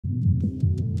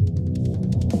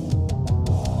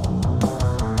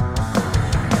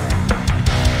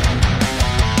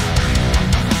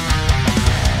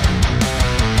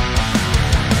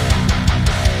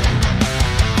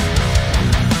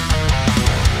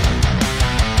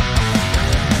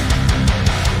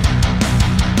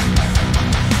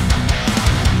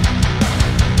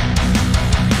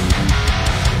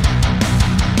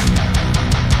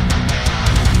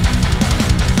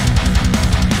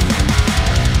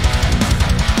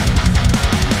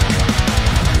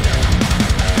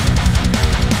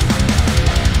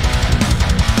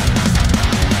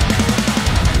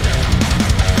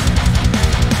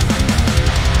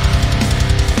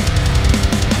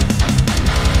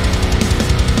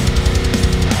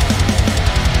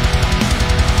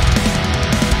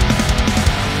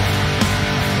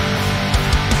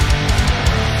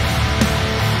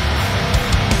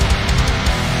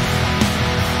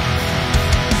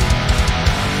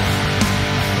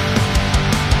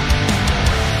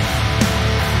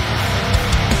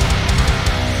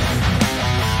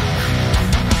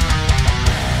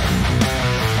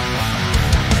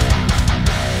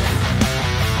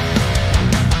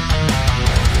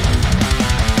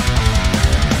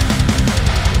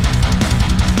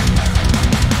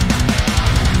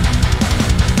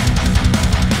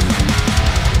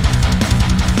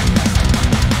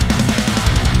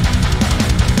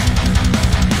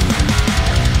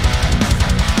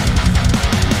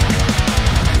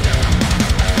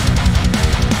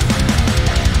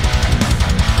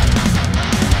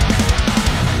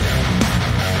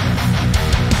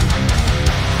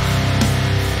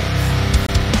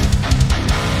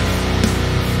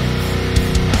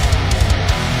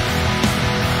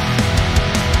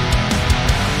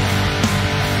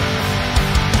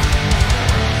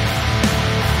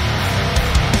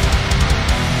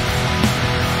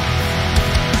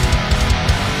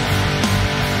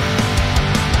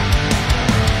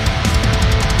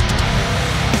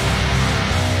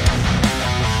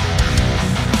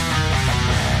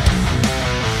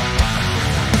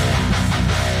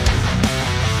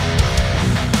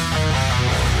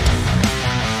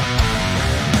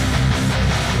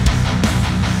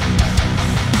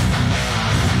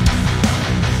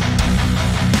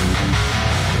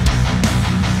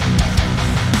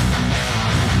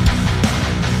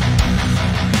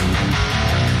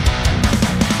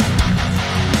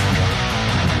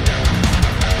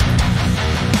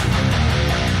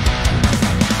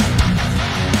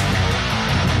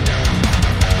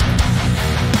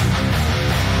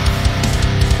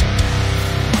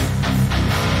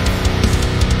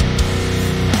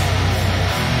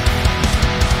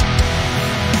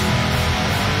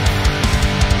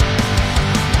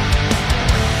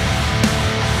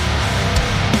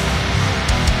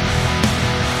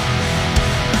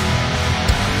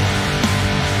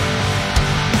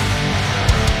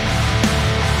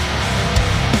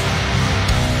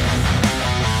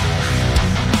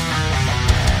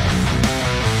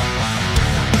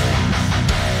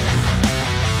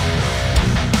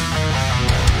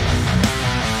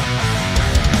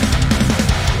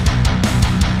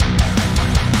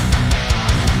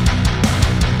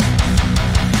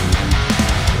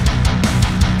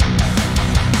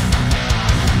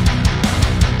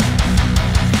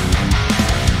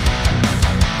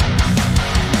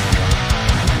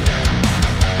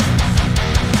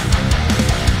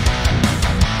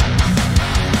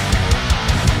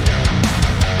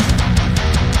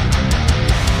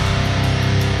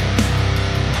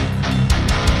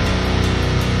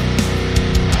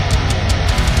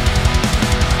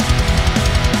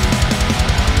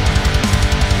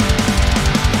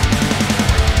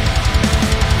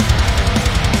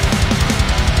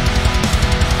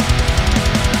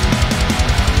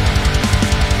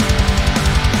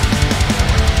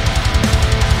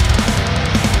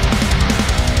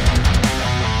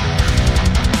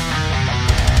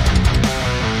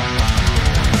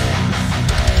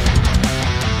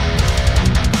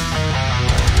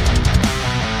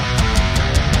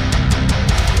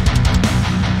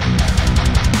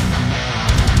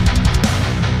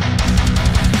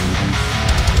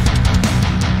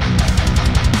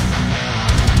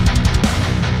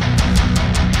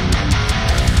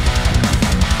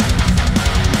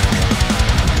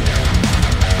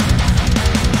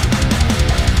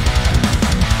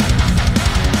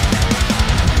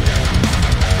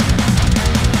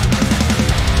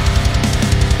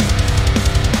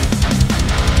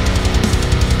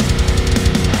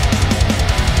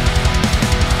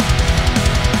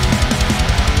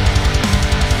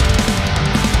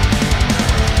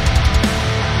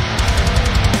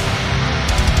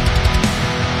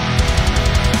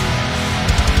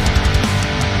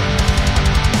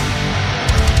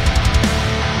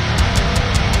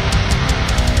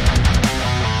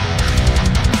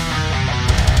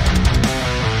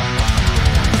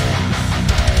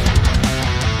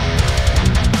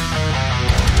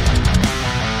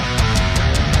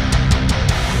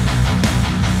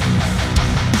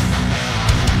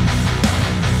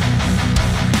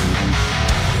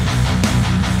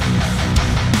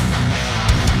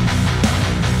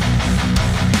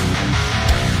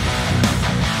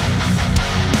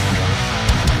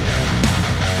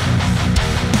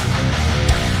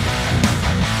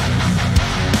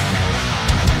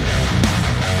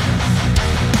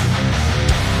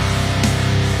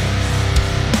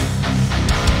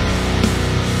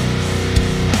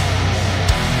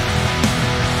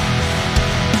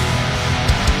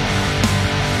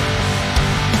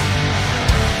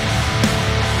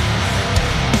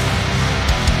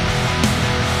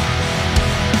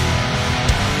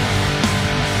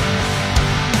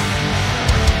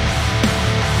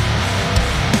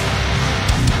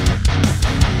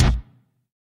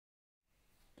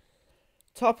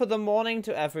Top of the morning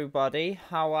to everybody.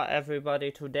 How are everybody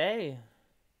today?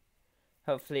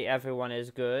 Hopefully everyone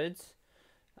is good.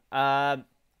 I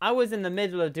was in the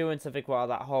middle of doing something while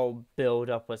that whole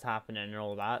build-up was happening and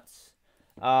all that.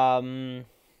 I've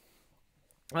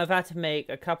had to make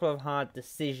a couple of hard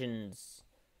decisions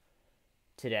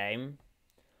today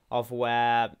of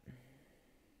where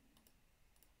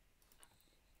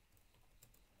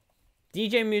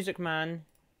DJ Music Man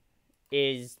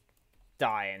is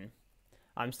dying.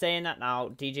 I'm saying that now.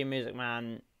 DJ Music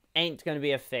Man ain't going to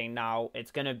be a thing now.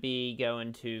 It's going to be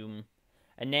going to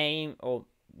a name, or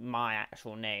my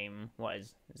actual name. What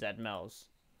is Zed Mills?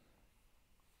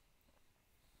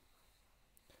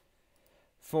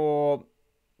 For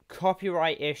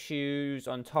copyright issues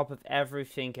on top of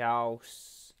everything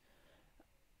else,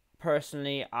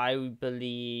 personally, I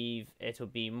believe it'll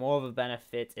be more of a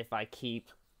benefit if I keep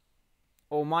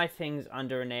all my things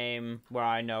under a name where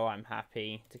I know I'm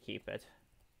happy to keep it.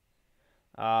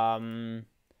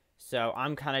 So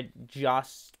I'm kind of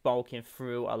just bulking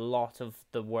through a lot of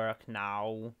the work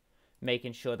now,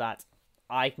 making sure that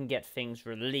I can get things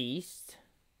released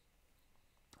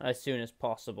as soon as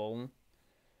possible,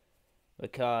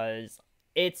 because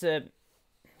it's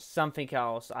something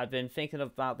else. I've been thinking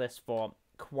about this for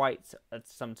quite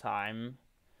some time.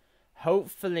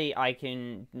 Hopefully I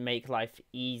can make life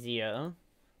easier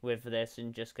with this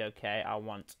and just go, okay, I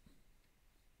want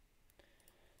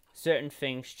certain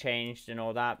things changed and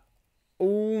all that.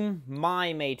 All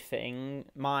my main things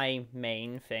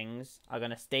are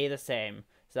going to stay the same.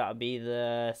 So that'll be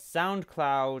the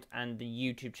SoundCloud and the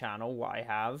YouTube channel, what I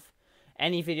have.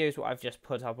 Any videos what I've just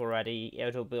put up already,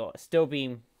 it'll still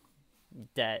be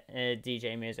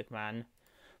DJ Music Man.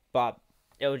 But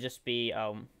it'll just be,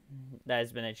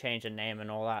 there's been a change in name and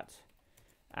all that.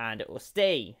 And it will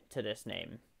stay to this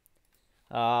name.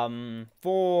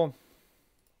 For,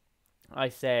 I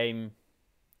say,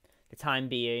 the time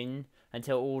being,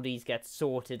 until all these get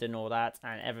sorted and all that,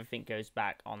 and everything goes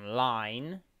back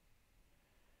online.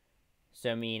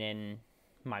 So meaning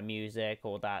my music,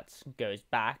 all that goes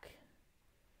back,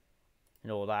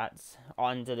 and all that,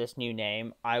 under this new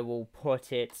name, I will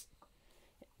put it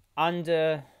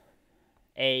under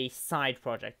a side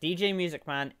project. DJ Music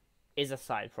Man is a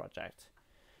side project.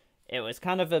 It was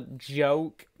kind of a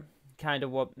joke, kind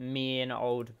of what me and an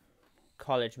old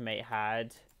college mate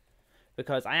had,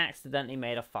 because I accidentally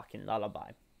made a fucking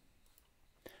lullaby.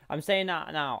 I'm saying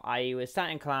that now. I was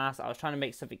sat in class, I was trying to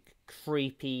make something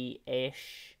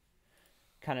creepy-ish,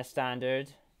 kind of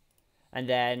standard, and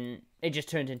then it just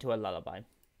turned into a lullaby.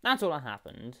 That's all that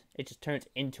happened. It just turned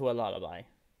into a lullaby.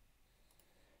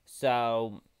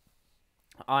 So,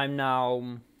 I'm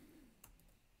now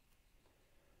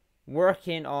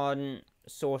working on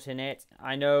sorting it.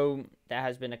 I know there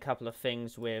has been a couple of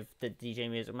things with the DJ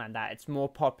Music Man that it's more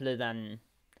popular than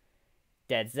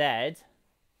Dead Zed,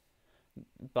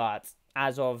 but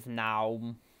as of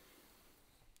now,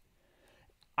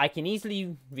 I can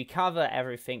easily recover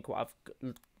everything what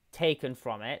I've taken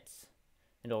from it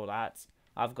and all that.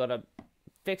 I've got to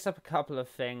fix up a couple of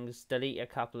things, delete a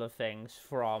couple of things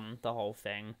from the whole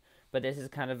thing, but this is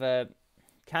kind of a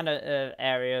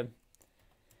area.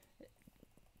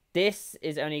 This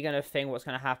is only going to think what's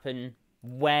going to happen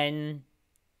when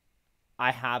I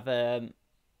have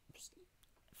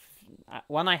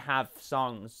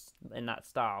songs in that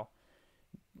style.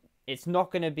 It's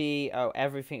not going to be, oh,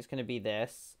 everything's going to be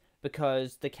this,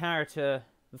 because the character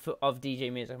of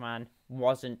DJ Music Man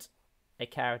wasn't a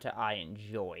character I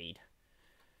enjoyed.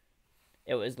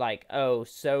 It was like, oh,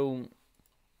 so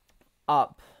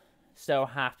up, so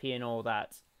happy and all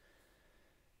that.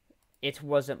 It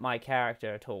wasn't my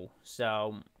character at all.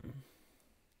 So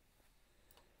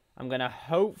I'm going to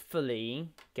hopefully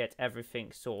get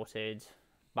everything sorted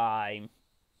by,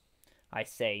 I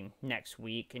say, next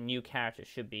week. A new character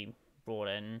should be brought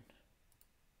in.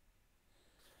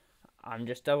 I'm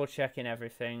just double checking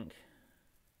everything.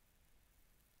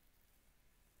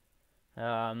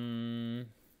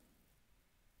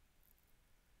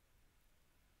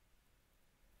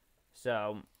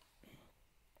 So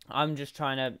I'm just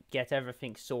trying to get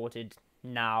everything sorted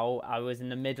now. I was in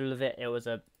the middle of it.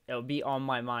 It'll be on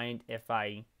my mind if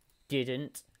I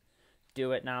didn't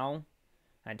do it now.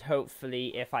 And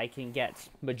hopefully if I can get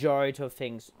majority of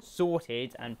things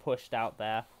sorted and pushed out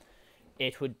there,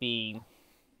 it would be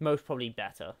most probably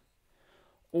better.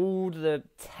 All the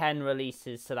 10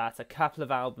 releases, so that's a couple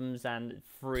of albums and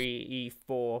 3,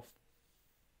 4,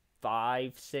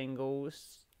 5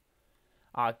 singles,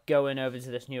 are going over to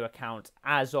this new account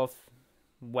as of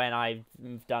when I've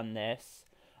done this.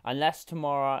 Unless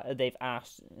tomorrow they've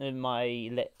asked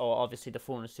or obviously the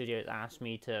Fallen Studios asked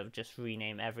me to just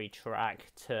rename every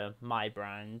track to my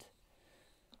brand.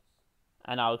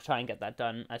 And I'll try and get that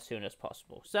done as soon as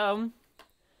possible. So,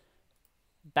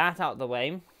 that out the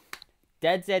way.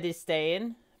 Dead Zed is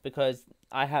staying because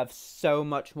I have so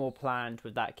much more planned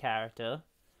with that character.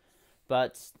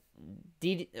 But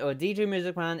DJ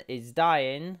Music Man is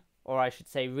dying, or I should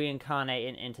say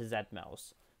reincarnating into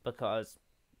Zedmels, because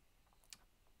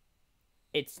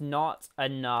it's not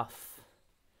enough.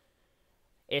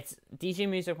 DJ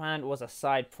Music Man was a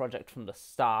side project from the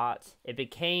start. It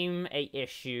became a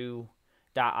issue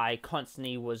that I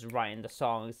constantly was writing the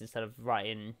songs instead of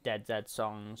writing Dead Zed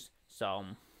songs. So,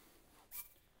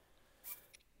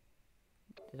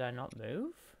 did I not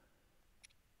move?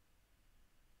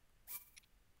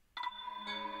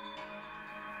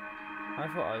 I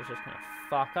thought I was just gonna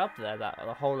fuck up there. That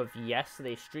the whole of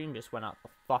yesterday's stream just went out the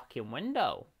fucking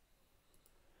window.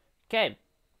 Okay.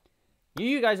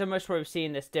 You guys are most probably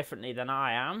seeing this differently than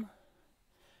I am.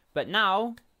 But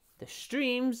now, the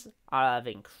streams have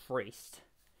increased.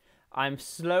 I'm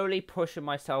slowly pushing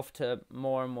myself to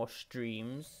more and more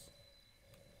streams.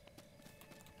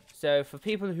 So for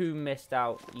people who missed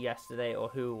out yesterday or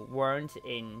who weren't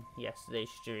in yesterday's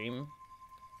stream,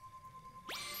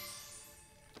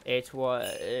 it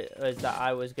was that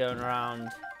I was going around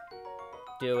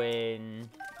doing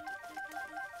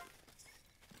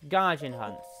guardian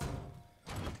hunts.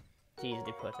 To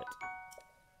easily put it.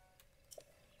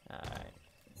 Alright.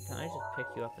 Can I just pick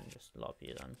you up and just lob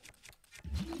you then?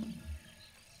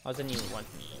 I wasn't even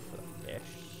wanting you for the fish,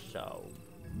 so...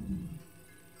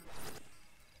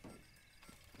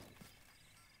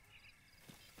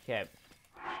 Okay.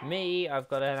 Me, I've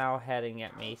got to now head and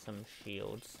get me some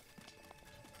shields.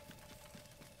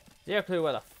 Zero clue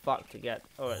where the fuck to get...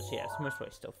 Oh, it's most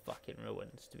probably still fucking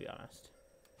ruins, to be honest.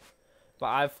 But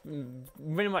I've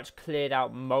pretty much cleared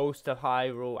out most of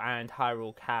Hyrule and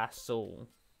Hyrule Castle.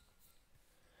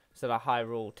 So the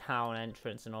Hyrule town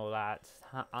entrance and all that.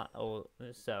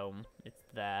 So, it's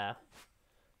there.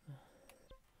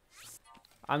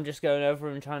 I'm just going over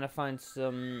and trying to find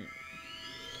some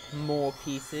more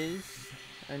pieces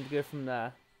and go from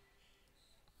there.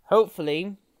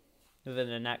 Hopefully, within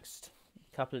the next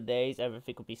couple of days,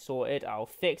 everything will be sorted. I'll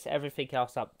fix everything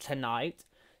else up tonight.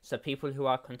 So people who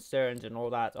are concerned and all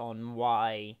that on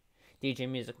why DJ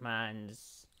Music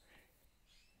Man's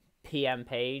PM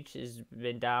page has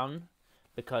been down,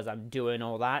 because I'm doing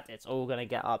all that. It's all going to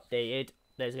get updated.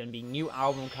 There's going to be new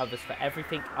album covers for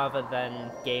everything other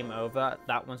than Game Over.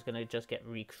 That one's going to just get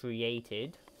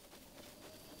recreated,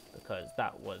 because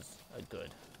that was a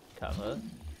good cover.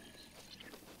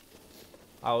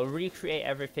 I'll recreate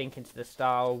everything into the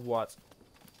style what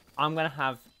I'm going to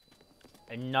have.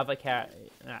 Another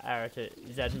character,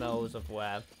 Zedmels of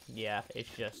where, yeah, it's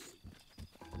just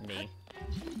me.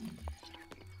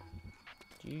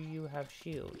 Do you have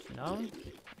shields? No?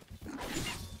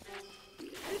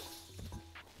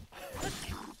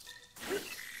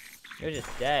 You're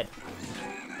just dead.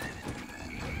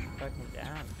 Fucking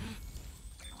damn.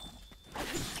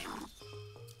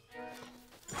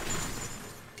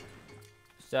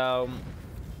 So,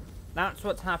 that's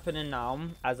what's happening now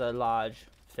as a large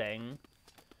thing.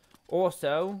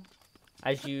 Also,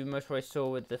 as you most probably saw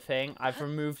with the thing, I've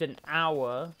removed an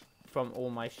hour from all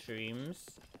my streams.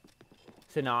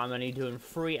 So now I'm only doing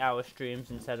 3-hour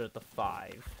streams instead of the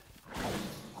 5.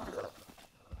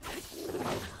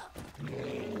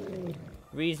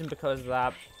 Reason because of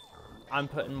that, I'm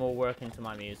putting more work into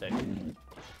my music.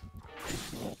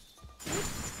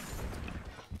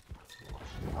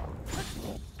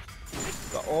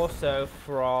 But also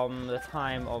from the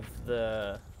time of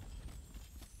the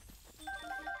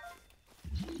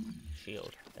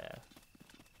shield there.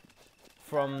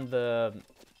 From the,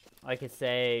 I could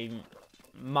say,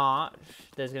 March,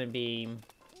 there's going to be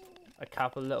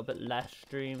a little bit less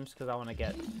streams because I want to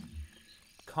get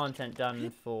content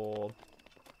done for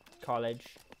college.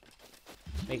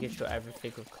 Making sure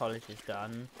everything with college is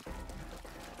done.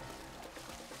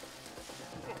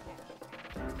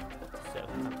 So,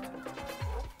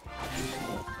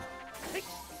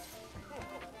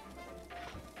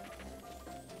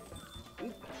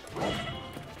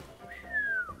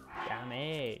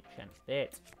 damage and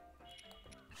spit.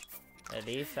 At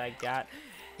least I got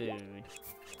food.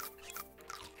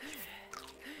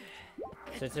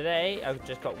 So today I've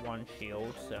just got one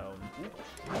shield, so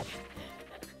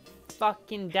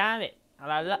fucking damn it!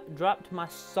 And I dropped my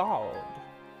sword.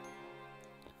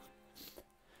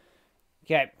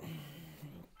 Okay,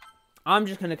 I'm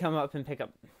just gonna come up and pick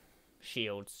up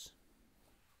shields.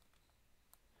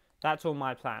 That's all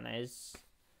my plan is.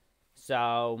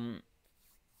 So,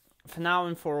 for now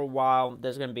and for a while,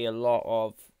 there's going to be a lot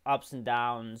of ups and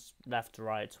downs, left to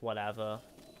right, whatever.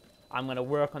 I'm going to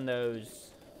work on those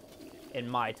in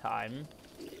my time.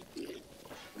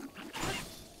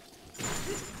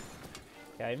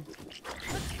 Okay.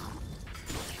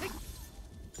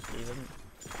 Even.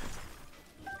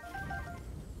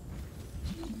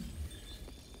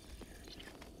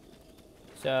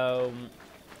 So,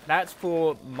 that's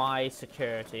for my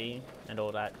security and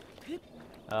all that.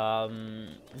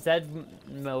 Zed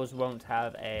Mills won't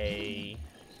have a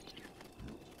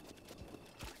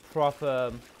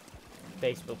proper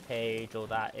Facebook page or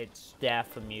that. It's there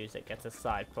for music. It's a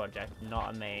side project,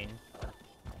 not a main.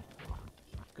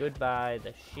 Goodbye.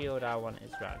 The shield I want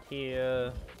is around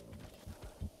here.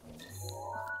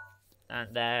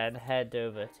 And then head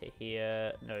over to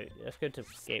here. No, let's go to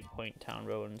Escape Point Town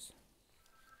Ruins.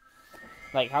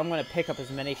 Like, I'm going to pick up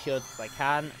as many shields as I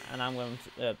can, and I'm going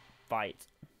to fight.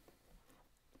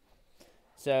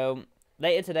 So,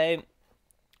 later today,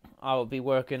 I'll be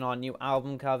working on new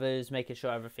album covers, making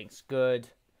sure everything's good.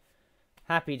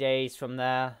 Happy days from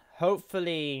there.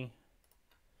 Hopefully,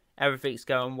 everything's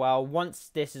going well.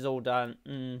 Once this is all done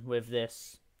with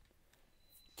this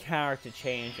character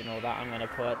change and all that, I'm going to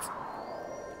put...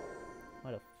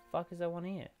 What the fuck is that one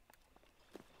here?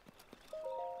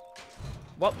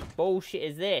 What bullshit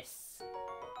is this?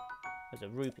 There's a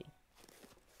rupee.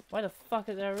 Why the fuck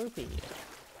is there a rupee here?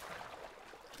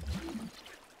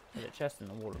 There's a chest in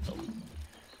the water though.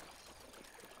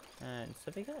 And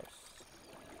something else.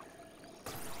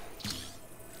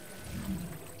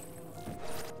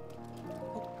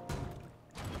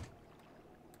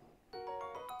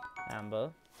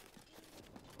 Amber.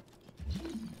 So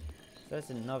there's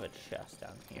another chest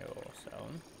down here also.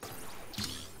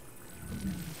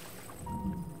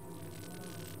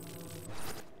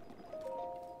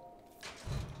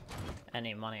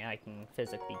 Any money I can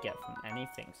physically get from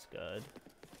anything's good.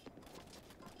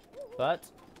 But,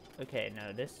 okay,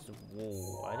 no, this is a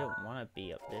wall. I don't want to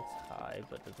be up this high,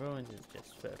 but the ruins is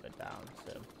just further down,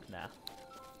 so, nah.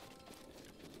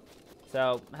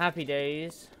 So, happy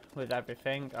days with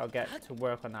everything. I'll get to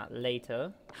work on that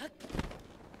later. There's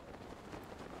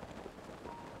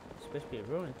supposed to be a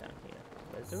ruin down here.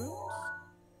 Where's the ruins?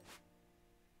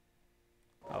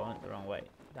 Oh, I went the wrong way.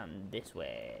 Down this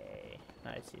way.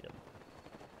 I see them.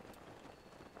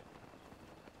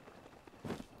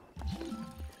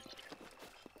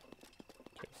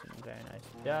 Chasing very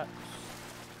nice ducks.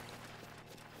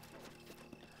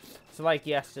 So like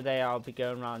yesterday, I'll be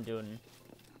going around doing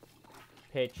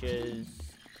pictures,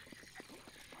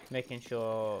 making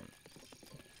sure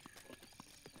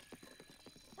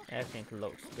everything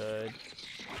looks good.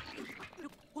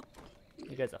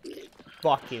 You guys are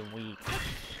fucking weak.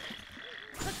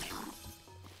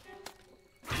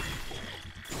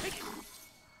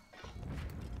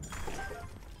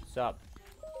 Sup?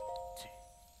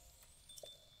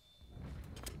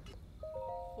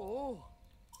 Oh.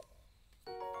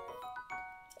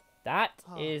 That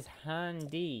is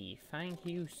handy. Thank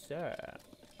you, sir.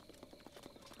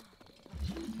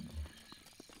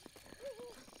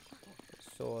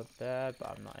 Sword there,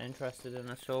 but I'm not interested in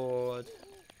a sword.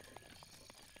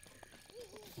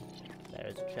 There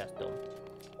is a chest door.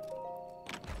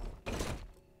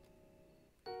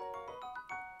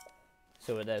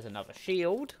 So there's another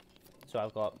shield. So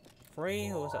I've got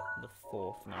 3, or was that the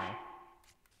 4th now?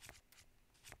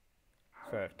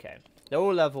 3rd, okay. They're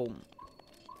all level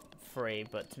 3,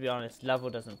 but to be honest, level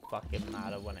doesn't fucking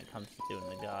matter when it comes to doing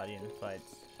the Guardian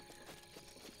fights.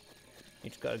 You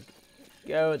just gotta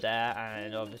go there,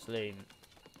 and obviously,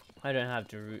 I don't have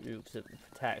Daruk's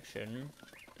protection.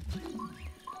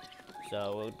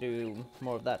 So we'll do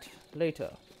more of that later.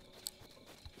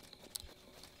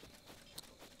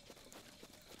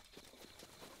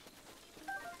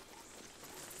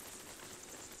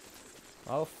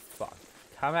 Oh fuck.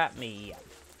 Come at me, you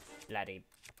bloody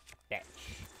bitch.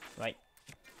 Right.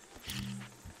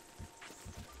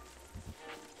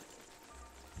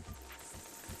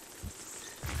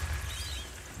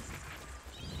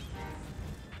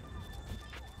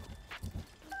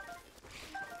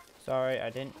 Sorry, I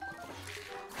didn't.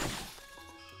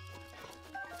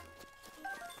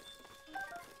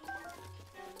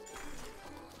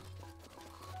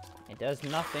 It does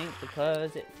nothing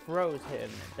because it throws him.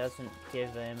 It doesn't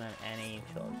give him any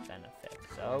sort of benefit.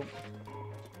 So,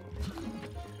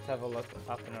 let's have a look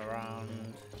up and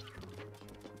around.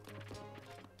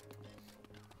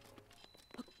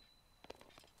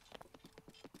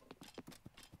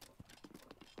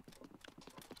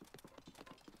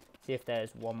 See if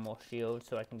there's one more shield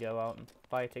so I can go out and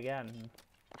fight again.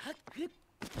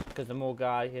 Because the more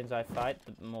guardians I fight,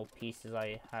 the more pieces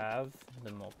I have.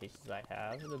 The more pieces I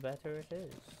have, the better it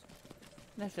is.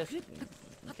 Let's just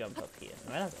jump up here.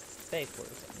 I have a fake, or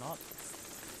is it not?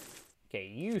 Okay,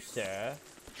 you, sir,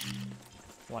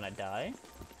 wanna die?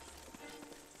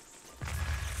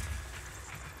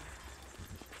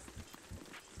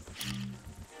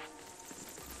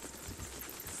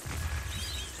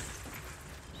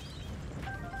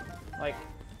 Like,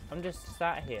 I'm just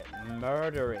sat here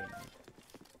murdering.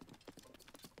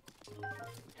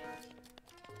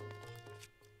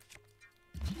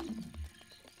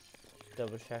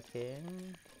 Double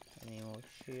checking. Any more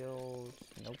shields?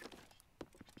 Nope.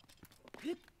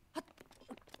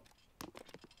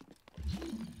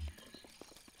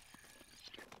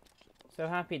 So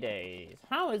happy days.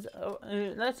 How is?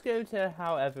 Let's go to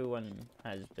how everyone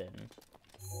has been.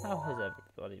 How has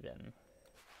everybody been?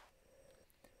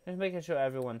 Just making sure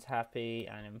everyone's happy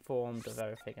and informed of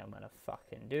everything I'm gonna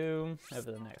fucking do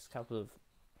over the next couple of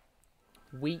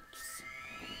weeks.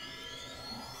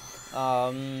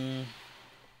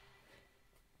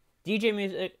 DJ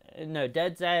music, no,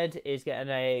 Dead Zed is getting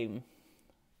a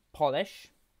polish.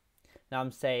 Now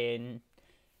I'm saying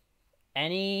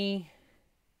any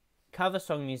cover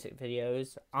song music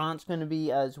videos aren't going to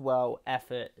be as put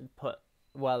effort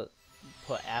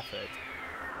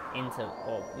into,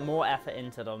 or more effort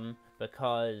into them,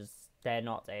 because they're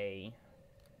not a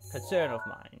concern of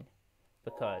mine,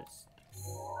 because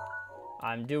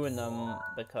I'm doing them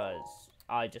because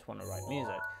I just want to write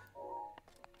music.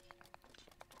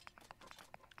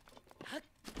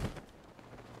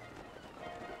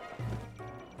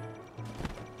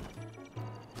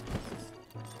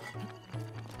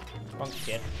 Punk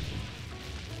shit.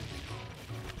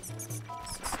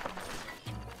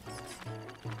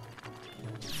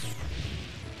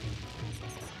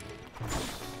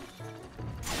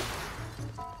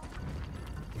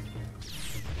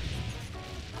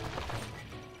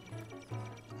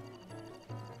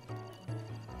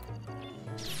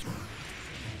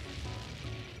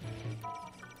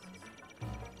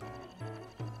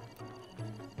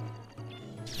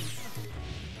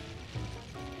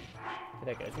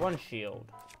 There goes one shield.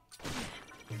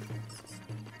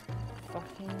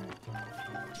 Fucking...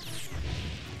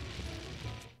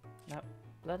 that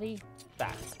bloody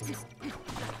bat.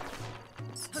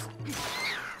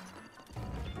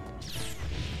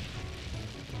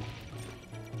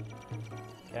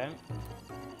 Okay.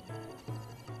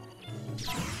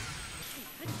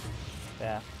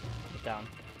 There. Get down.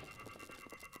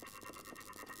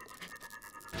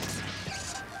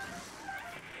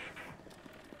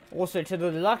 Also, to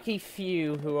the lucky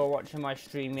few who were watching my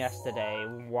stream yesterday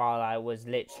while I was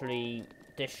literally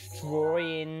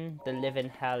destroying the living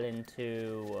hell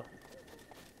into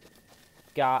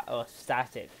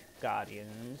static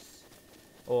guardians,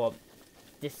 or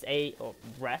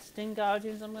resting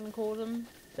guardians, I'm gonna call them.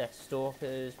 They're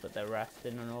stalkers, but they're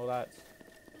resting and all that.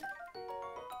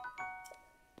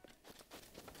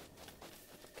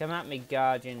 Come at me,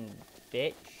 guardian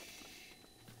bitch.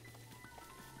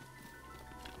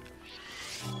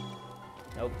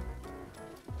 Nope.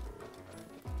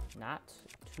 Not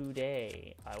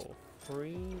today. I will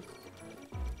freeze.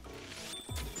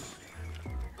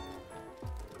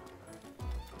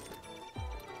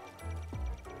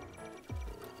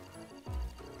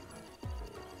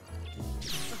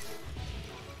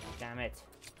 Damn it.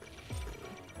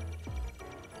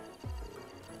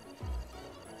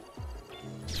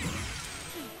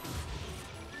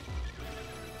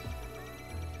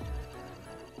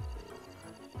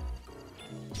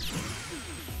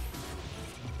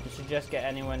 Just get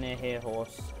anyone near here,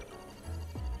 horse.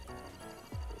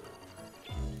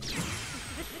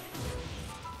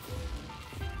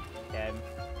 Okay.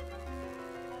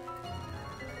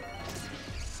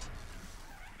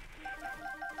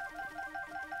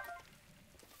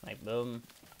 Like, boom.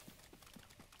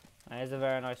 That is a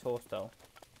very nice horse, though.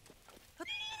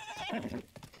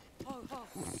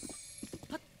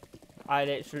 I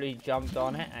literally jumped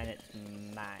on it, and it's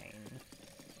mine.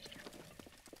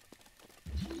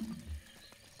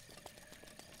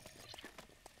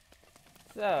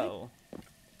 So,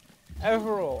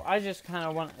 overall, I just kind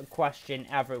of want to question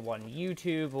everyone,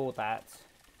 YouTube, all that.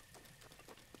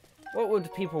 What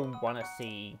would people want to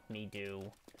see me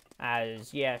do?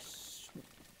 As, yes,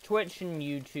 Twitch and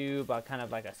YouTube are kind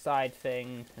of like a side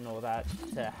thing and all that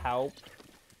to help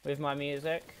with my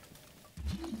music.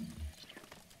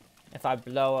 If I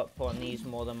blow up on these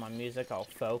more than my music, I'll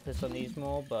focus on these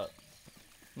more, but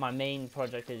my main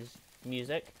project is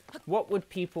music. What would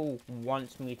people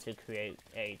want me to create?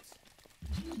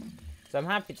 So I'm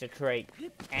happy to create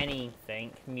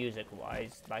anything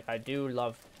music-wise. Like, I do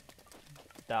love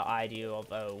the idea of,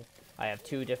 oh, I have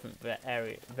two different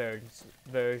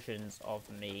versions of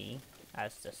me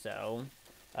as the soul.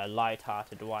 A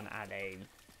light-hearted one and a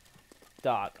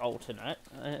dark alternate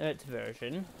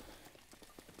version.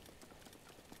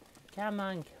 Come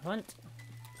on, cunt.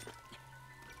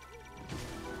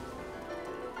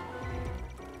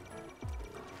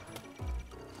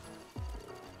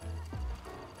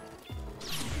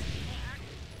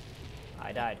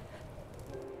 I died.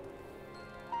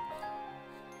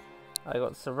 I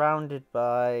got surrounded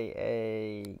by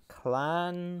a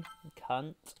clan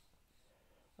cunt.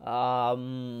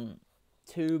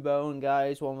 2 bone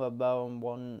guys, 1 with a bone,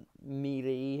 1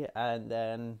 melee, and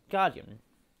then guardian.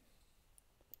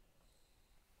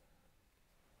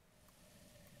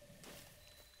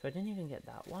 So I didn't even get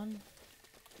that one.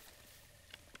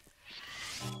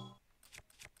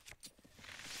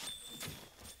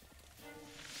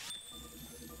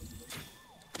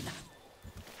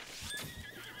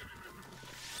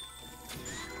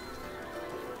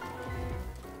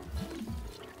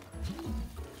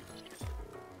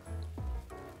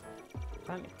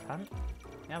 Damn it, cunt.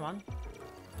 Come on.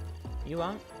 You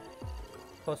won't.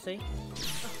 Pussy.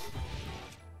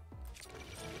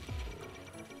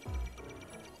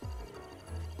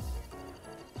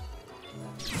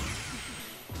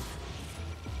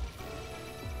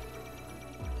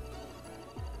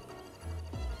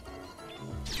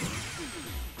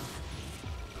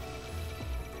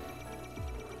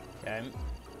 Okay.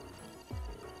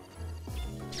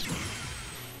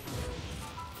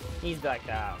 He's back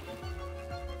down.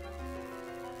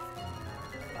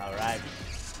 Alright.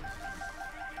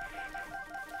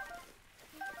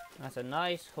 That's a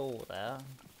nice hole there.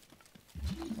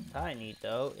 What I need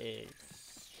though is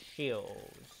shields.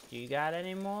 Do you got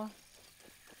any more?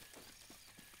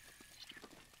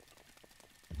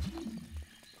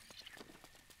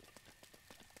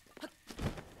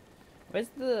 Where's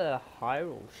the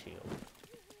Hyrule shield?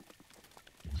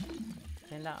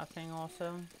 Isn't that a thing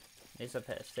also? It's a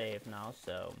pit save now,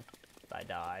 so if I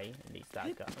die, at least that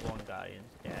one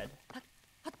guardian's dead.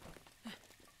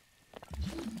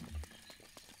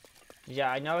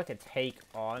 Yeah, I know I could take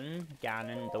on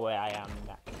Ganon the way I am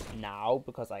now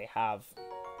because I have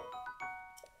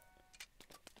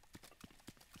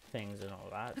things and all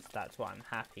that. That's what I'm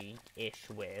happy-ish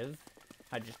with.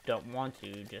 I just don't want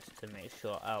to, just to make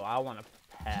sure. Oh, I want to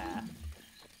prepare.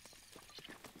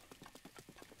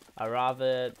 I'd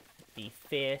rather be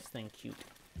fierce than cute.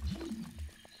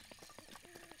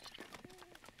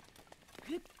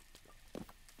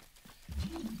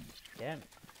 Yeah.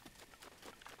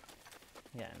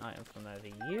 Yeah, an item from over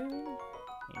you.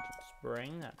 Ancient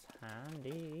Spring, that's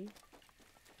handy.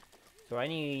 So I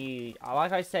need,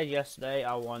 like I said yesterday,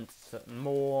 I want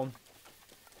more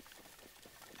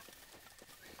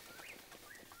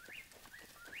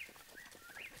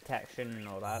protection and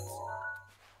all that.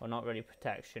 Well, not really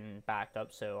protection backed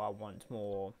up, so I want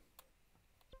more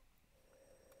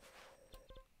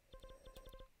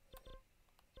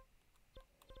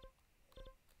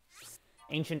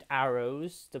ancient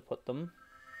arrows to put them,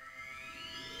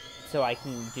 so I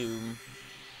can do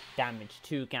damage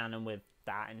to Ganon with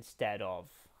that instead of.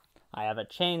 I have a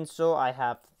chainsaw, I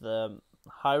have the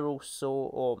Hyrule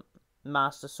sword or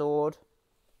Master Sword.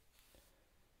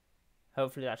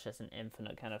 Hopefully that's just an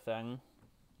infinite kind of thing.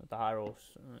 With the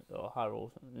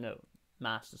no,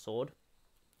 Master Sword.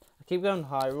 I keep going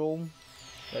Hyrule,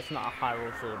 but it's not a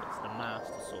Hyrule sword, it's the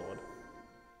Master Sword.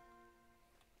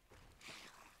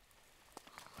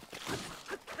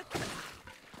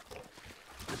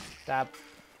 Stab.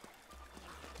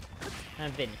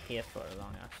 I've been here for a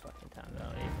long ass fucking time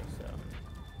though, either, so.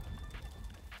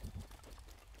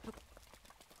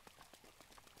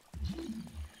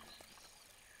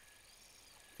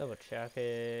 Double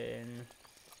checking.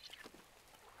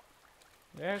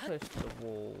 Very close to the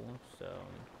wall, so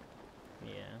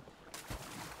yeah.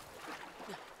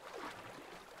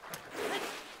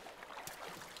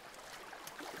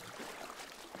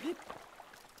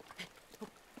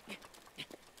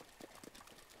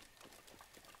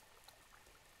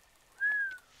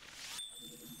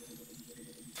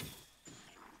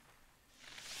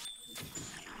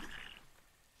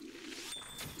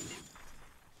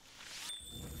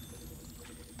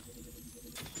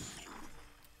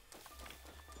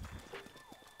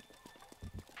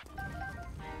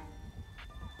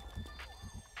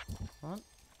 What?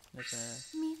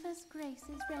 Mifa's grace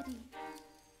is ready.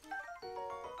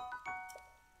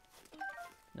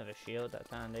 Another shield, that's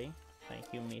handy.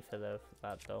 Thank you, Mifa, though, for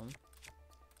that though.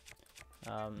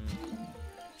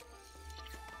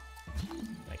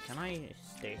 Like can I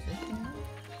stasis him?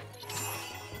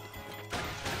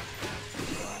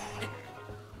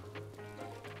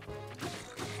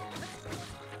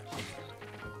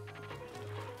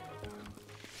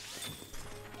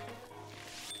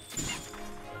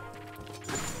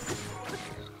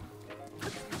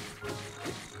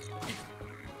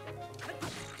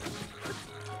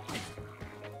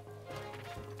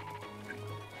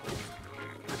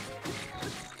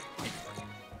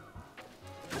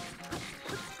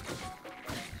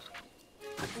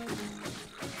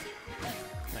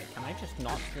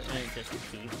 Just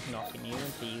keep knocking you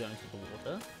until you go into the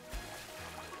water.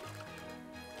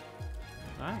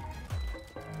 Alright.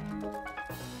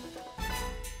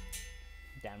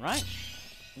 Damn right.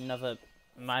 Another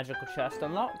magical chest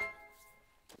unlocked.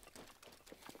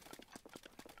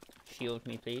 Shield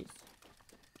me, please.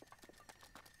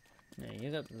 No, you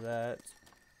got that.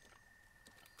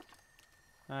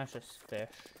 That's just fish.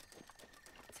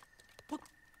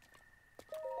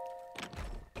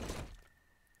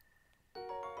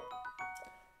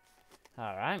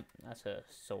 Alright, that's a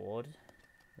sword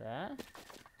there.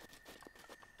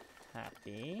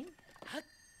 Happy.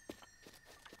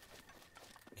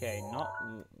 Okay, not...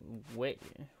 Wait,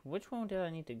 which one do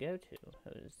I need to go to?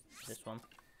 Oh, is this one?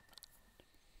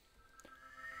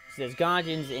 So there's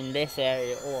guardians in this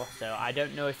area also. I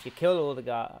don't know if you kill all the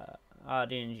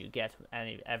guardians, you get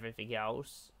everything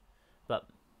else. But,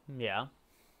 yeah.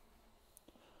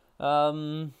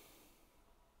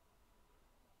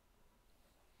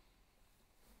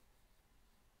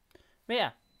 But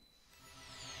yeah.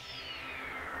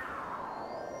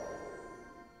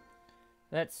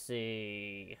 Let's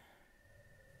see.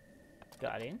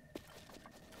 Guardian.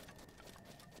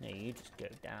 No, you just go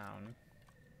down.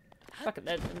 Look at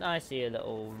that. I see a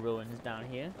little ruins down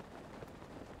here.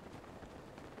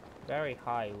 Very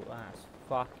high ass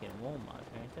fucking Walmart,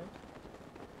 ain't it?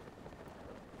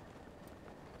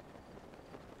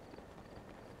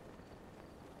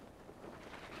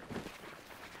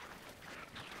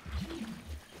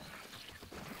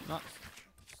 Not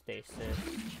stasis.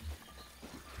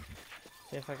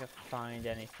 See if I can find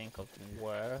anything of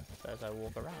worth as I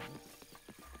walk around.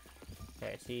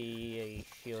 Okay, I see a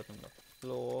shield on the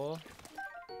floor.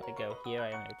 If I go here,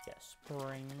 I am able to get a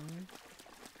spring.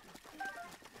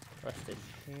 Rusted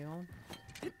shield.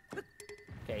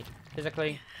 Okay,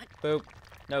 physically. Boop.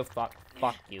 No, fuck.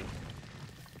 Fuck you.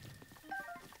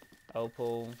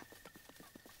 Opal.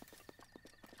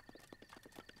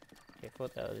 I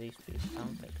thought there would at least be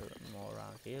something a little more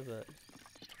around here, but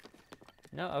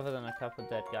no, other than a couple of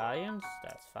dead guardians,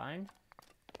 that's fine.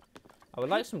 I would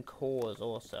like some cores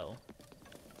also.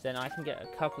 Then I can get a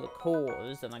couple of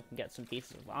cores and I can get some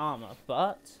pieces of armor,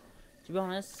 but to be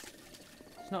honest,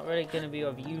 it's not really going to be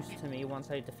of use to me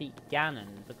once I defeat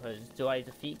Ganon, because do I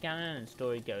defeat Ganon and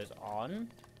story goes on?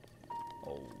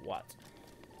 Or what?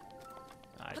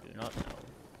 I do not know.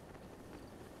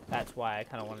 That's why I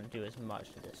kind of want to do as much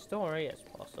of this story as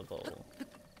possible.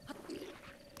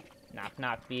 Knock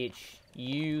knock, bitch.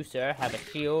 You, sir, have a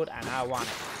shield and I want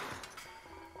it.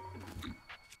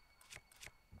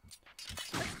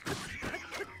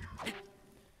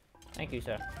 Thank you,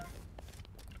 sir.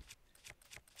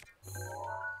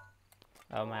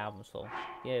 Oh, my album's full.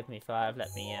 Give me 5,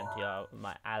 let me empty out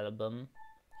my album.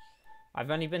 I've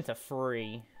only been to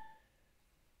 3.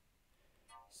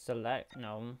 Select,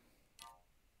 no.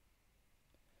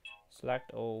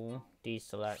 Select all,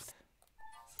 deselect.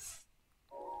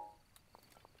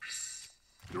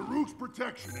 Daruk's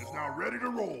protection is now ready to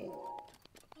roll.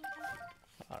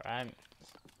 Alright.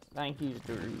 Thank you,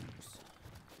 Daruk's.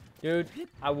 Dude,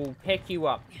 I will pick you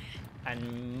up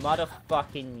and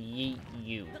motherfucking yeet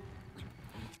you.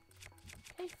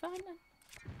 Okay, fine then.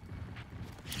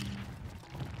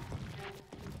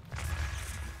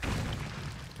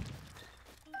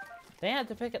 They had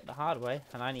to pick it the hard way,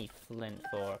 and I need flint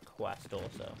for a quest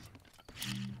also.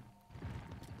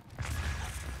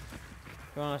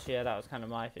 To be honest, yeah, that was kind of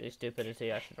my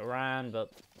stupidity. I should have ran,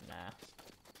 but nah.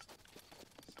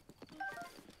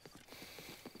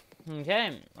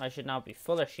 Okay, I should now be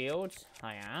full of shields.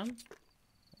 I am.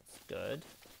 That's good.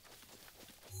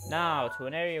 Now, to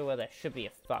an area where there should be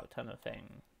a fuck ton of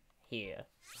thing. Here.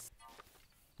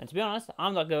 And to be honest,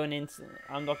 I'm not going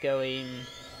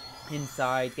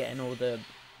inside getting all the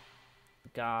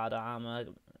guard armor.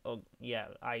 Or, yeah,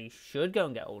 I should go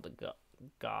and get all the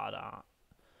guard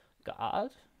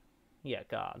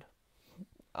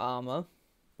armor.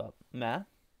 But, meh.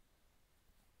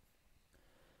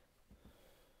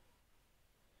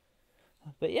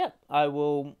 But yeah, I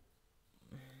will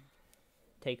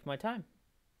take my time.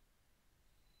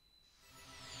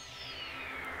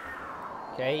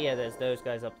 Okay, yeah, there's those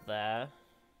guys up there.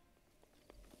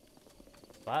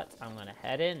 But I'm gonna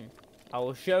head in. I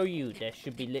will show you. There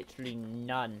should be literally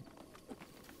none.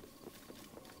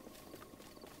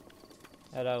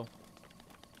 Hello.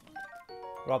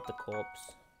 Rob the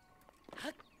corpse.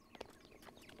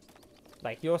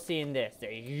 Like, you're seeing this.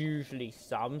 There's usually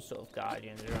some sort of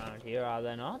guardians around here, are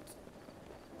there not?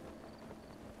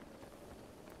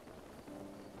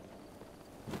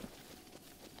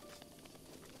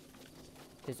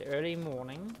 It's early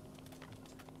morning,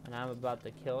 and I'm about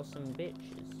to kill some bitches.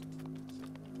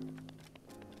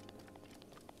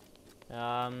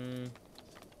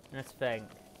 Let's think.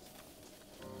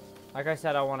 Like I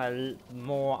said, I want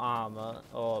more armor,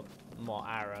 or more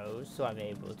arrows, so I'm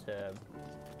able to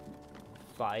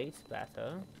fight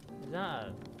better. Is that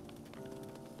a...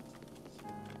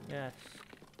 Yes.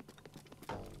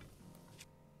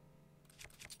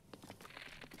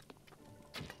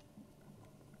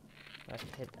 Let's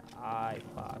hit the eye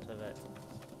part of it.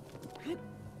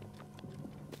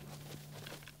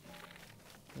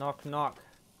 Knock, knock.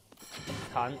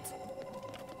 Cunt.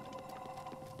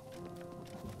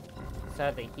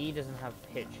 Sadly, he doesn't have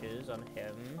pictures on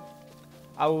him.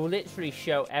 I will literally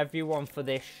show everyone for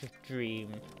this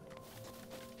stream.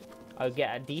 I'll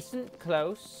get a decent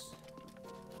close.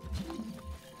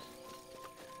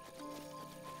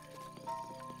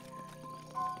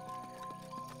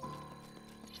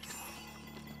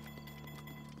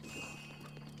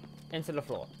 Into the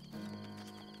floor.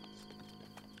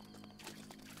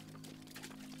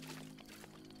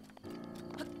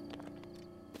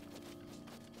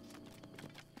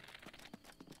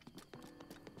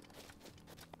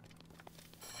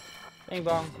 Bing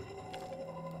bong.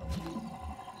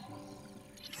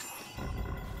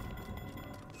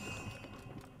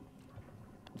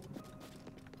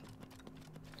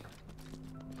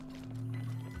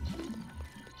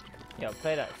 Yeah, I'll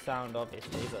play that sound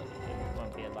obviously, but it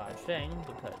won't be a live thing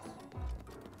because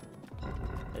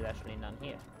there's actually none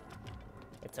here.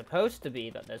 It's supposed to be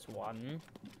that there's one,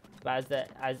 but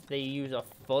as they use a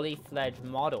fully fledged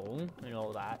model and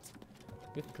all that,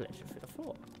 you can glitch it through the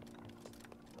floor.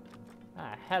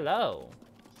 Ah, hello.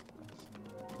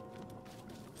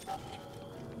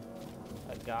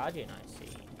 A guardian, I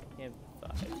see. Give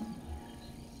 5.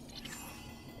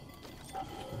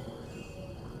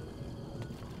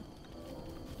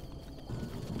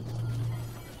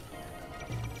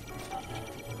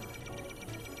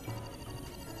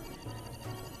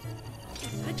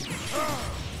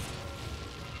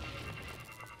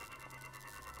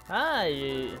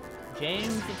 Hi,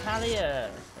 James Italia,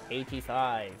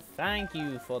 85. Thank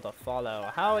you for the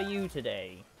follow. How are you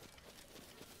today?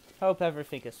 Hope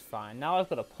everything is fine. Now I've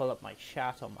got to pull up my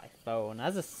chat on my phone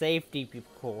as a safety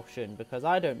precaution because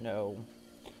I don't know.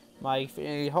 My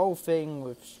whole thing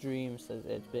with streams says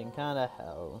it's been kind of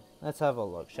hell. Let's have a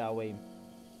look, shall we?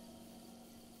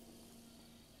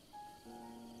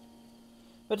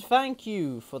 But thank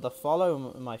you for the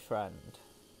follow, my friend.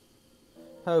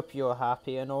 Hope you're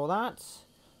happy and all that.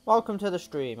 Welcome to the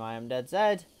stream. I am Dead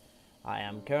Zed. I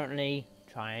am currently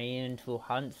trying to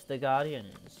hunt the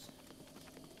Guardians.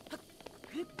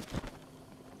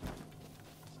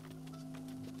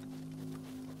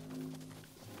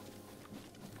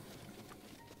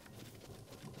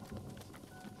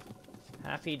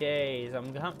 Happy days.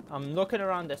 I'm looking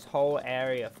around this whole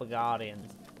area for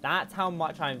Guardians. That's how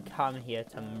much I've come here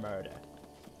to murder.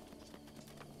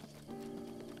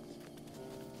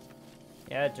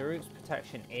 Yeah, Daruk's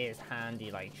protection is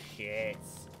handy like shit.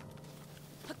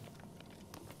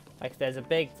 Like, there's a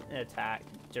big attack,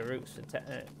 Daruk's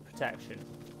protection.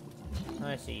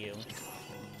 I see you.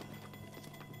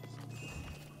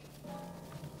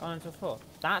 On into the floor.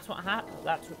 That's what happened.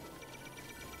 That's what...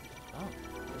 Oh.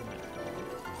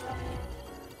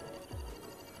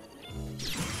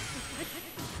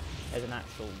 There's an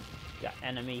actual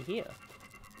enemy here.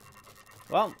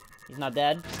 Well, he's not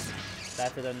dead.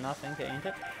 Better than nothing, ain't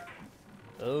it?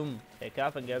 Boom. Pick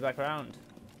up and go back around.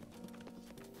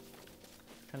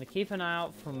 Trying to keep an eye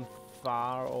out from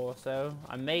far also.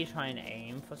 I may try and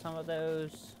aim for some of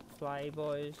those fly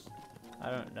boys.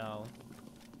 I don't know.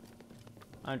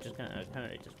 I'm just gonna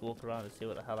currently just walk around and see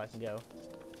what the hell I can go.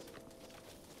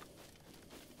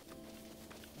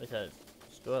 Because,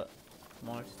 screw it.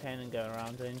 More entertaining going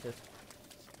around doing just...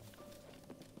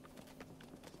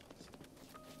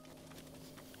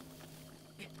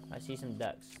 I see some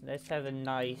ducks. Let's have a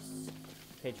nice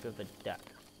picture of a duck.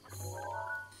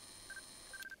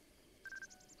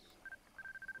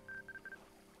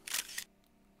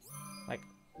 Like,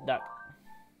 duck.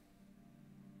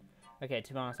 Okay,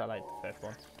 to be honest, I like the first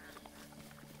one.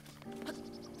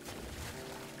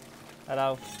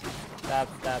 Hello. Stab,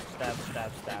 stab, stab,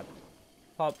 stab, stab.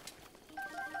 Pop.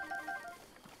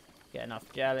 Get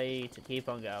enough jelly to keep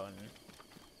on going.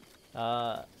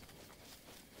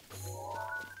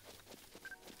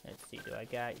 Let's see, do I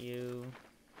got you?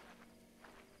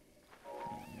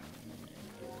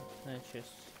 Let's just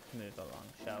move along,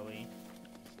 shall we?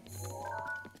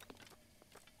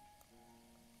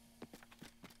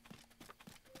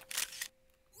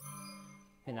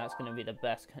 I think that's gonna be the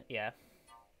best, yeah.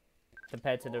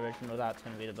 Compared to the original, that's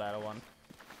gonna be the better one.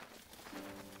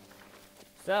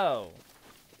 So,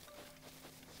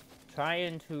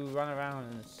 trying to run around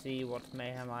and see what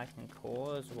mayhem I can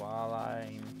cause while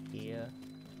I'm here.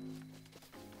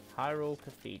 Hyrule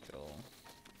Cathedral.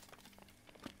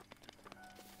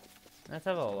 Let's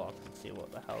have a look and see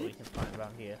what the hell we can find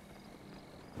around here.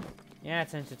 Yeah,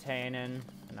 it's entertaining,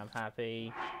 and I'm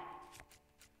happy.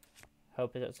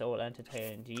 Hope it's all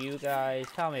entertaining to you guys.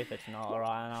 Tell me if it's not,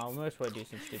 alright, and I'll most probably do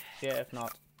some stupid shit, if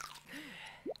not.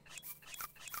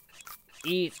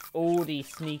 Eat all these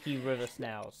sneaky river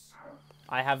snails.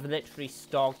 I have literally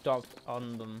stocked up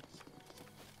on them.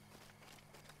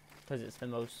 Because it's the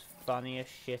most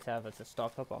funniest shit ever to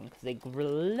stock up on, because they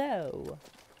glow.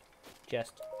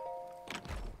 Just.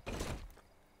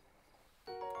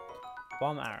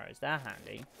 Bomb arrows, they're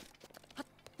handy.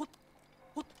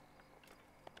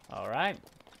 Alright.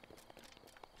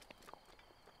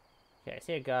 Okay, I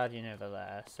see a guardian over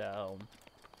there, so...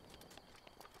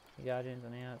 The guardian's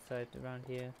on the outside around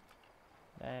here.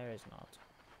 There is not.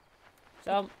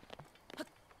 So...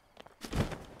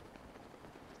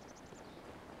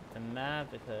 I'm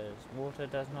mad because water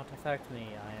does not affect me.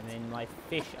 I am in my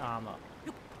fish armor.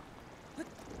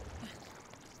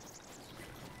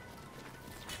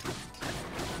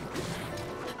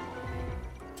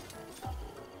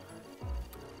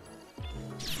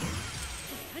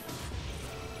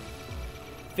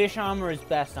 Fish armor is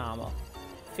best armor.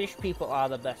 Fish people are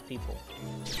the best people.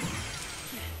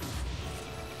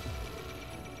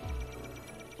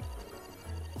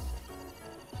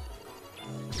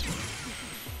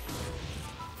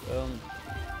 Boom.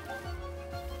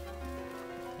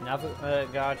 Another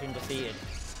guardian defeated.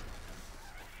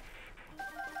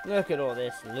 Look at all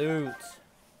this loot.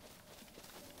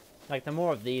 Like, the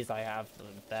more of these I have, the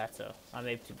better. I'm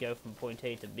able to go from point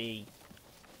A to B.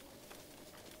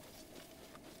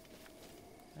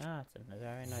 Ah, it's a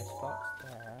very nice fox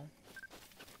there.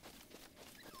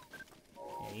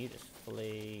 Yeah, you just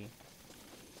flee.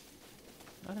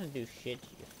 I'm not gonna do shit to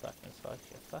you fucking fox,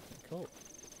 you're fucking cool.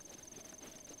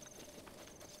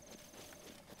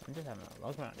 I'm just having a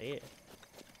look around here.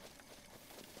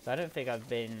 So I don't think I've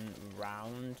been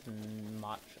round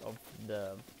much of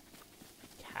the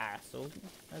castle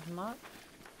as much.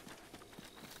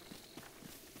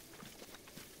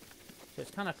 So it's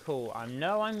kind of cool. I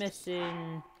know I'm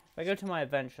missing... If I go to my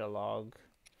adventure log,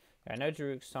 I know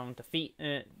Daruk's song,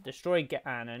 destroy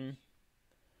Ganon.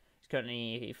 He's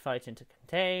currently fighting to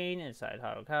contain inside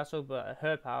Hyrule Castle, but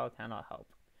her power cannot help.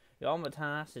 Your ultimate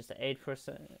task is to aid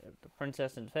the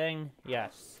princess and thing.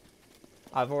 Yes.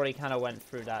 I've already kind of went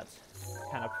through that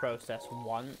kind of process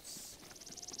once.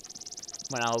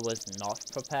 When I was not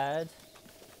prepared.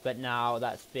 But now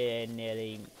that's been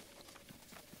nearly...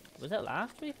 Was it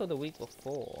last week or the week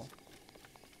before?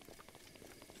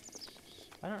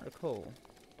 I don't recall.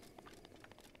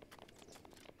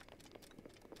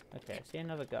 Okay, I see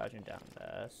another guardian down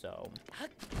there, so...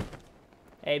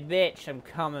 Hey bitch, I'm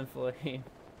coming for you.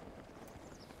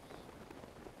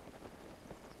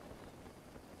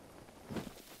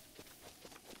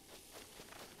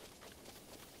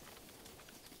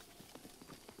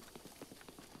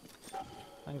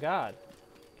 Thank God.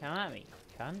 Come at me,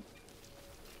 cunt.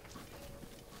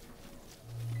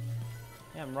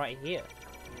 Yeah, I'm right here.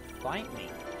 Fight me.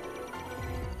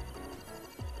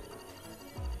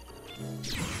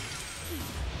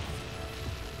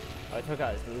 Oh, I took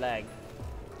out his leg.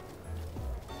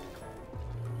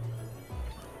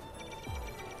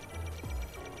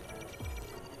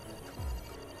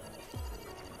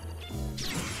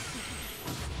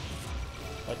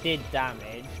 I did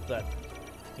damage, but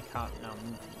he can't now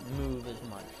move as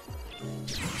much.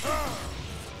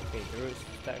 Okay, Daruk's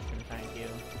protection, thank you.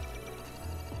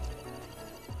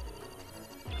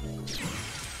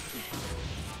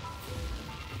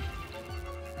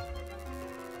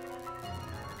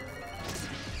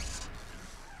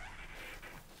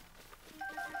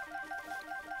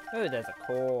 Oh, there's a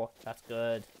core. That's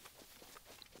good.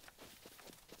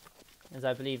 As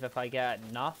I believe if I get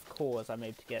enough cores, I'm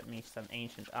able to get me some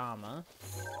ancient armor.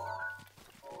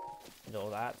 And all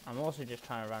that. I'm also just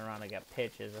trying to run around and get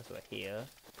pictures as we're here.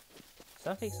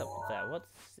 Something's up there. What's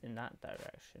in that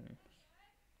direction?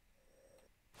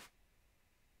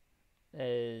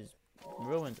 There's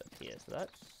ruins up here, so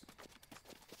let's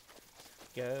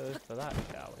go for that,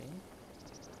 shall we?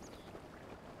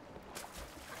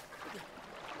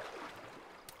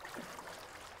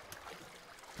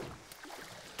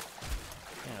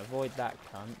 Yeah, avoid that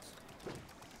cunt.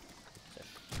 There's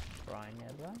a shrine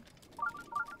near there.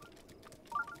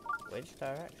 Which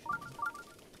direction?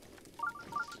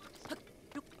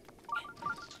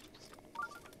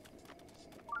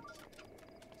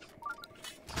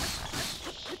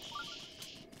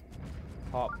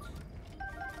 Popped.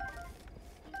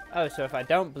 Oh, so if I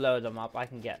don't blow them up, I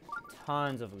can get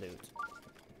tons of loot.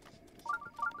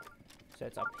 So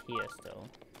it's up here still.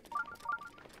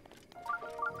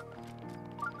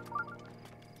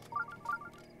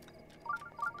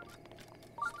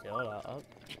 Still up.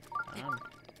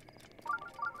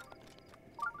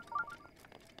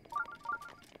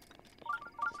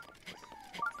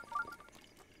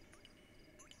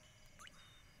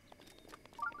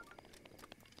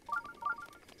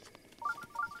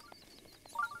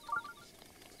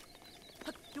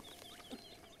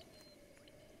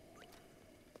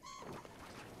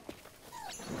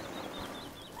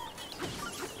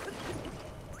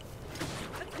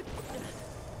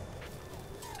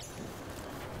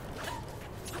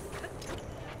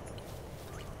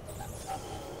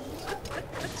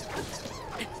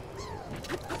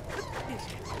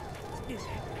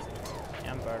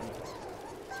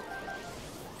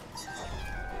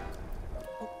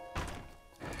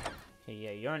 Okay,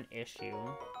 yeah, you're an issue.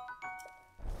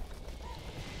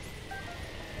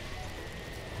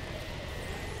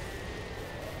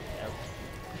 Nope.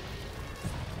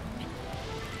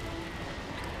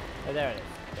 Oh, there it is.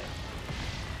 Okay.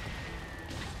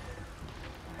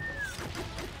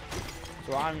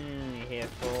 So what I'm here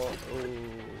for... Ooh.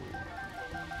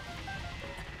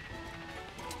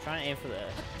 Trying to aim for the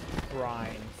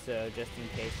shrine, so just in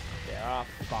case there are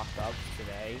fuck-ups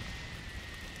today.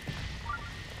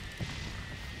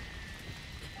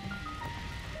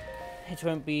 It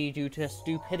won't be due to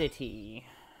stupidity.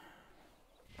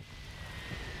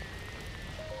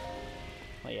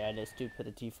 Well, yeah, it is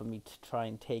stupidity for me to try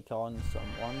and take on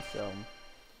someone, so...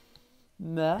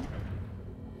 Nah.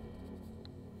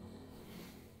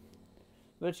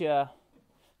 But yeah,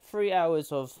 3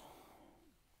 hours of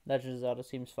Legend of Zelda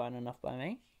seems fine enough by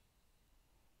me.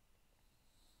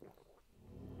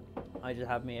 I just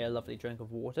have me a lovely drink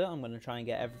of water. I'm going to try and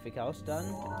get everything else done.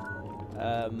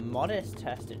 Modest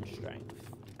test in strength.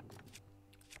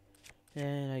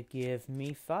 And give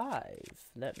me 5.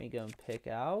 Let me go and pick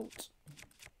out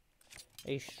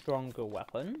a stronger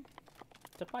weapon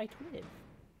to fight with.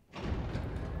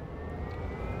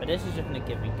 But this is just going to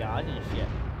give me guardianship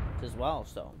as well,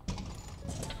 so.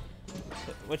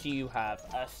 What do you have?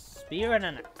 A spear and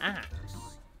an axe.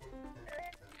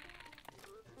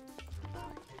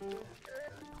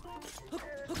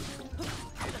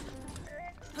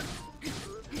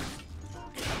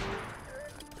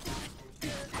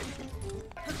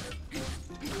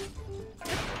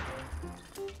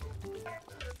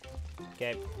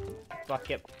 Okay,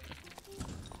 fuck it.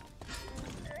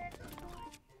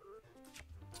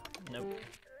 Nope.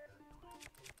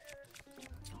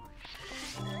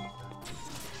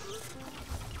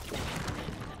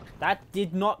 That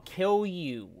did not kill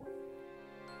you.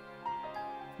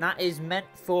 That is meant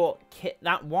for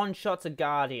that one shot's a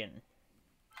guardian.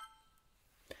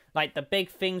 Like the big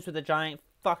things with the giant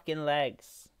fucking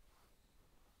legs.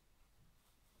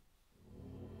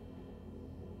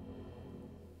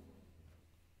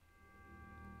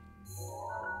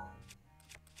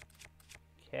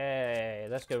 Okay,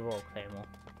 let's go roll Claymore.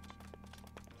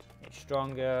 It's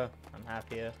stronger, I'm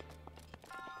happier.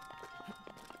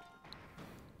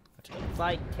 Let's go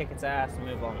fight, kick its ass, and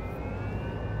move on.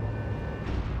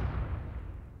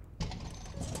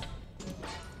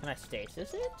 Can I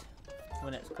stasis it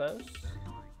when it's close?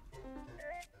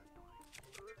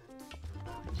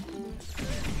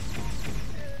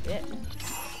 Yeah.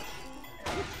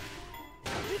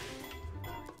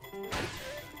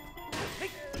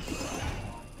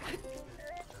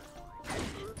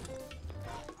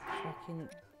 Fucking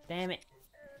damn it.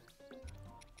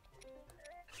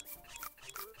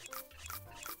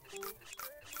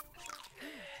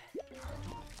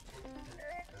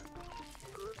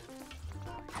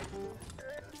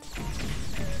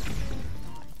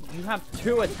 You have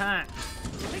 2 attacks.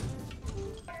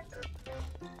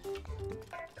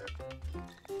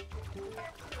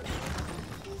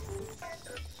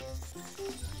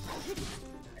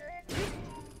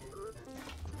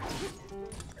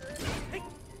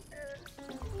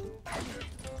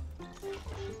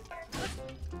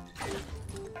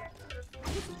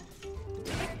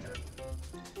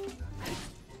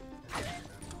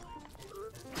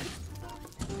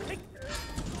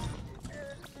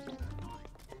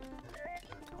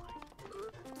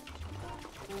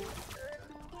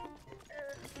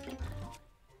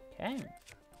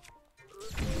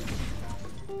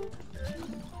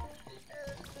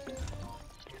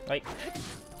 Right.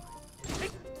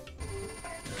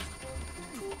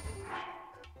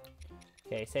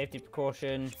 Okay, safety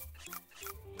precaution.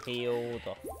 Heal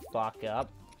the fuck up.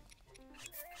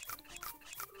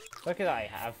 Look at that, I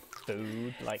have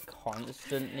food, like,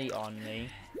 constantly on me.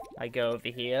 I go over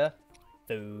here.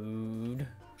 Food.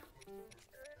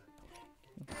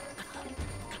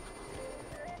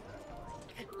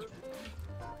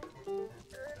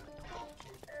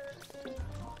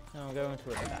 No, I'm going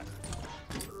to attack.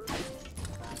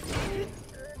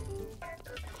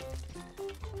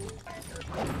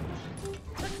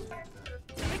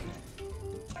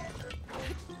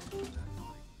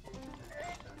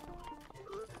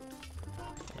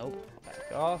 Nope,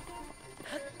 back off.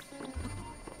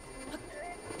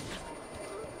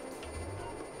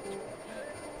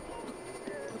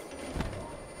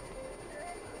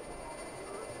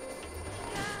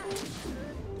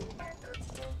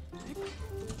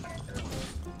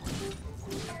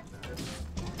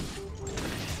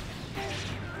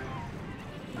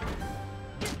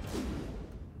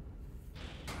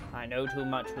 I know too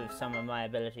much with some of my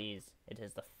abilities. It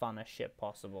is the funnest shit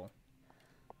possible.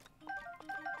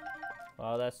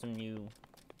 Well, that's some new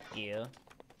gear.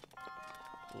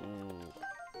 Ooh.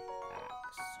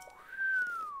 Axe.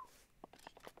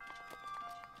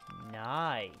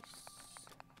 Nice.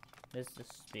 Is the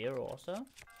spear also?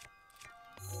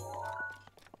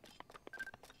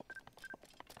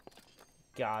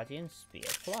 Guardian Spear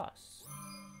Plus.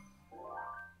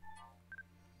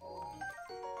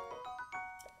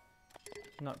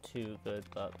 Not too good,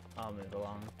 but I'll move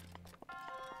along.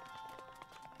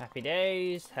 Happy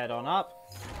days, head on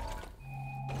up.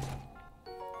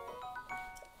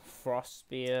 Frost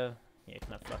Spear. Yeah,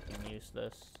 kind of fucking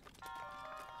useless.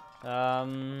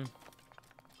 I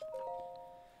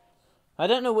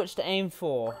don't know which to aim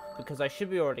for, because I should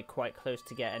be already quite close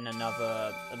to getting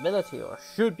another ability, or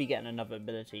should be getting another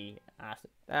ability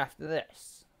after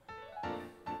this.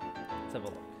 Let's have a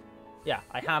look. Yeah,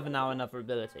 I have now another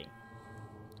ability.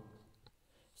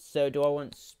 So do I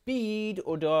want speed,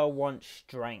 or do I want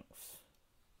strength?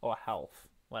 Or health,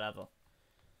 whatever.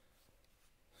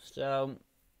 So,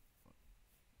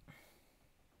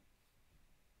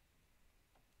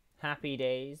 happy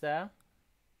days there.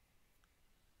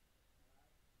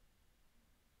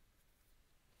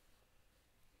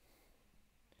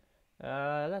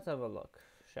 Let's have a look,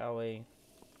 shall we?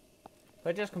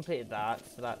 I just completed that,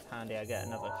 so that's handy. I get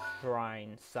another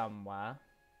shrine somewhere.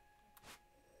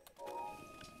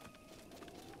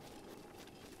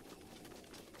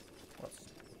 What's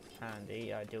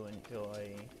handy? I do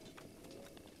enjoy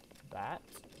that.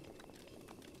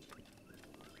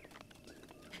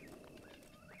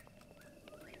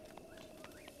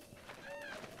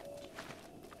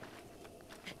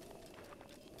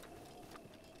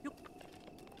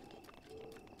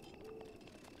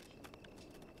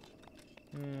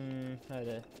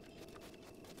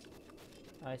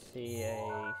 I see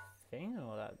a thing,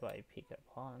 or that by Pika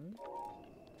Pond.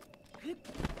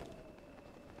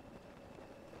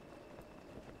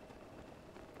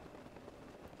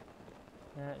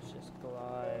 Let's just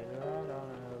glide right on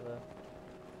over.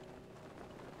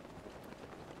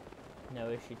 No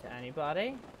issue to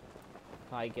anybody.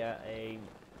 I get a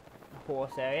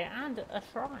horse area and a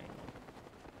shrine.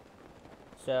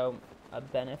 So, a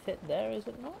benefit there, is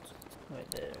it not?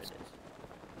 Wait, there it is.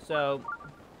 So,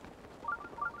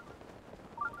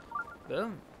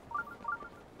 boom.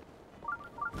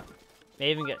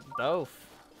 May even get both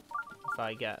if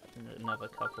I get another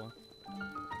couple.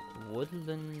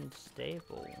 Woodland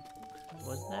Stable.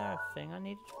 Was there a thing I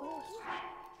needed for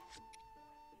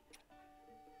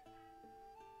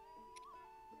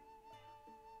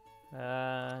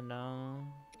this? No.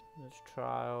 Let's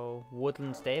try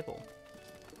Woodland Stable.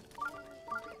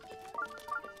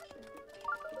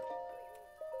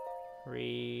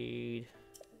 Read.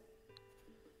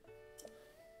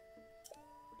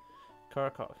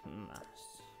 Karakot Mass.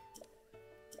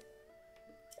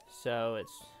 So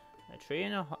it's a tree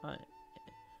in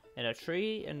a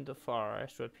tree in the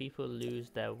forest where people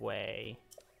lose their way.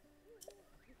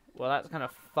 Well, that's kind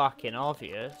of fucking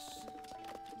obvious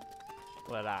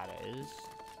where that is.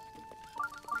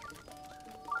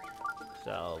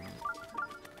 So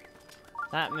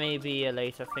that may be a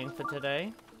later thing for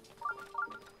today.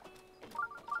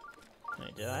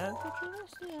 Wait, do I have a picture of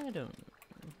this? Yeah, I don't.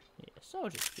 Yeah,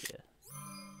 Soldier Spear.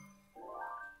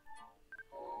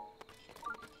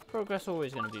 Progress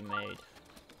always going to be made.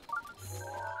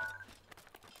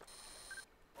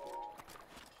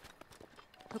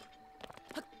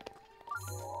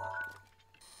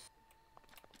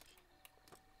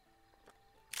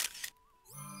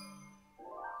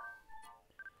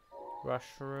 Rush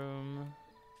room.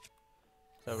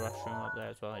 There's a rush room up there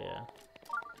as well, yeah.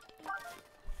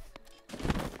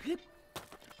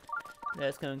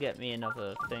 That's gonna get me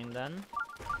another thing then.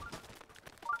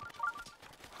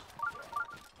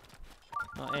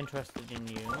 Not interested in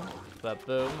you, but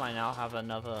boom, I now have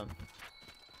another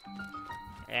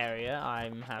area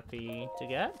I'm happy to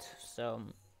get. So,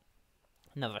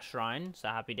 another shrine, so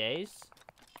happy days.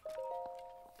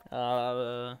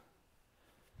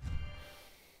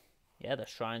 Yeah, the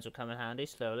shrines will come in handy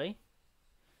slowly.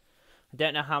 I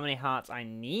don't know how many hearts I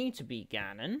need to beat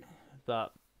Ganon,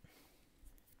 but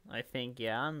I think,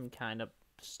 yeah, I'm kind of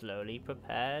slowly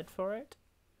prepared for it.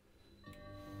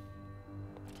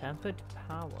 Tempered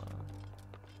power.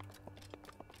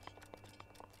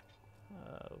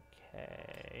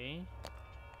 Okay.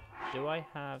 Do I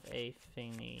have a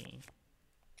thingy?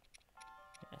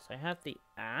 Yes, I have the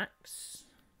axe.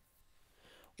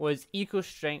 Was equal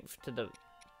strength to the...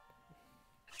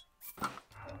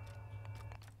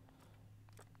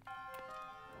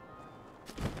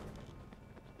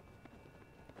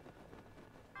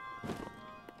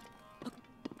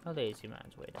 Oh, lazy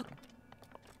man's way down.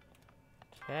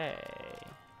 Okay.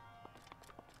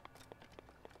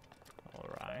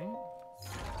 Alright.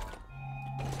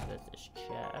 There's this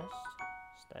chest.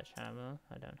 Sledgehammer.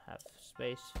 I don't have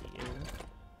space for you.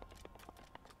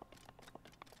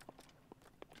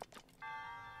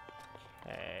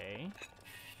 Okay.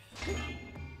 Okay.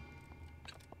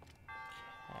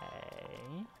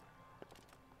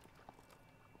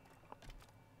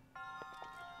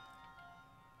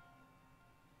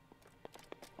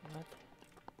 What?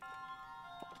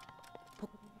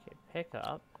 Okay, pick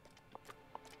up.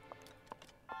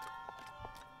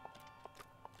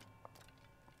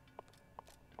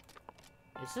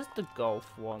 Is this the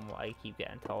golf one what I keep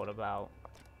getting told about?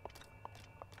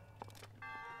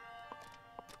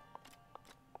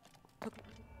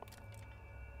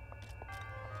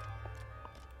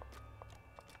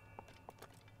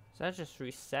 So that just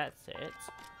resets it.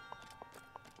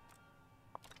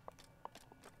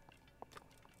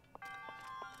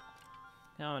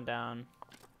 Going down.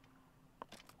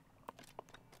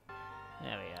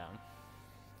 There we go.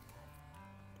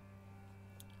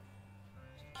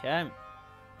 Okay.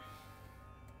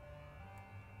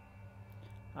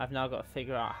 I've now got to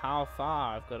figure out how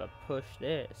far I've got to push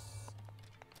this.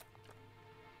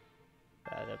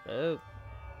 Bada boop.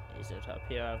 Is it up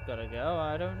here I've got to go?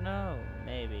 I don't know.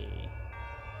 Maybe.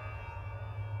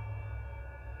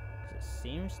 It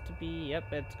seems to be...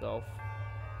 Yep, it's golf.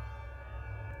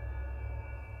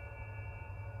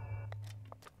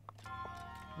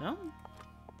 No?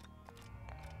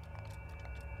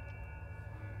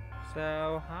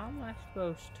 So, how am I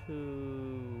supposed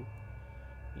to...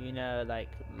 You know, like,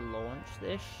 launch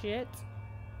this shit?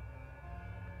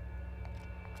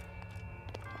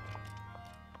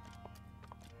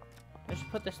 Let's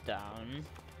put this down.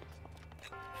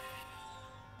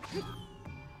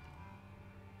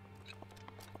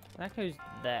 That goes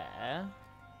there.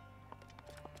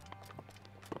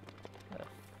 Where the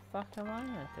fuck am I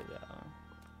meant to go?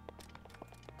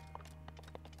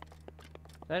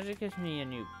 That just gives me a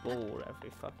new ball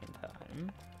every fucking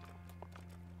time.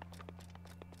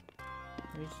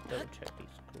 Let me just double check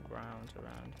these grounds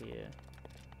around here.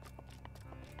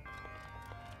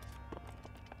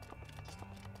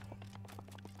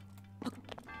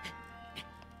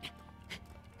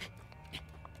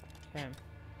 Okay.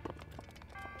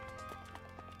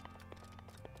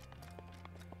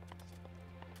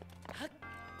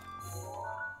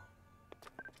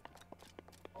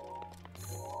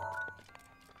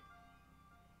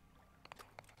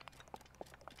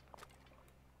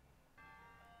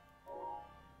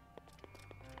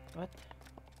 What?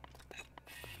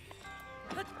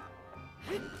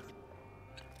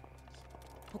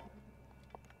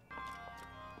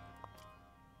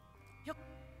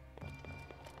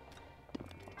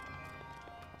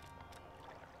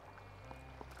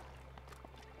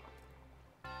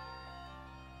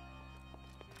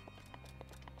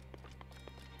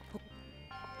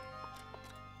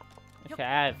 Okay,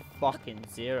 I have fucking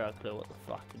zero clue what the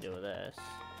fuck to do with this.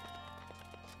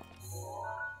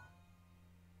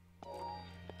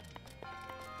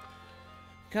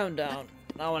 Calm down.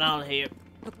 No one out here.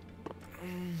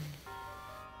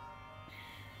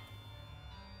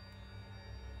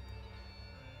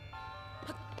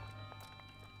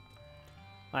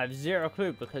 I have zero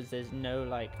clue because there's no,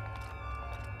 like,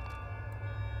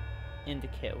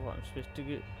 indicator what I'm supposed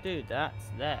to do. That's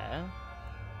there,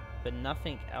 but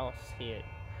nothing else here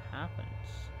happens.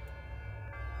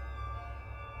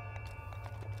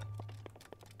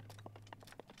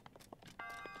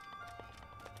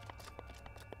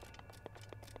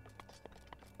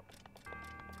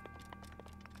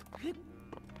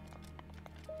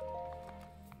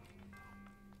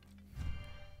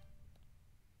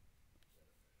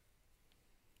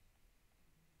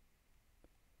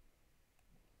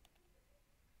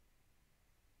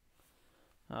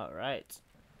 Alright.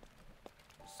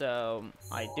 So,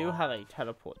 I do have a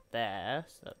teleport there,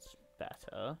 so that's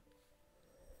better.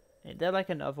 Is there like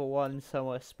another one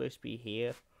somewhere supposed to be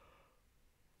here?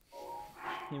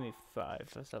 Give me 5,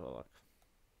 let's have a look.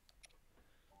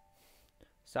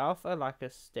 South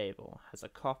Alaka Stable has a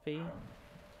copy.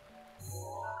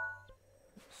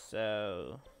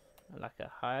 So,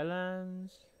 Alaka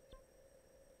Highlands.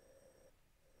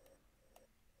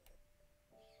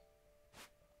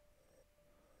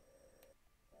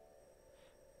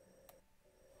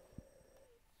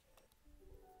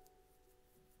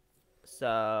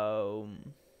 So,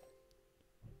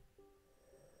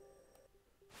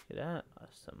 there are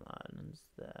some islands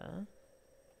there.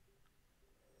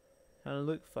 Kind of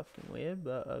look fucking weird,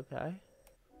 but okay.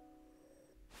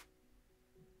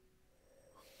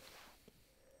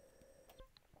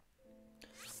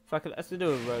 Fuck it, let's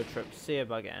do a road trip, see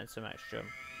about getting some extra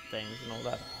things and all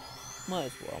that. Might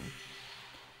as well.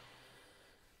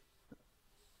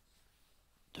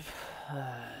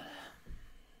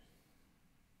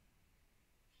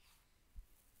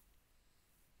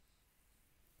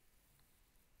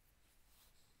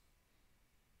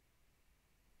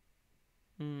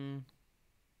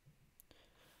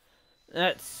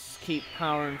 Let's keep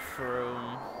powering through.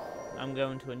 I'm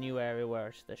going to a new area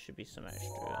where there should be some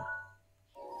extra.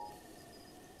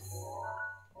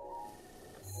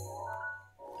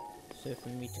 So for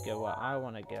me to go where I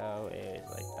want to go is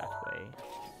like that way.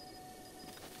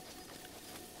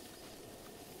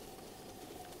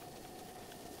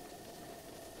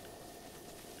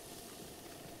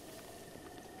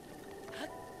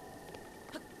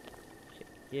 Okay,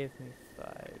 give me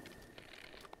 5.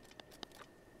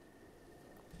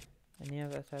 Any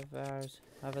other type of arrows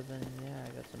other than, yeah, I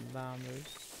got some bombers.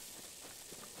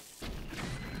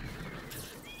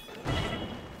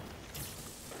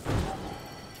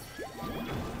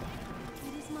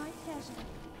 It is my pleasure.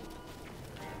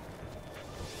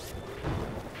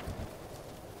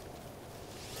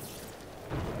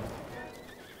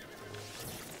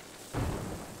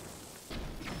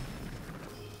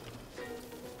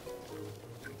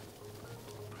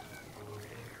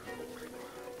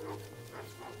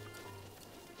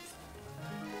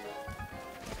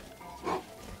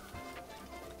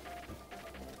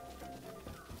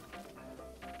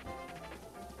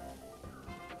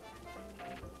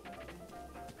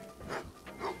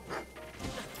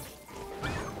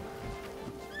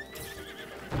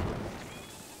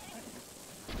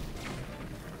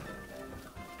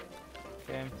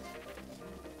 Okay.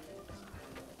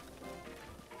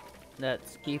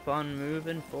 Let's keep on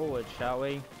moving forward, shall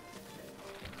we?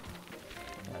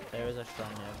 There is a shrine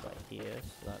right here,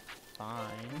 so that's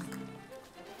fine.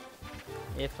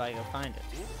 If I can find it.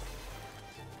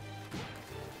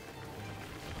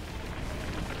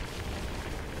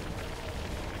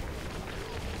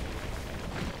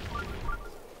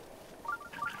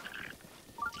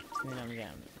 I mean, I'm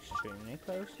getting extremely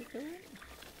close to it.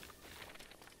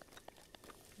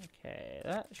 Okay,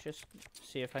 let's just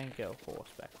see if I can go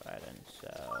horseback riding,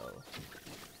 so...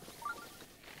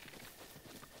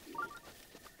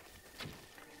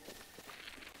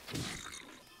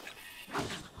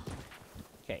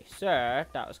 Okay, sir,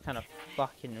 that was kind of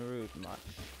fucking rude much.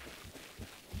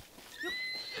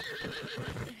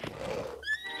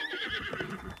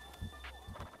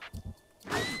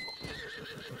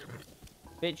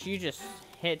 Bitch, you just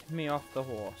hit me off the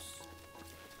horse.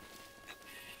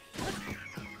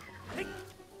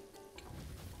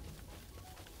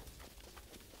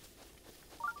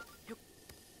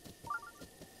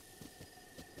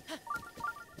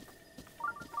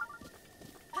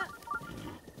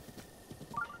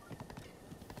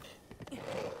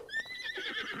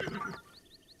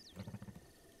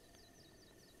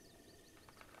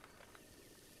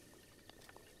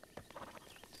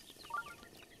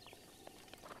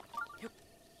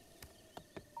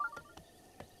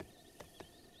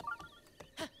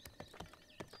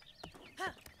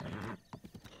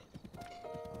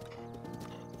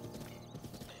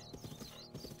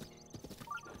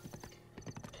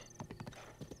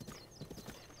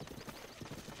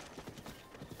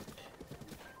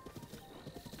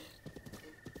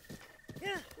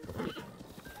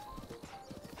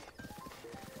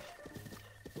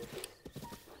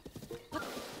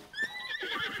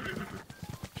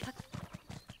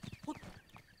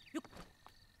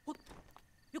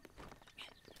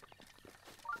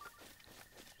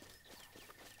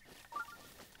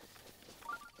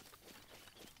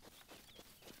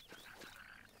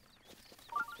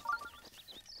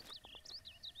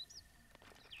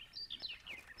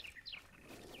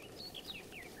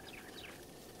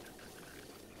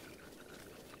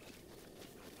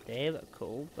 They look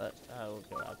cool, but I will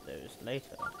grab those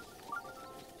later.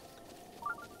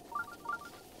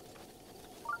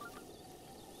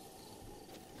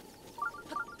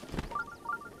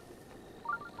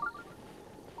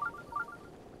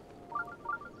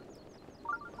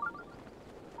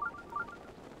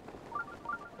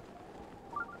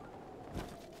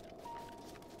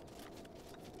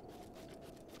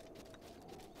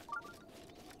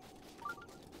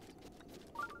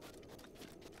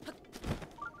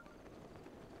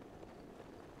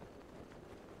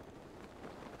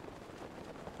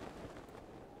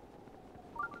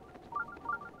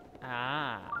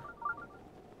 Ah.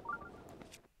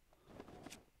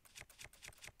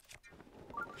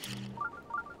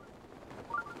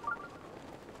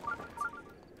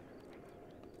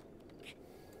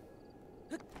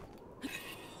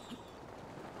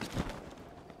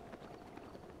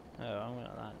 Oh, I'm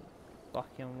gonna land back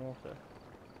in water.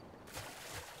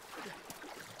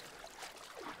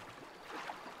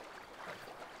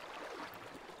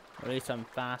 At least I'm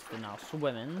faster now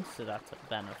swimming, so that's a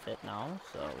benefit now,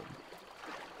 so...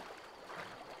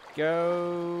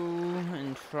 Go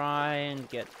and try and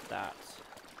get that.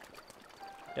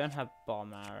 Don't have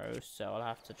bomb arrows, so I'll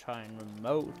have to try and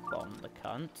remote bomb the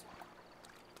cunt.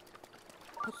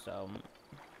 So...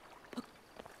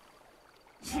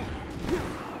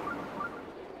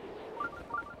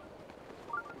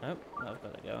 Oh, I've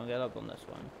got to go and get up on this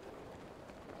one.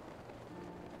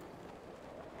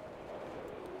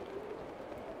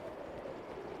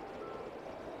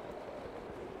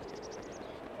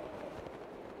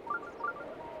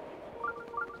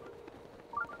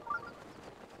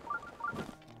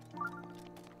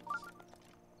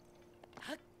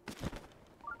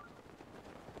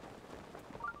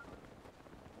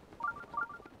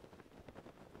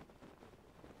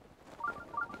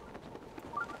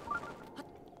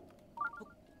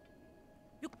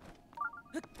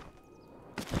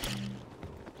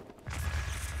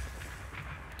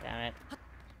 Damn it.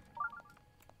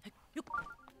 Is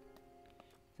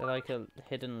there like a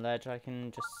hidden ledge I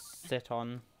can just sit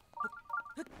on?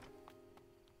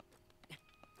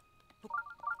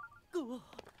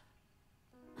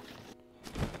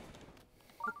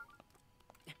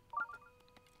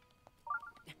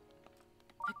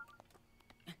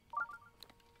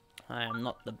 I am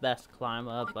not the best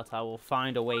climber, but I will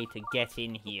find a way to get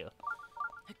in here.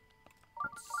 It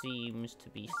seems to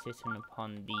be sitting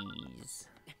upon these.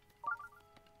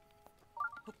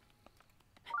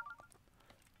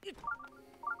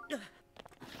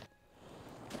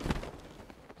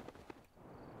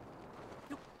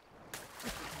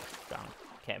 Down.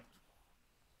 Okay.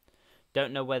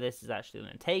 Don't know where this is actually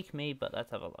going to take me, but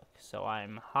let's have a look. So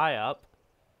I'm high up.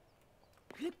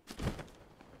 Let's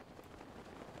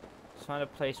find a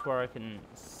place where I can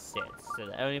sit. So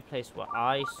the only place where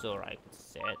I saw I could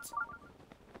sit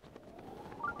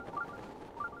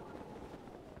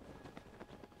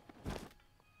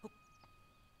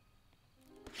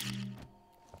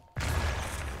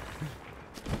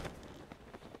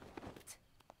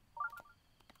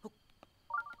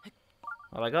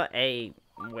well, I got a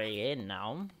way in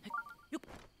now.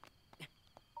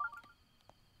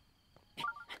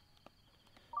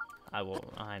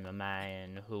 I'm a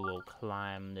man who will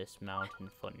climb this mountain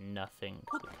for nothing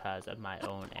because of my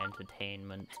own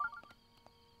entertainment.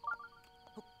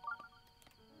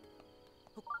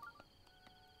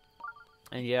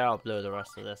 And yeah, I'll blow the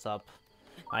rest of this up.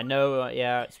 I know,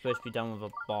 yeah, it's supposed to be done with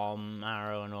a bomb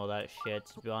arrow and all that shit.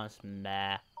 To be honest,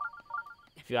 meh.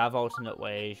 If you have alternate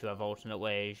ways, you have alternate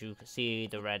ways. You can see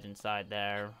the red inside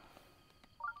there.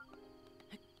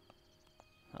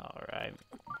 Alright.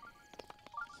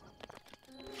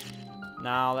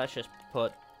 Now, let's just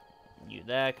put you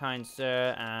there, kind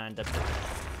sir, and...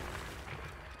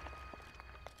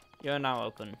 You're now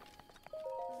open.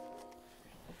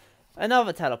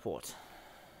 Another teleport.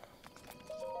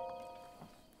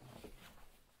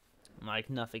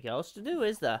 Like nothing else to do,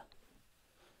 is there?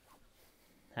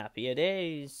 Happier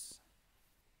days.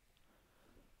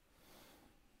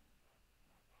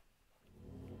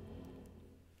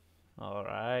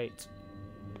 Alright.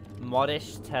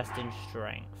 Modest test in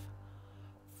strength.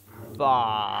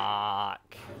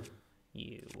 Fuck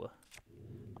you.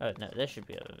 Oh no, this should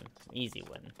be an easy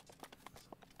win.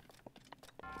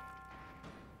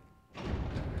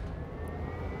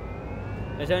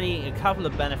 There's only a couple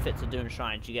of benefits of doing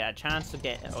shrines. You get a chance to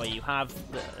get, or you have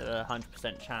the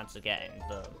 100% chance of getting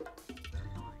the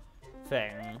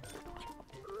thing.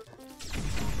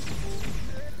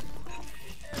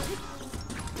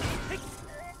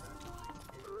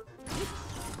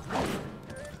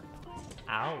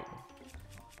 Ow.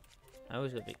 I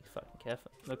always gotta be fucking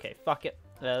careful. Okay, fuck it.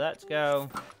 Let's go.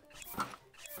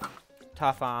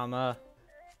 Tough armor.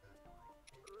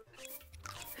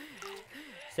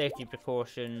 Safety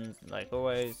precautions, like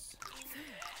always.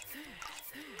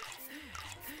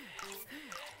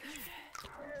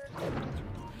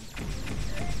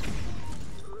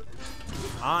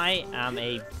 I am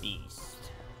a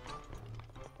beast.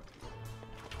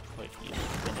 Wait for you to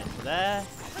spin into there.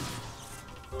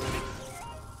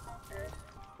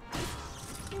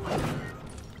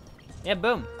 Yeah,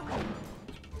 boom.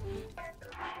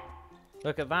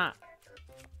 Look at that.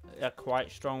 A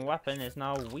quite strong weapon is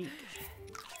now weak.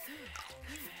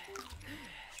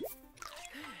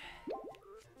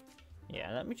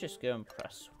 Yeah, let me just go and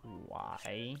press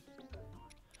Y.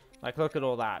 Like, look at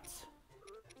all that.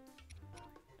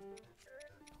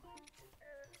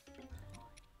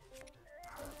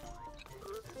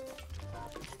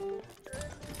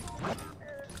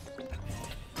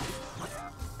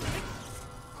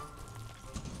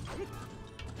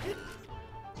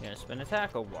 You gonna spin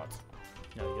attack or what?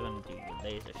 No, you're gonna do your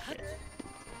laser shit.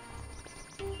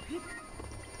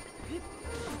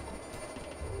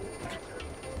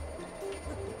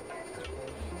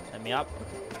 Set me up.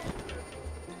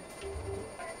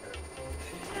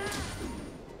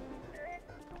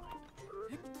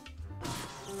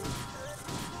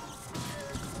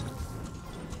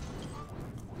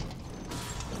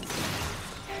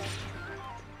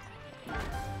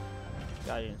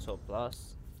 Guardian Sword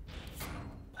Plus.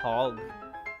 Hog.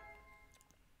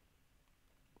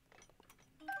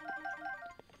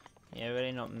 Yeah,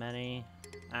 really not many.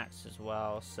 Axe as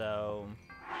well, so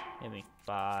give me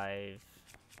 5.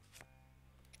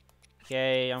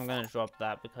 Okay, I'm gonna drop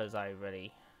that because I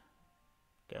really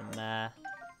go there.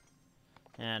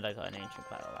 And I got an ancient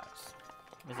battle axe.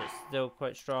 Is it still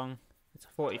quite strong? It's a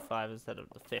 45 instead of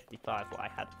the 55 what I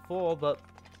had before, but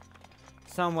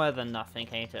somewhere than nothing,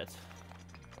 ain't it?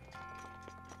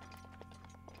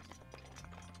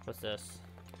 What's this?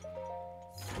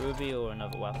 Ruby or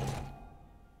another weapon?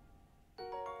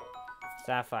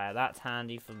 Sapphire, that's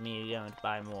handy for me going to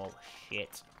buy more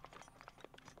shit.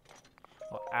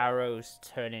 Or arrows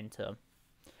turn into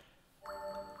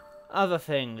other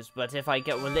things, but if I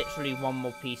get literally one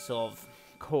more piece of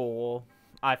core,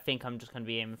 I think I'm just going to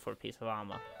be aiming for a piece of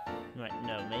armor. Right,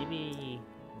 no, maybe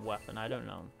weapon, I don't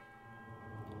know.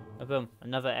 Oh, boom,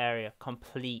 another area,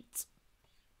 complete.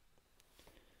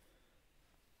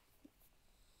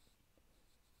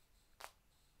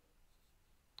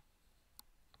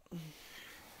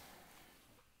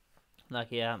 Like,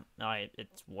 yeah,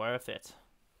 it's worth it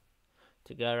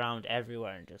to go around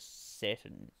everywhere and just sit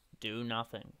and do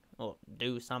nothing. Or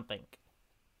do something.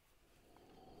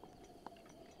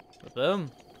 But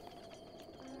boom.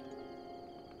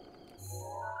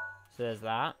 So there's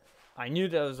that. I knew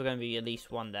there was going to be at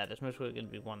least one there. There's most likely going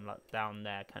to be one down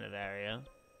there kind of area.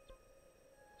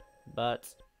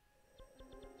 But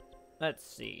let's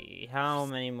see. How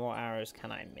many more arrows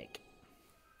can I make?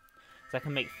 So I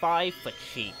can make 5 for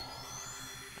cheap.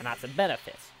 And that's a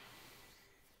benefit.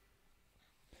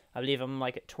 I believe I'm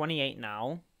like at 28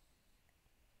 now.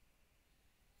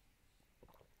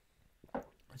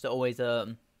 It's always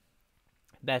a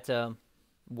better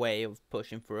way of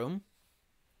pushing through.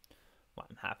 What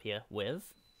I'm happier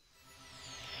with.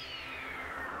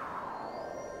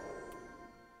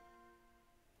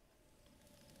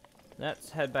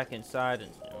 Let's head back inside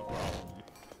and roll.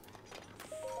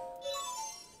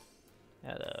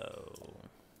 Hello.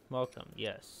 Welcome,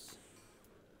 yes.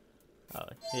 Oh,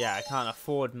 yeah, I can't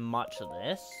afford much of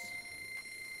this.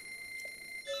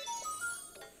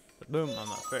 But boom,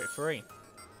 I'm at 33.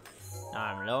 Now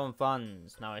I'm low on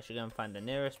funds. Now I should go and find the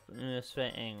nearest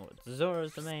fitting with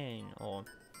Zora's domain, or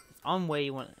on where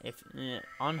you want,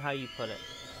 on how you put it.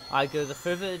 I go the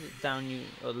further down you,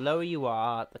 or lower you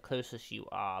are, the closest you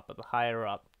are, but the higher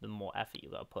up, the more effort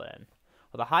you gotta put in.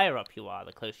 Or the higher up you are,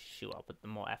 the closest you are, but the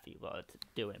more effort you gotta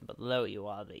do in. But the lower you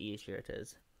are, the easier it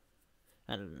is.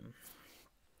 And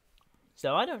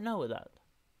so I don't know with that.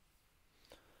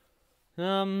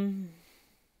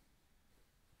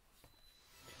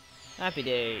 Happy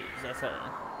days. Let's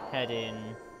head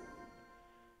in.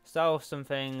 Solve some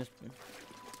things.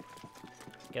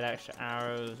 Get extra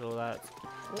arrows, all that.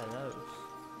 Hello.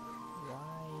 Why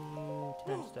are you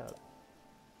tensed up?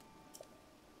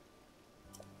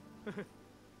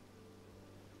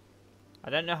 I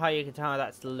don't know how you can tell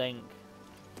that's Link.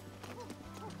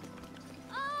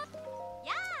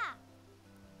 Yeah.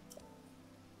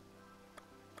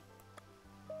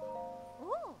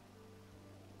 Ooh.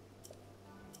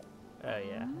 Oh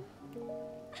yeah.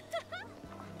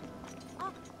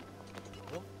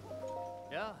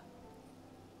 Yeah.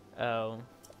 Oh.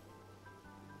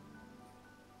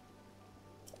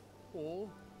 Oh.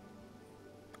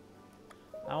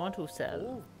 I want to sell.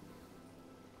 Oh.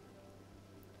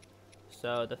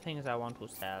 So the things I want to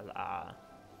sell are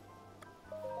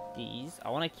these. I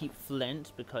want to keep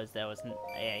flint because there was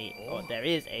there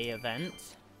is a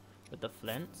event with the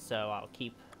flint, so I'll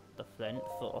keep the flint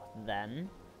for then.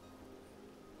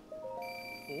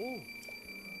 Oh.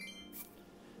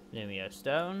 Lumio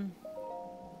stone,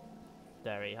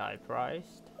 very high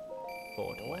priced,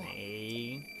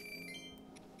 420.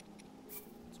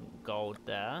 Some gold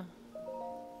there.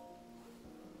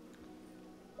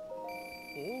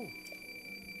 Oh.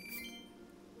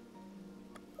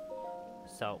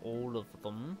 Sell all of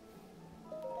them.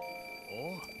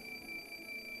 Oh.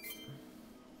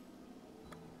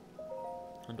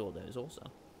 And all those also.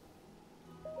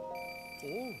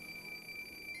 Oh.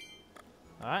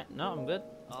 Alright, no, I'm good.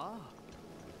 Ah.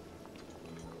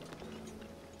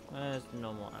 Where's the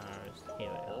normal arrows?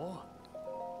 Here we are. Oh.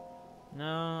 No,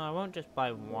 I won't just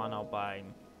buy one, I'll buy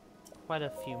quite a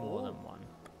few more than one.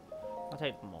 I'll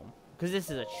take them all. Because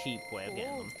this is a cheap way of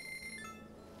getting them.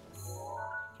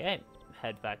 Okay,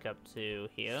 head back up to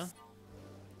here.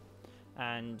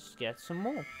 And get some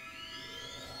more.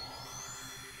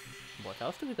 What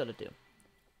else do we gotta do?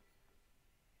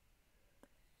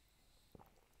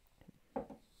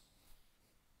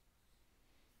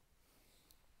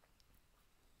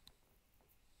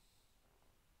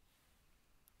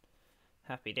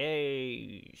 Happy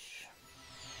days.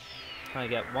 I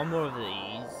get one more of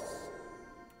these.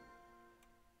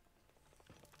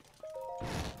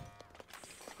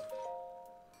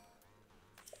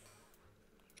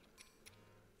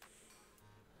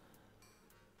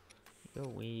 You're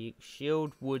weak.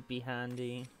 Shield would be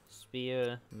handy.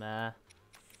 Spear, meh.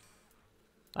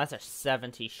 That's a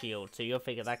 70 shield, so you'll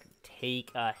figure that could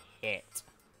take a hit.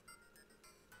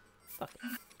 Fuck it.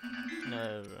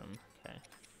 No room. Okay.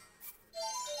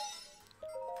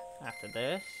 After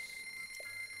this.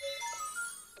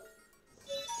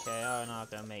 Okay, I'm not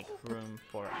gonna make room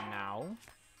for it now.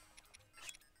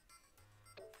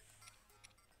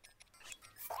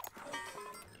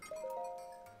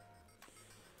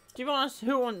 To be honest,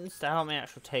 who wants to help me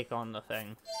actually take on the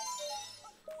thing?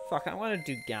 Fuck, I'm gonna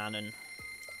do Ganon.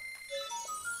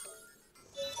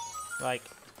 Like,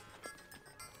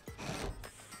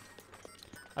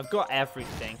 I've got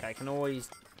everything. I can always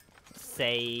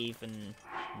save and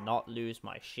not lose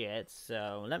my shit.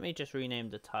 So let me just rename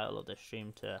the title of the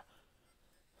stream to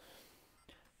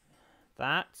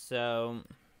that. So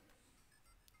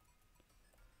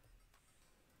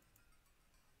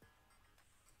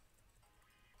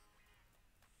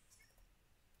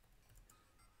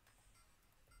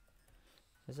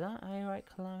is that a right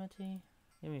calamity?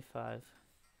 Give me 5.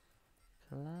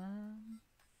 Calamity.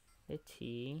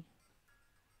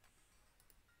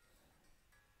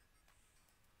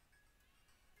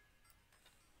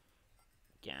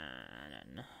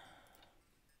 Ganon.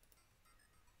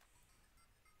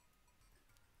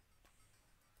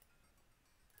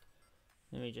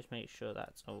 Let me just make sure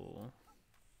that's all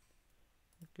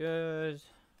good.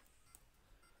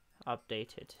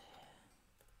 Updated.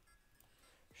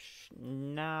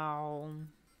 Now.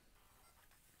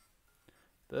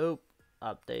 Boop.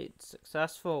 Update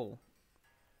successful.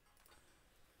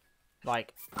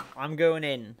 Like, I'm going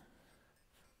in.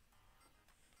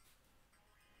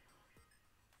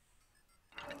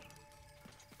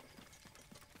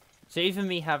 So even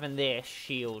me having this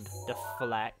shield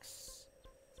deflects.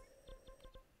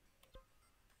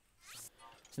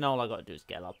 So now all I gotta do is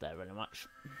get up there really much.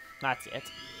 That's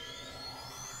it.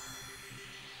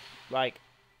 Like,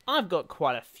 I've got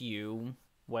quite a few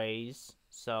ways,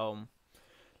 so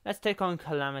let's take on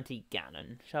Calamity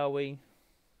Ganon, shall we?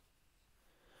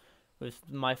 With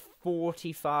my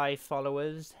 45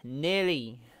 followers,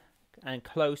 nearly and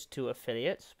close to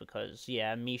affiliates, because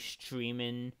yeah, me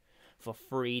streaming for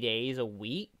 3 days a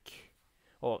week,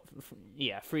 or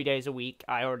yeah, 3 days a week,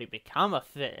 I already become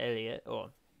affiliate,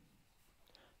 or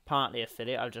partly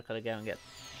affiliate. I've just gotta go and get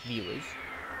viewers.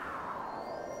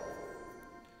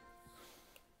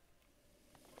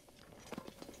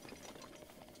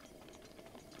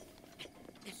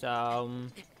 So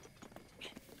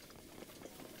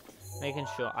making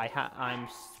sure I'm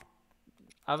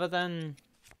other than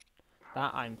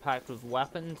that, I'm packed with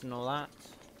weapons and all that.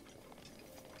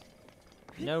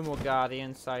 No more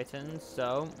Guardian sightings,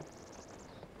 so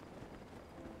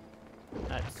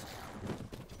let's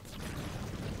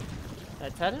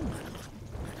head in.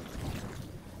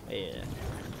 Yeah.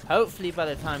 Hopefully by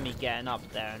the time we getting up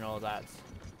there and all that.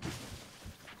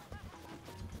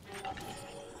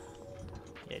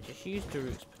 Yeah, just use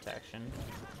Daruk's protection.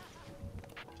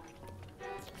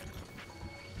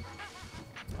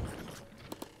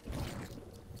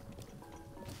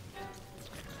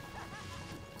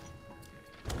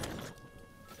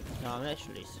 No, I'm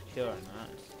literally securing that.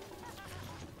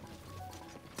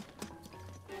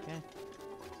 Okay.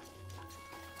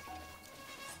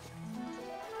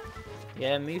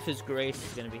 Yeah, Mutha's Grace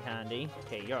is gonna be handy.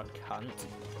 Okay, you're a cunt.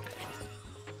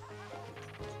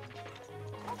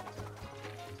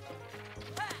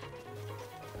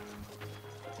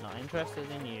 Not interested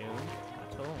in you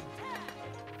at all.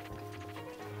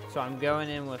 So I'm going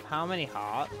in with how many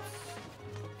hearts?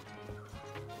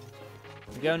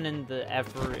 I'm going in the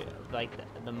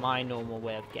my normal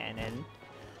way of getting in.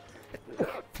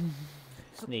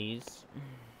 Sneeze.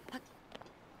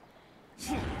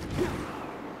 Just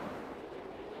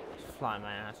fly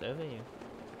my ass over you.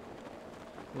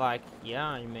 Like,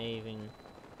 yeah, you may even...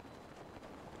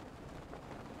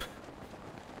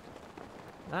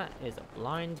 That is a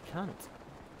blind cunt.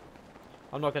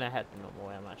 I'm not gonna head the normal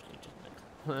way, I'm actually just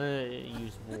gonna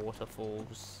use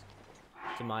waterfalls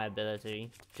to my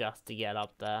ability just to get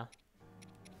up there.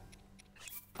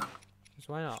 Because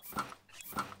why not?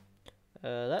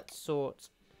 Let's sort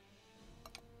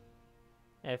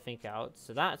everything out.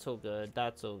 So that's all good,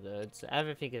 that's all good. So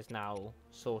everything is now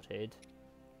sorted.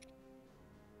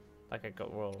 Like I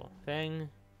got raw thing.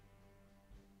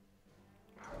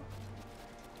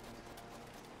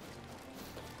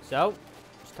 So,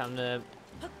 it's time to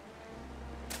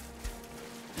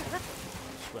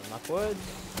swim upwards.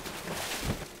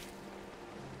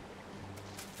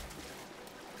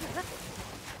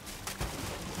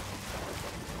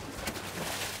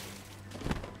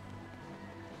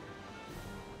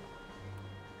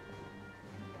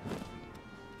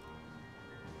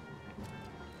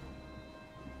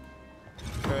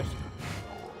 First.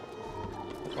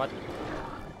 What?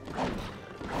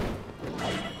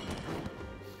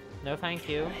 No, thank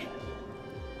you.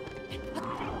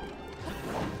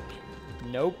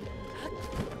 Nope.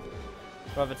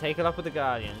 Rather take it up with the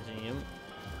Guardians, you.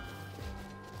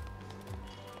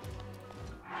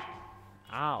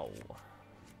 Ow.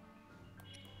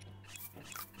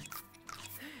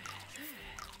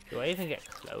 Do I even get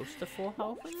close to full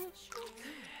health in this?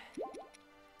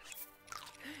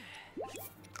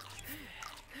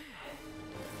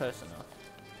 Close enough.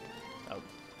 Oh.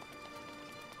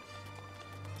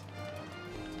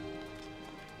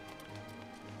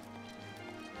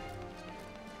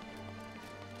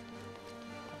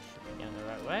 Should be going the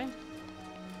right way.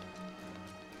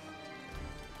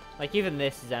 Like, even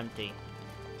this is empty.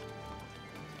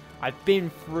 I've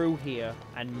been through here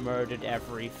and murdered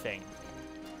everything.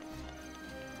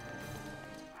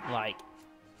 Like,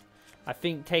 I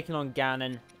think taking on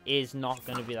Ganon is not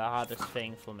going to be the hardest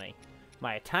thing for me.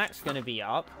 My attack's going to be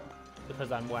up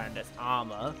because I'm wearing this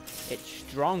armor. It's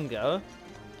stronger.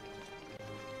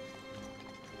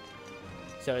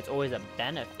 So it's always a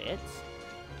benefit.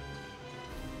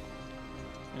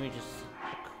 Let me just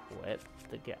equip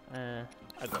the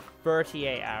I've got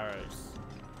 38 arrows.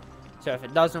 So if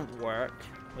it doesn't work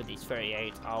with these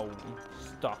 38, I'll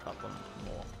stock up on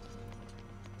more.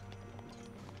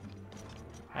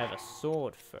 I have a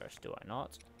sword first, do I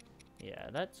not? Yeah,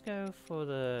 let's go for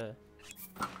the...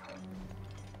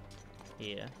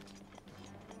 Here.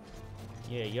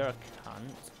 Yeah, you're a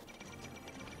cunt.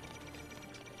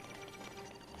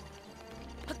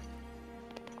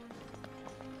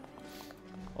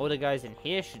 All the guys in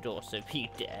here should also be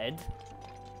dead.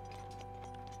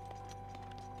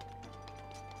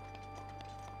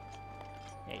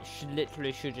 It should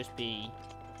literally just be,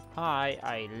 hi,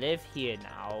 I live here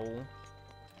now.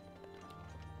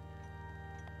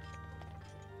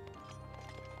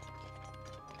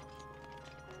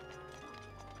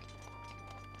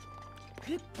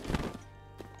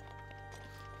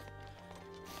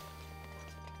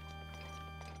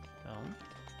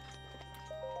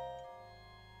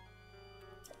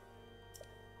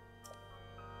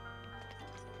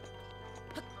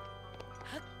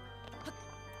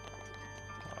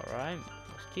 Alright,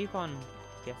 let's keep on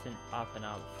getting up and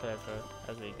up further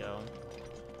as we go.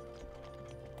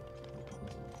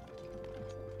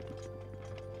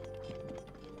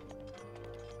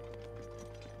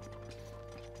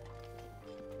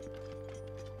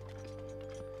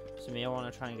 So me, I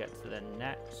want to try and get to the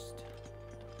next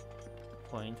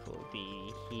point will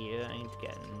be here. I need to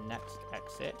get next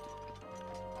exit.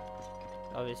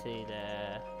 Obviously,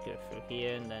 go through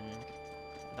here and then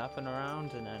up and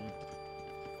around, and then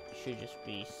should just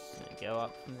be go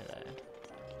up from there.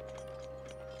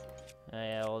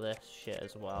 Yeah, all this shit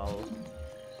as well.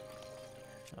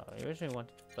 Oh, I originally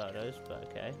wanted photos, but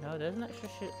okay. No, there's an extra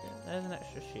shit. There's an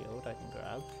extra shield I can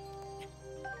grab.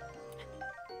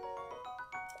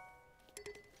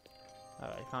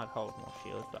 I can't hold more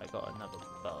shields, but I got another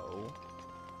bow.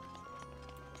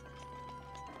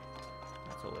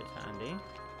 That's always handy.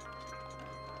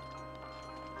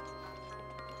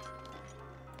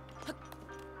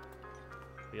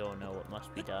 We all know what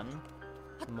must be done.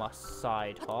 Must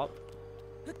side hop.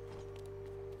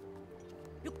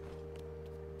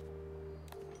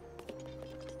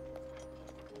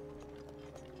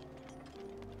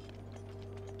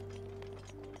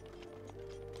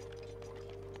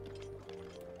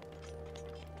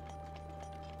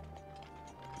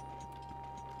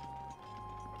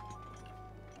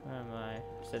 Where am I?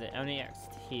 So the only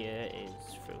exit here is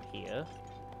through here.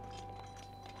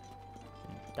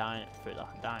 Down through the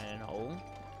dining hole.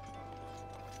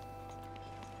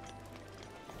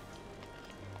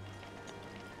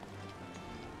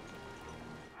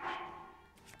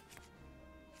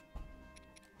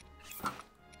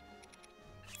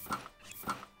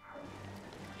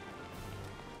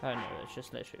 Oh no, it's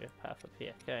just literally a path up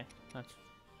here. Okay, that's...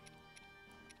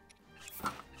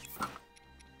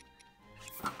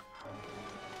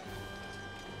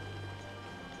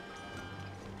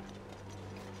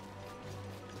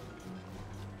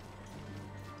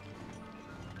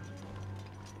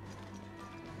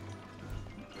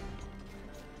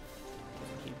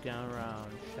 Keep going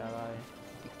around, shall I?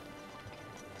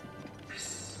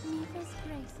 Mifa's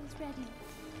grace is ready.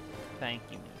 Thank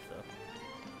you, Mifa.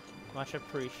 Much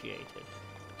appreciated.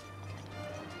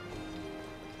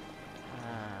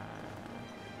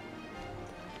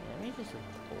 Let me just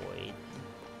avoid...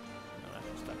 No, I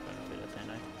should stop going through this,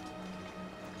 ain't I?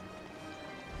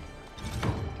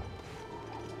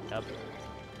 Yep.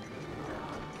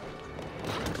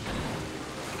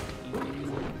 You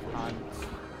hunt.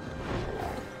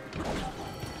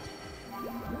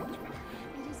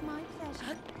 It is my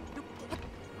pleasure.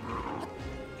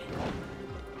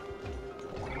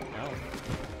 No.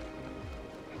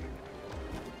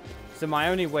 So my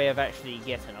only way of actually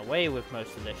getting away with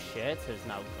most of this shit is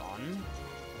now gone.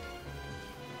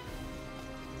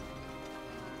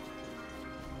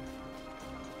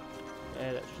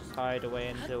 Yeah, let's just hide away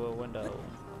into a window.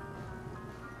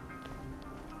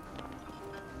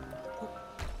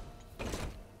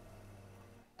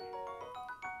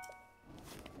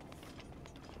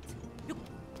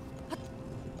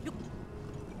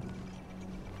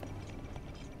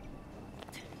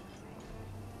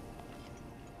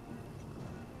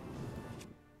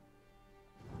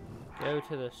 Go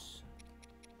to this.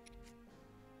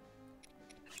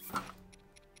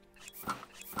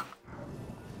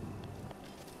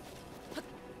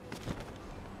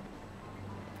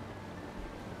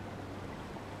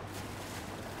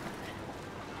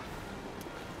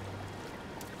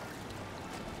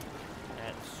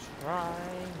 Let's try.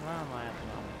 Where am I at the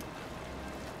moment?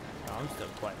 Oh, I'm still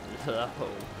quite low.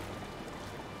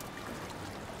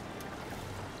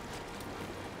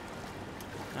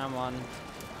 Come on.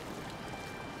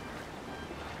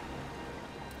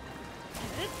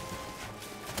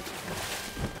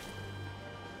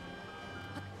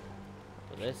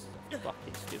 Well, this is a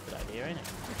fucking stupid idea, ain't it?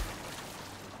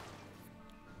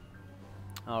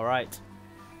 Alright.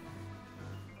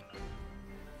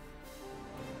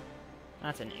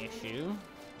 That's an issue.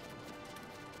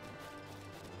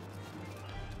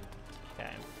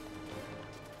 Okay.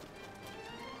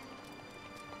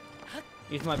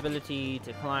 Use my ability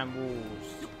to climb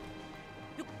walls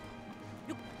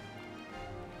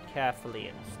carefully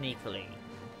and sneakily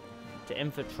to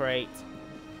infiltrate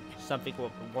something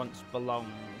what once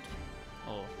belonged,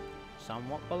 or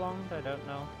somewhat belonged, I don't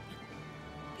know.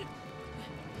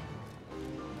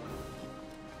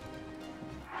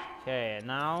 Okay, and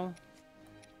now,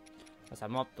 as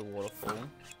I'm up the waterfall,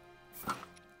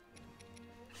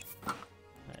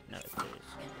 no, it is.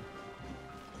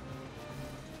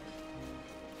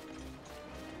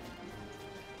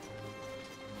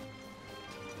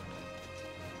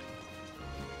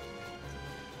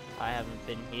 I haven't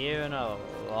been here in a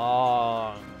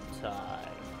long time.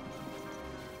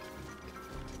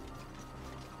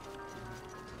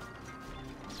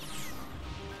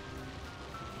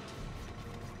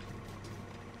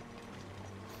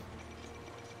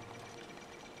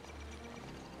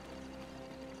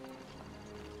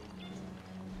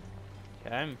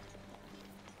 Okay.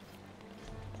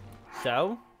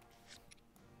 So,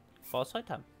 boss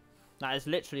item. That is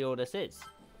literally all this is.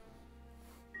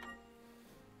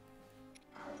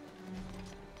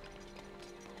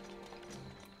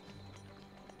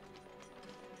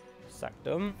 Sacked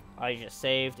them. I just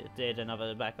saved. It did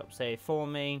another backup save for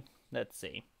me. Let's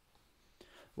see.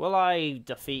 Will I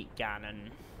defeat Ganon?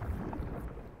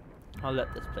 I'll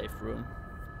let this play through.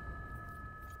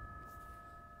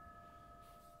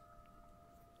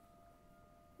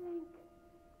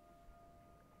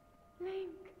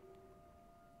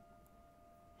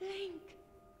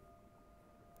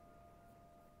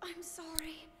 I'm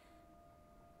sorry.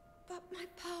 But my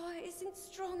power isn't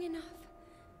strong enough.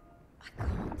 I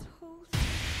can't hold it.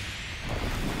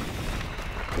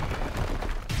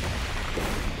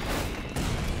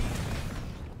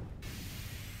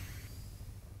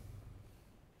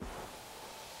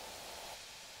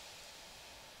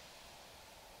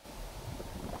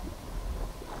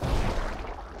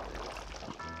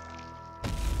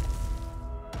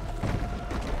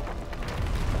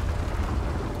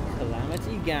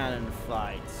 Calamity Ganon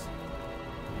fights.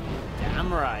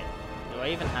 Damn right. Do I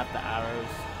even have the arrows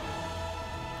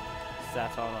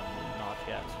set on or not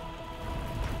yet?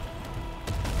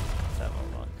 Let's have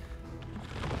a look.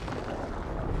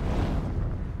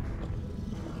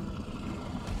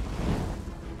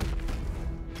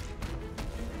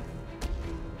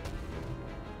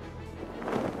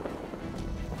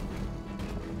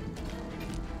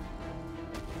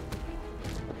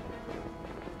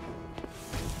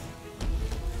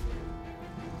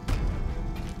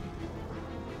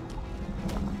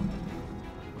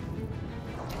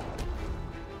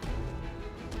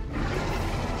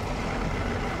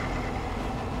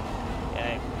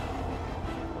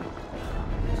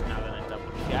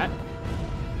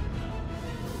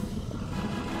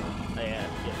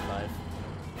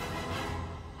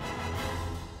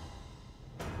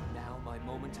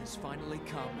 Has finally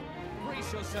come.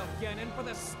 Brace yourself, Ganon, for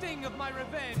the sting of my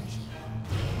revenge!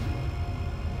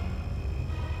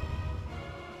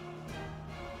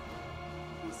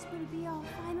 This will be our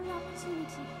final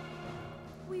opportunity.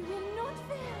 We will not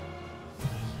fail.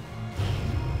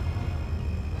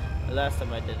 The last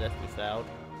time I did this, we failed.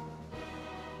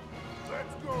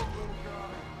 Let's go, little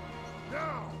guy.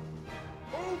 Now,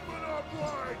 open up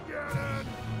wide, Ganon.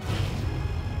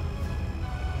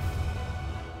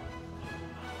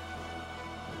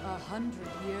 100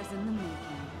 years in the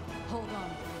making. Hold on,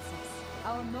 princess.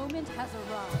 Our moment has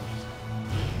arrived.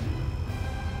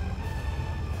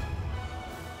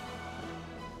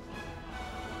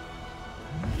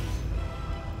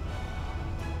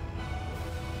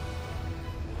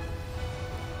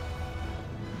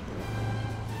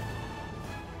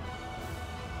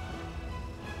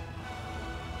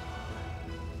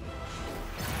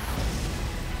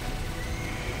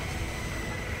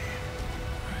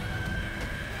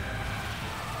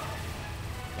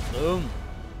 Boom.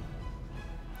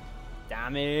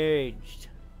 Damaged.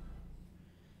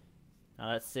 Now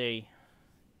let's see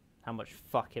how much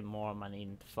fucking more am I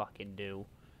needing to fucking do.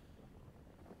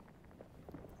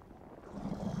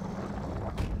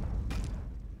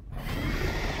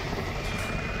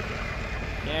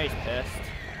 Yeah, he's pissed.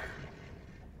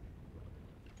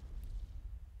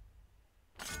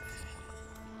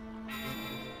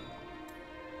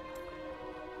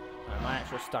 Am I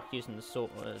actually stuck using the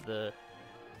sword? The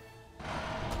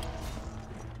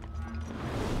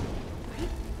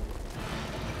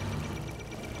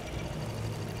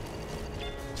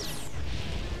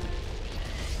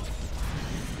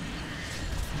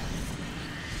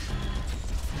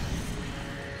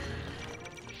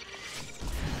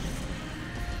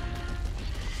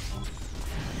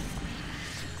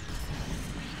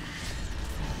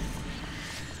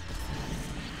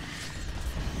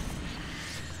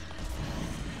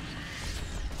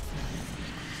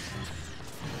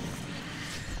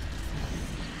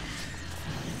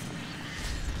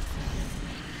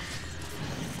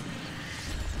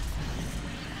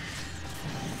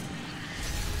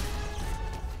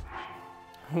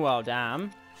well,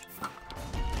 damn.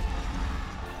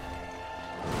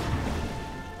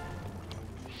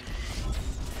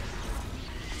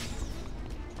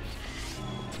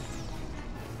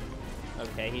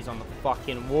 Okay, he's on the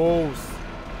fucking walls.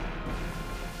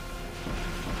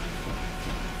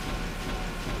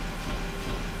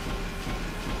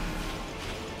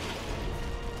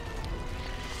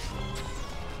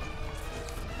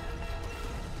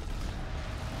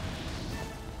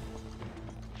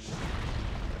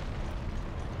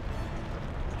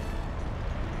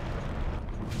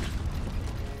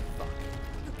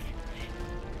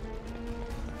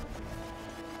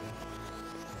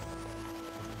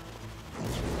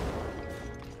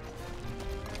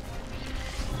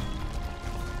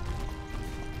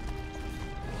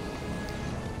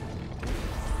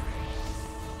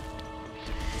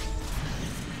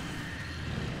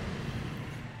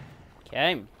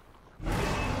 Okay.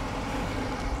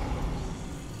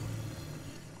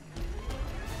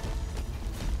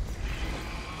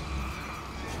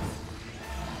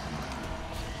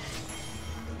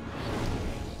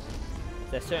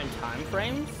 Is there certain time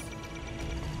frames?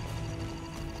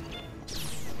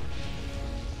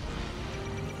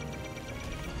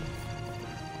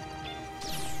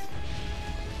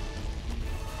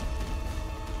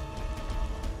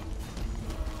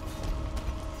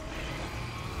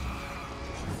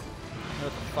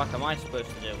 fuck am I supposed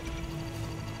to do?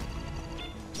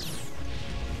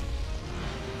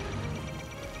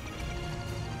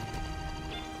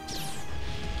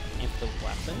 If the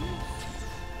weapons?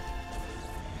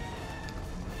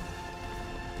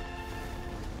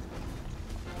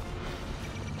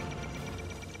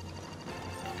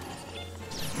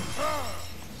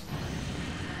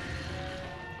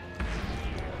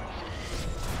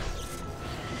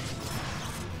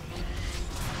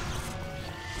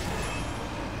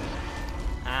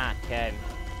 Ah, okay.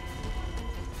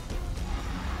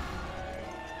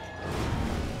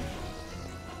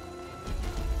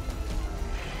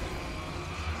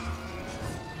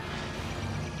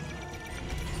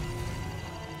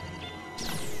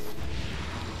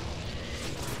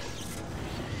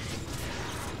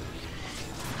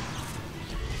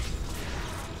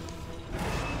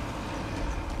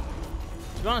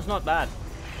 To be honest, not bad.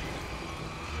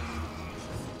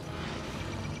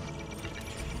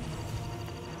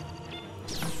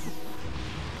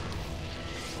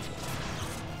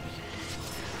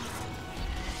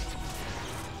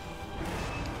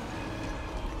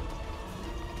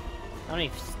 How many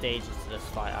stages to this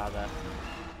fight are there?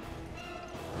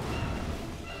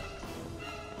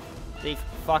 Leave,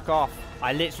 fuck off.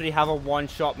 I literally have a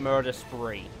one-shot murder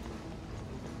spree.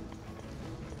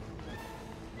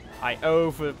 I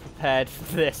over-prepared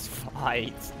for this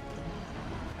fight.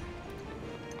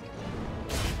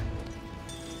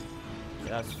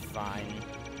 That's fine.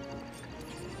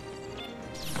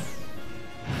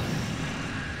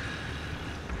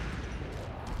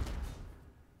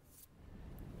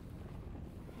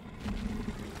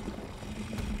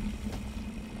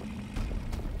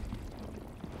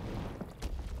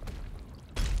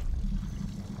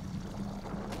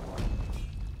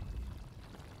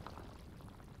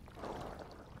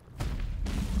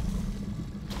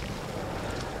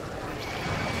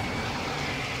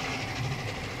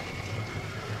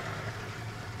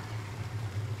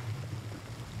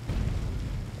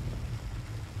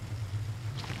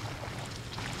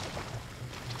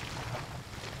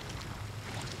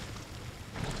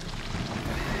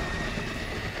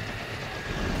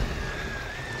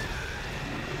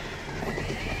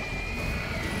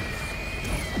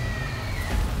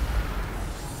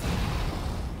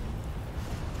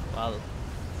 Well,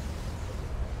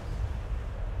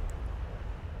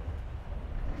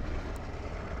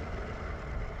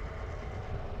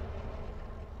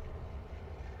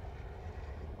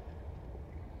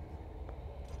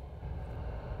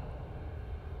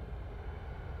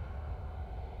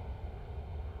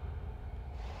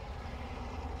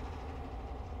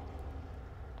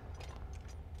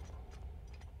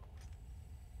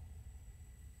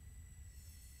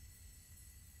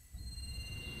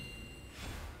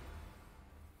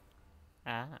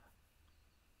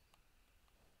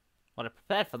 well, I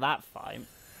prepared for that fight.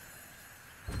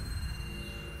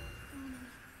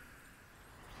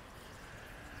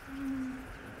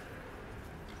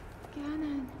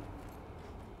 Ganon.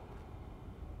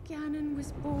 Ganon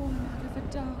was born out of a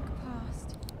dark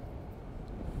past.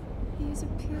 He is a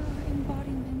pure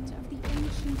embodiment of the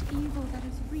ancient evil that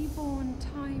is reborn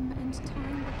time and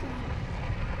time again.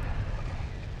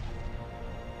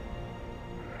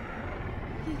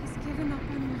 He has given up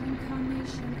on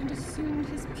reincarnation and assumed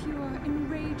his pure,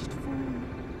 enraged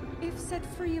form. If set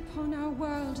free upon our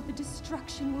world, the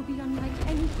destruction will be unlike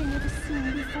anything ever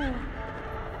seen before.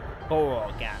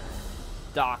 Borgan,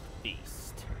 Dark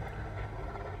Beast.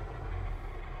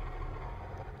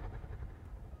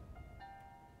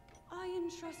 I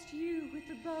entrust you with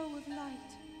the bow of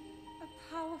light,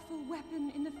 a powerful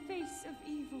weapon in the face of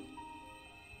evil.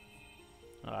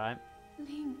 Alright.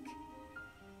 Link,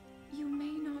 you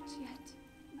may not yet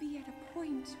be at a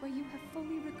point where you have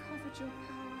fully recovered your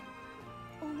power,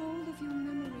 or all of your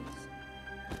memories.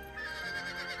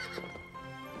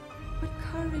 But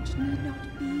courage need not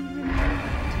be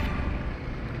remembered,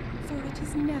 for it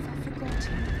is never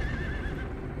forgotten.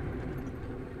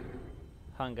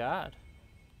 On guard.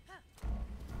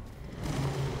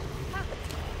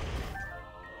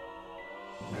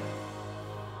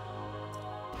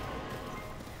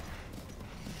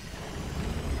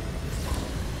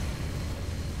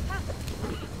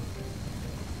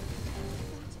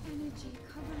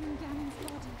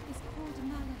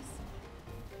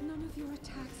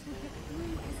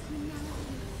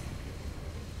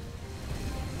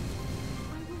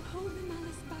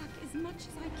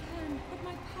 As I can, but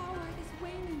my power is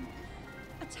waning.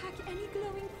 Attack any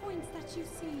glowing points that you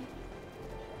see.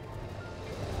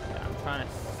 Yeah, I'm trying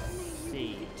to May you see.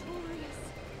 be victorious.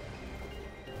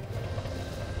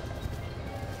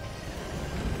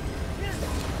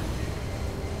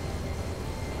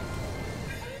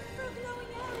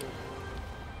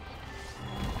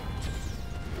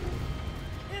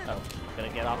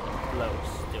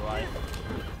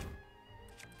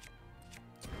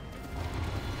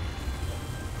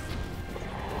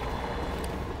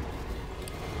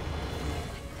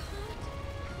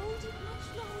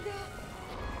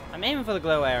 I'm aiming for the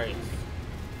glow areas.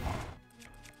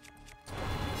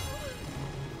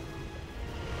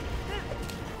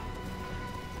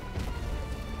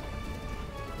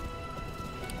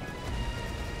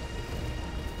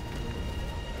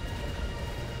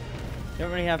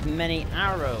 Don't really have many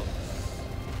arrows.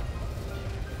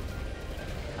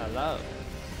 Hello.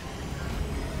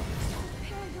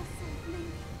 Prepare yourself,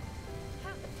 Link.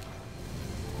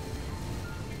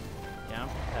 Yeah, I'm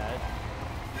prepared.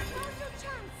 Now's your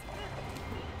chance.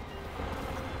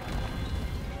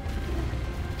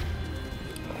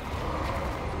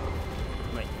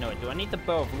 Wait, no, do I need the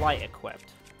bow of light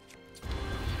equipped?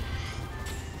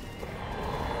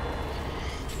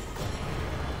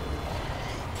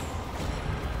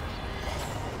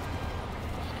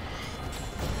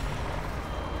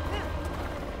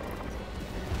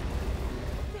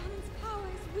 Ganon's power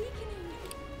is weakening.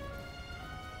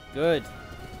 Good.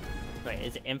 Wait,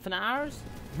 is it infinite arrows?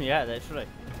 Yeah, literally.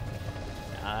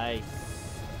 Nice.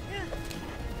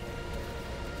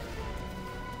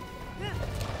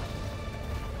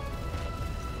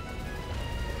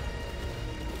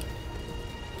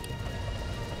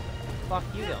 Fuck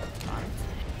you, little cunt.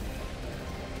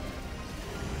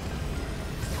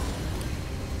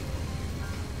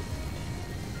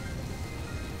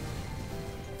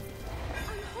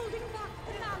 I'm holding back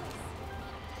the malice.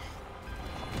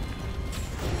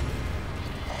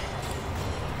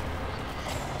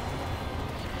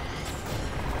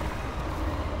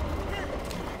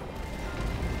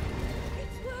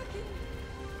 It's working.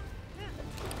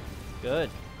 Good.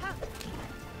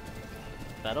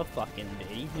 Better fucking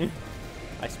be.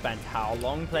 I spent how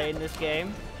long playing this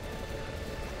game?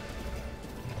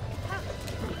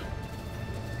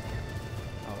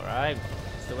 Alright.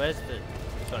 So where's the...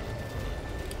 Sorry.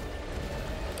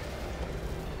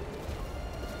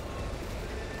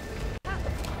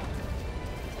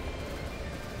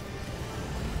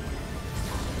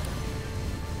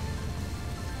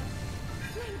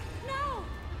 Link, now!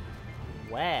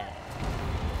 Where?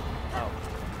 Oh.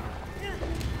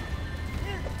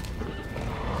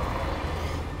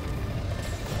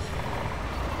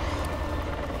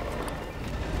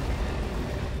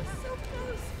 We're so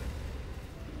close.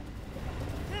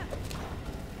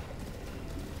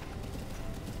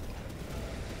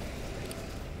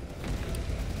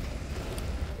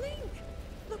 Link,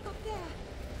 look up there.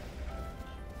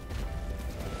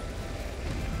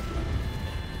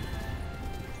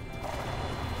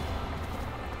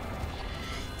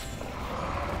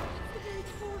 It's the very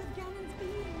core of Ganon's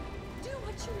being. Do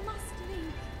what you must,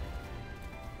 Link.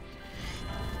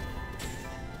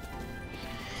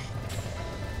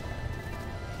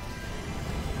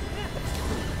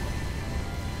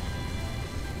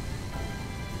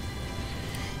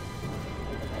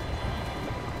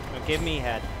 Oh, give me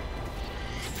head.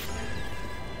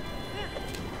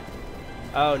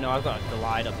 Oh no, I've got to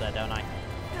glide up there, don't I?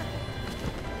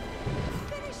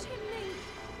 Finish him, Link.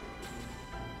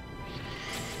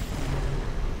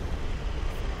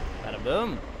 Bada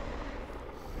boom.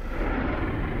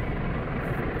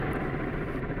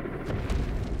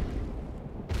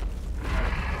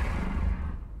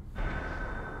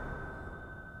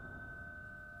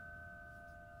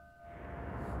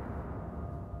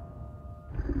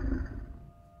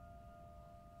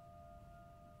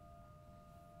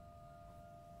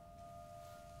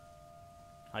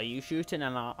 Are you shooting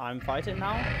and I'm fighting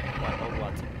now? What, or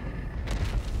what?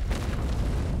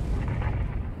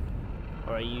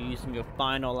 Or are you using your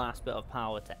final last bit of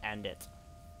power to end it?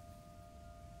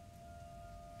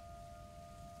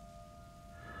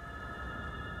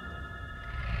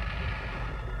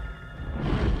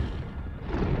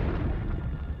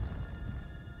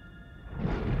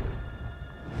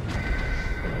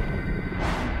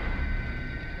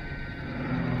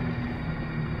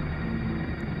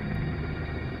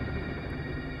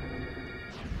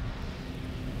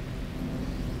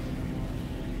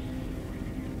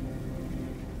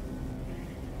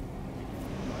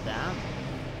 Damn.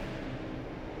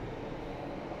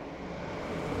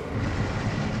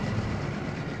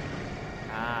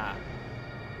 Ah.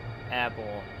 Airborne,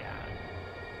 yeah.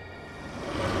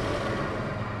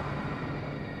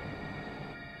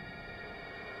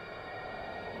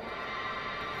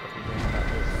 What are you doing about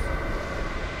this?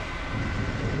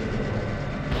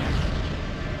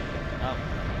 Oh.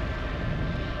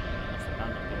 I'm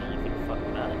not doing anything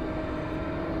fucking about it.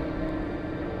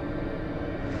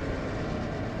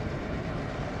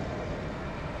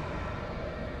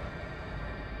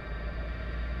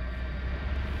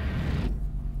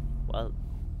 Well.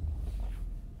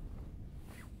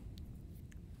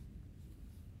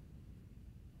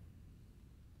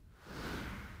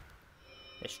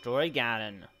 Destroy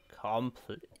Ganon.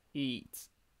 complete.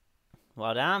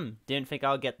 Well, damn. Didn't think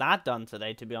I'd get that done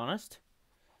today, to be honest.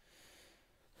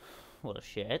 What a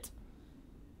shit.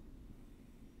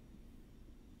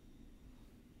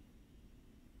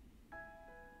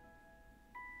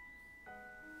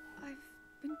 I've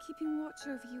been keeping watch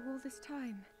over you all this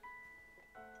time.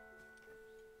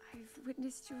 I've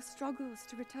witnessed your struggles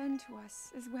to return to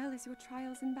us, as well as your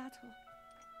trials in battle.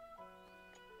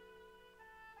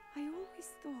 I always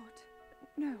thought,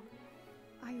 no,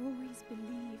 I always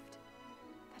believed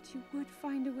that you would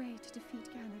find a way to defeat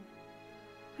Ganon.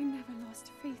 I never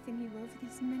lost faith in you over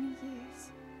these many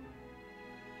years.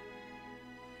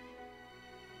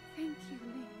 Thank you,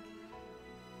 Link.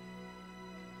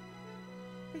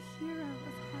 The hero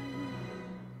of Hyrule.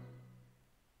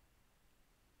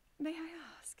 May I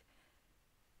ask,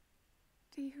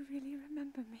 do you really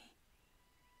remember me?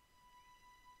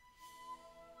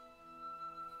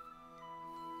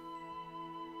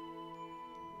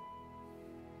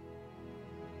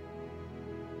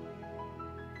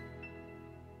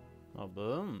 Oh,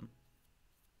 boom.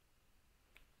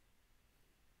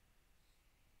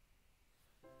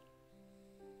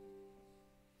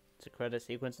 It's a credit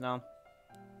sequence now.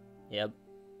 Yep.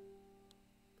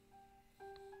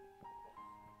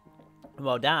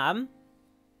 Well, damn.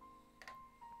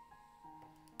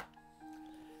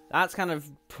 That's kind of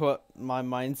put my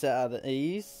mindset at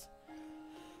ease.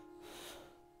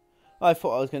 I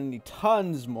thought I was going to need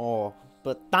tons more,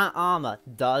 but that armor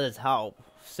does help.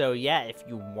 So yeah, if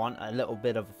you want a little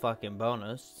bit of a fucking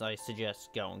bonus, I suggest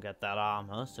go and get that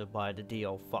armor, so buy the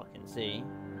DLC.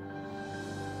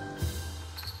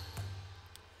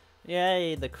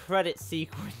 Yay, the credit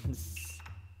sequence.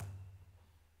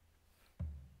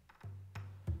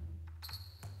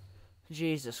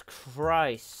 Jesus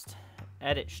Christ.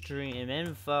 Edit stream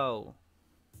info.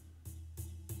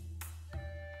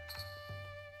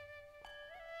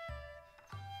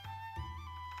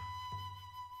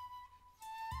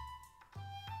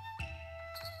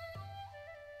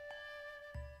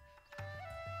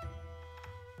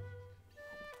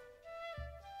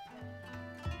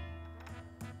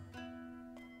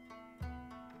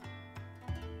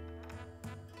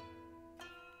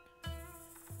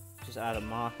 Just add a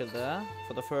marker there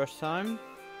for the first time.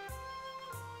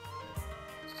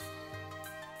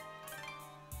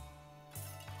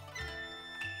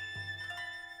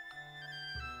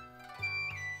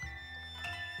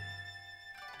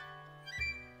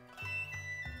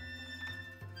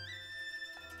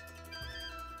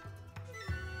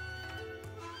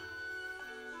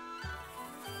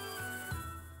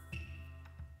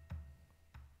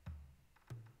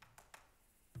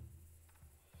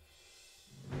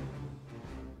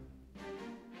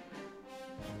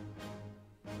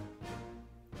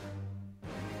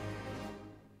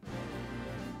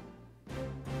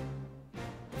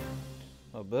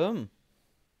 Oh, boom.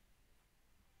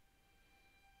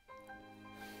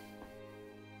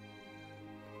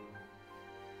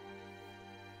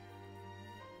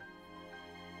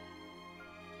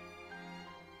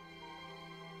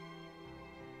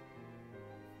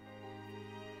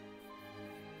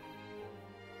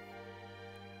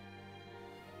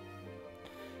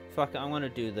 Fuck it, I'm gonna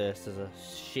do this as a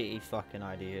shitty fucking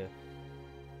idea.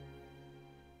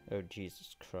 Oh,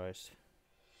 Jesus Christ.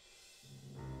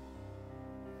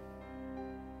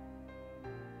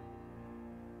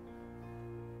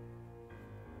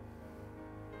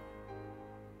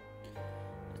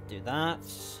 Let's do that.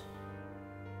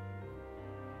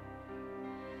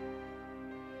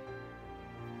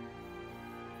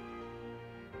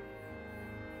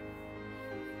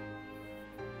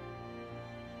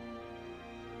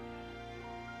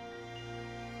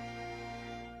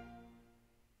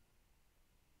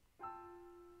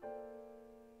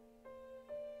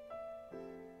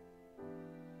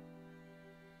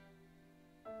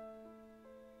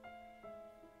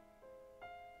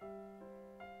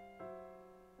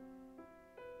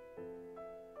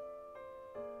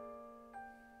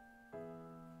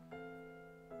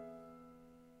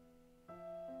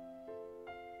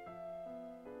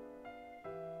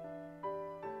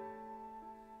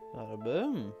 Bada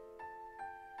boom.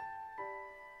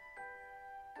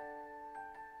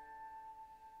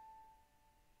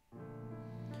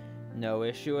 No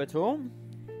issue at all.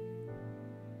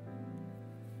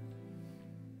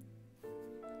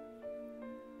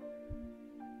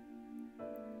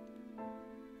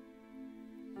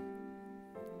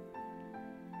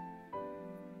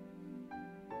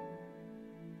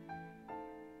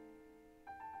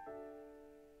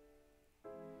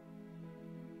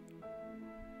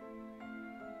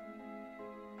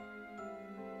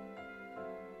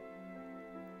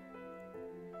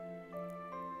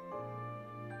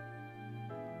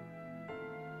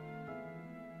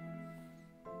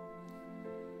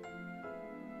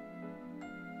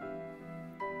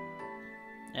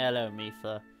 Hello,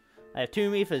 Mifa. I have two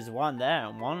Mifas, one there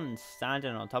and one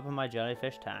standing on top of my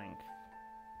jellyfish tank.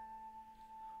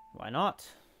 Why not?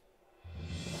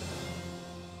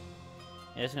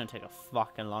 It's gonna take a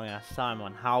fucking long ass time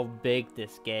on how big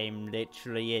this game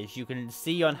literally is. You can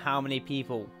see on how many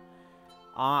people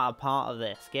are a part of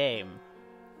this game.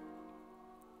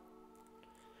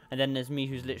 And then there's me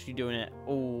who's literally doing it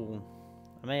all.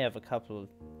 I may have a couple,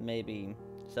 maybe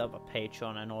set up a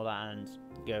Patreon and all that and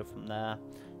go from there.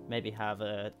 Maybe have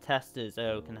testers,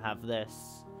 can have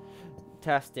this.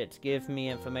 Test it, give me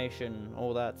information,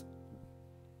 all that.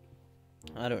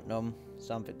 I don't know.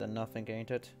 Something than nothing,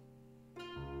 ain't it?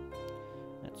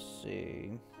 Let's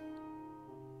see.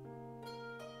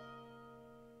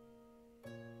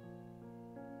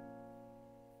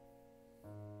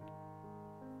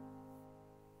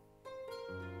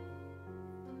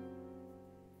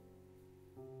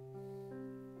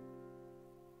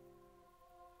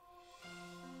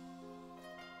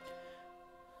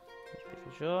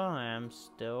 Pretty sure I am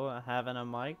still having a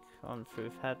mic on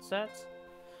through headsets.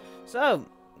 So,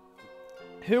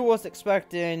 who was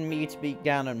expecting me to beat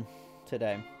Ganon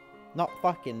today? Not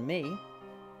fucking me.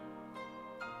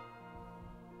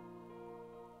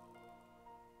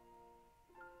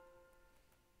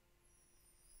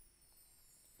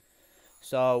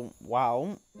 So,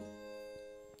 wow.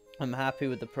 I'm happy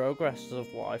with the progress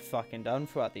of what I've fucking done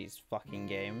throughout these fucking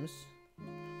games.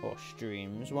 Or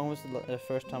streams. When was the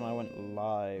first time I went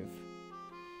live?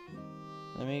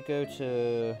 Let me go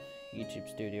to YouTube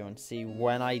Studio and see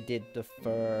when I did the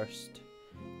first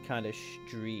kind of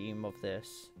stream of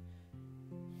this.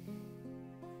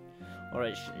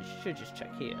 Alright, should just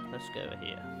check here. Let's go over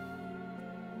here.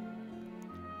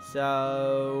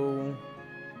 So,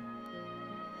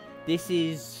 this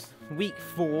is week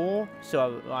 4.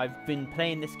 So I've been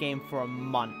playing this game for a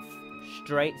month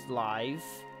straight live.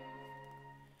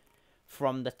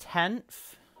 From the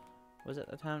 10th. Was it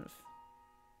the 10th?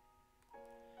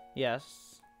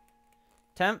 Yes.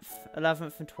 10th,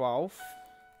 11th, and 12th.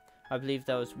 I believe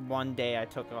there was one day I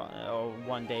took, or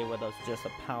one day where there was just a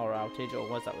power outage, or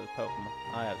was that with Pokemon?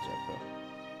 I have zero clue.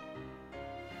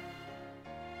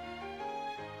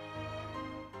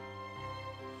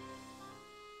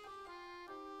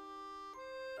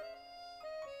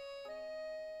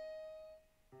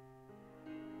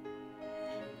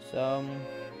 So,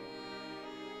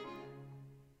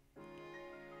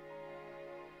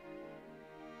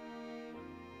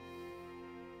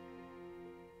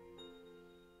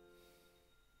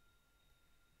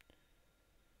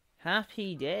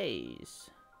 happy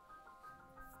days.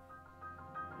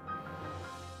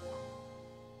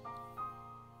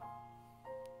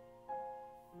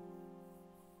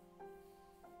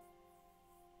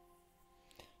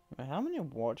 Right, how many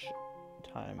watch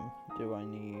time do I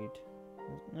need?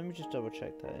 Let me just double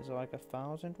check that. Is it like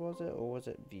 1,000, was it? Or was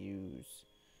it views?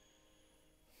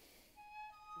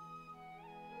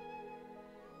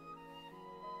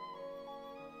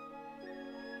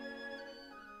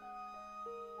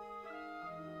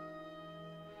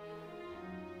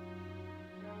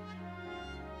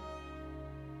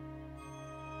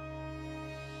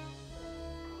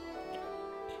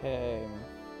 Okay.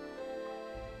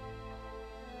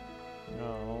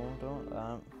 No, don't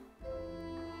that.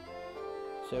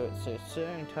 So it's a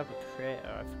certain type of creator.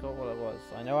 I forgot what it was.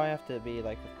 I know I have to be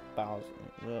like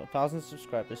 1,000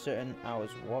 subscribers, certain hours.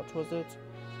 What was it?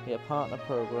 Be a partner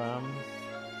program.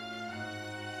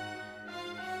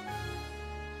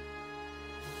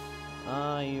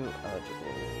 Are you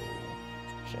eligible?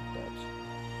 Let's check that.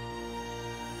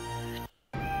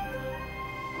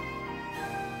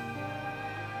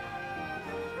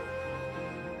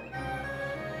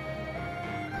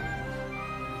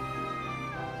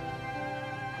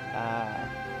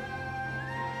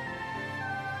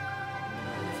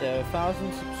 So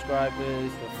 1,000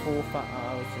 subscribers with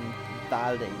 4,000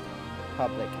 valid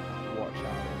public watch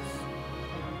hours.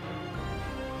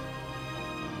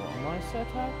 What am I set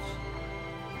at?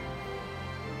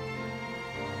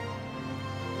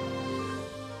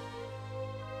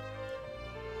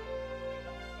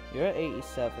 You're at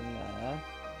 87 there.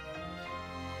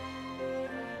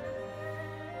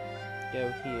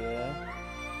 Go here.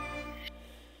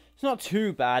 It's not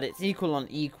too bad. It's equal on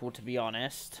equal, to be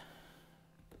honest.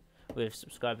 With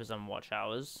subscribers and watch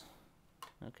hours.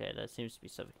 Okay, that seems to be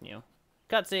something new.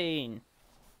 Cutscene!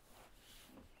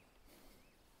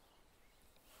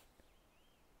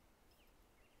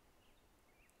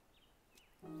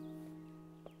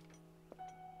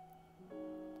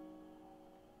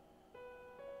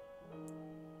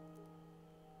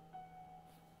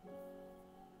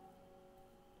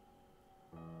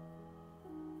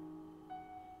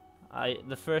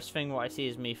 The first thing what I see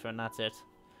is Mipha, and that's it.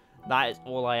 That is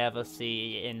all I ever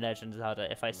see in Legend of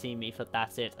Zelda. If I see Mipha,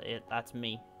 that's it. That's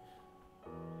me.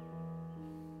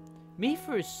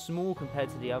 Mipha is small compared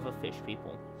to the other fish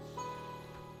people.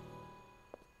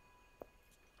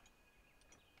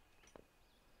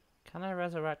 Can I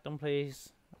resurrect them,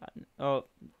 please? Oh,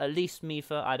 at least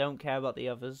Mipha. I don't care about the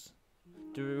others.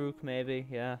 Daruk, maybe,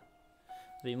 yeah.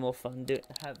 It'd be more fun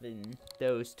having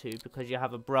those two, because you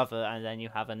have a brother and then you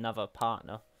have another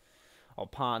partner. Or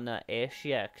partner-ish,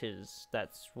 yeah, because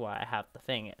that's why I have the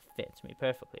thing. It fits me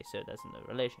perfectly, so there's no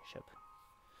relationship.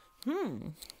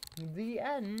 The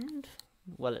end.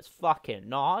 Well, it's fucking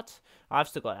not. I've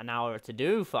still got an hour to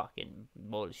do fucking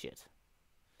bullshit.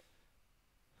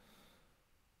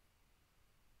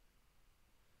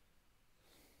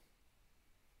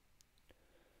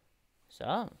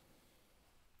 So.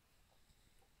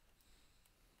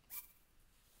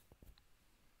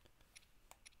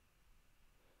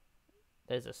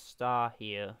 There's a star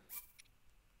here.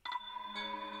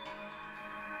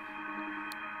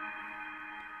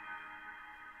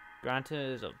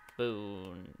 Granters of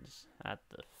boons at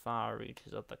the far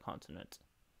reaches of the continent.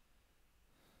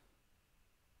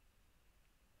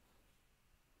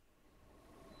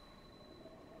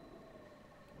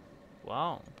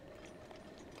 Wow.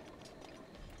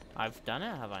 I've done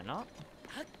it, have I not?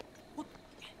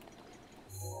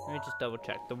 Let me just double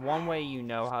check. The one way you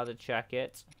know how to check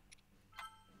it.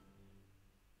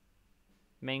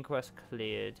 Main quest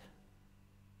cleared.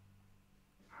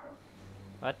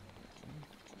 What?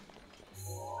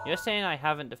 You're saying I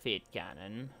haven't defeated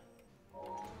Ganon?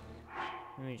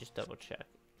 Let me just double check.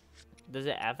 Does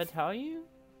it ever tell you?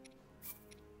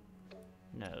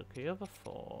 No, because you're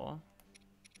before.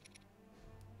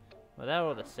 Well, that's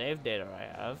all the save data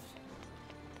I have.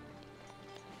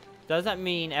 Does that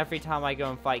mean every time I go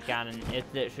and fight Ganon,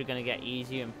 it's literally going to get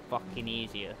easier and fucking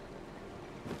easier?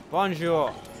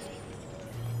 Bonjour!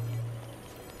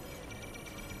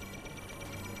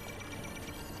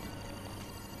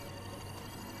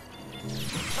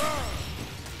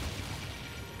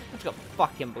 I got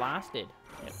fucking blasted.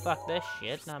 Yeah, fuck this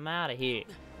shit, and I'm out of here.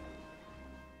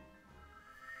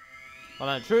 Well,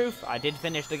 in truth, I did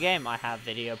finish the game. I have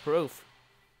video proof.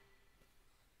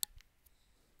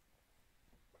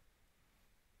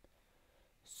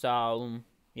 So,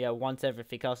 yeah, once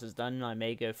everything else is done, I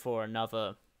may go for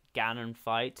another Ganon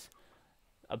fight.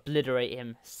 Obliterate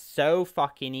him so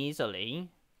fucking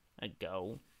easily. And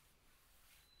go.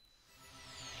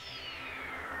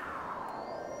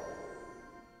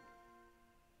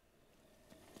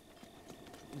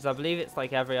 Because I believe it's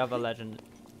like every other Legend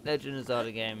of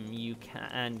Zelda game, you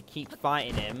can keep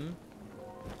fighting him.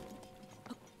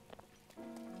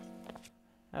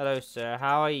 Hello, sir.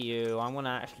 How are you? I'm gonna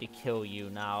actually kill you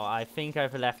now. I think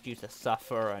I've left you to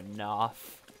suffer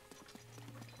enough.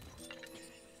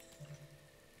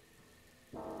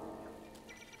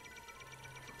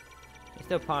 He's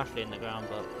still partially in the ground,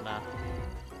 but nah.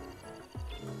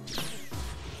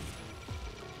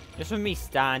 Just with me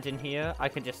standing here, I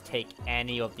can just take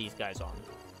any of these guys on.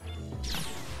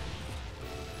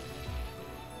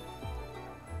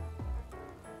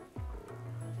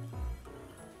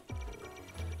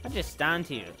 I just stand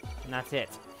here, and that's it.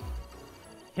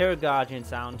 Hear a guardian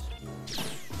sound.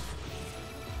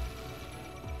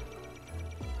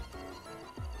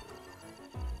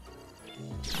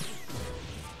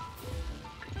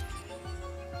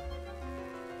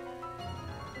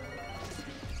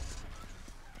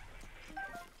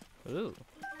 Ooh.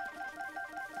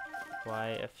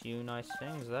 Quite a few nice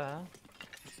things there.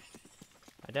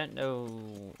 I don't know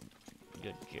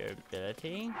your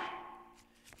durability.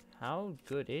 How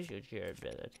good is your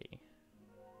durability?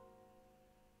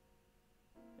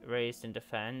 Raised in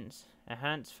defense.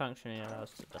 Enhanced functioning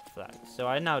allows to deflect. So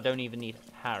I now don't even need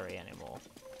to parry anymore.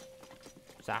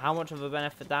 So how much of a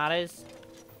benefit that is?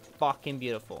 Fucking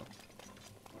beautiful.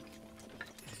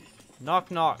 Knock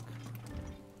knock.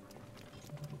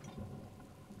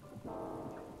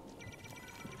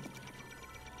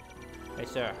 Hey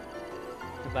sir.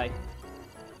 Goodbye.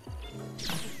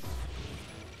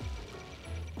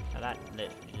 Now that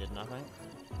literally did nothing.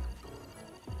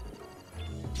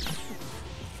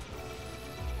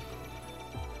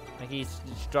 Like he's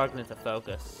struggling to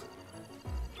focus.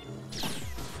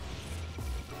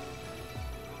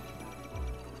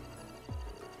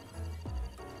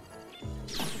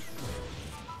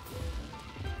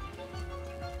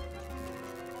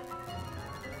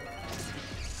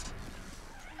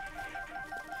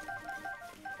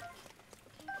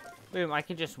 Boom, I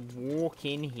can just walk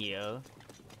in here,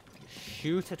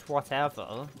 shoot at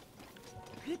whatever,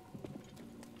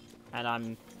 and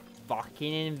I'm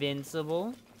fucking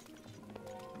invincible?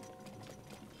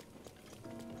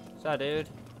 What's that, dude?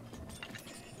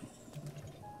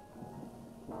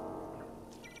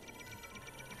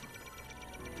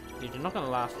 Dude, you're not gonna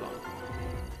last long.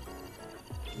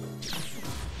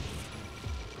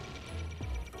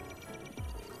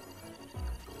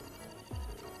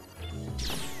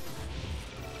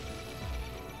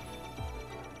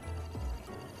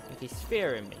 Like he's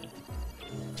fearing me.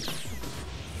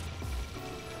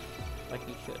 Like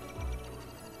he should.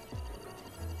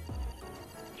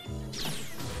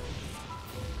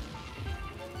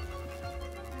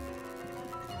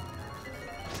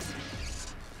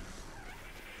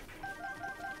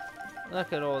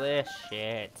 Look at all this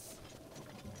shit.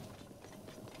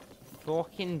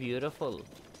 Fucking beautiful.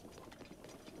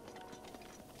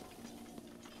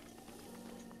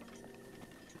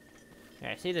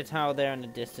 Okay, I see the tower there in the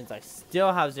distance. I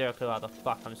still have zero clue how the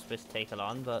fuck I'm supposed to take it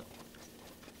on, but...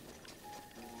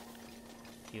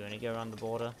 You wanna go around the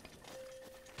border?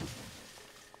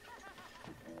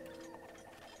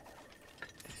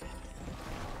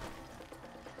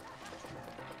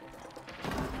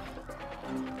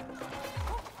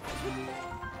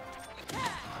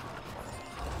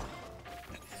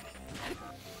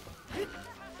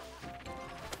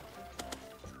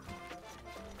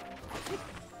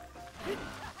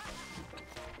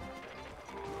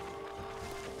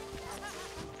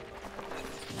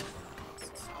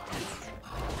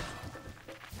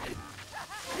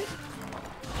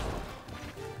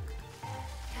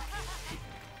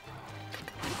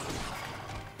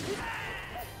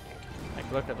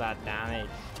 Look at that damage.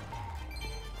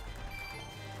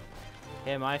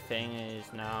 Okay, my thing is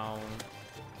now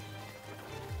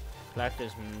collect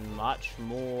as much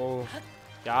more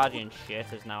guardian shit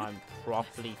as now I'm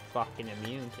properly fucking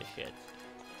immune to shit.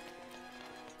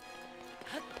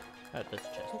 Oh, there's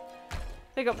a chest.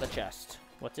 Pick up the chest.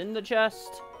 What's in the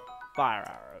chest? Fire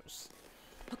arrows.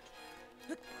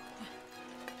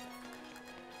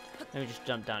 Let me just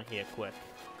jump down here quick.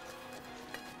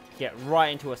 Get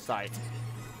right into a sight.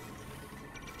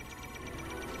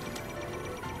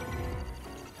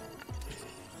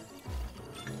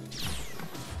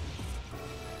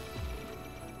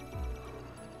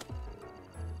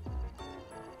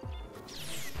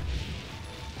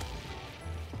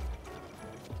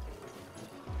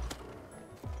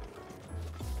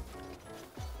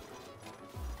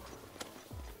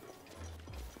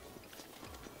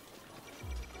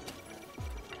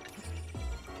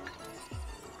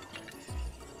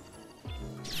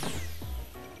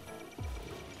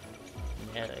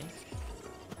 Nearly.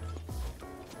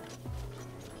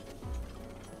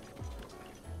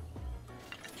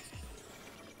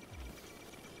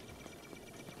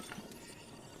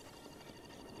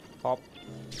 Pop.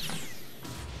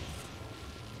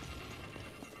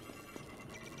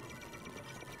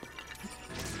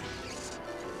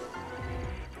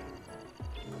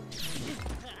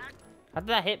 How did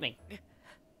that hit me?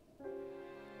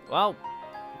 Well,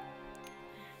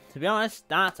 to be honest,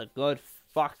 that's a good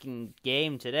fucking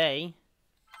game today.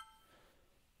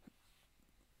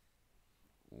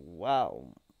 Wow.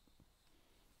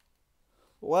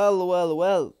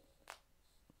 Well.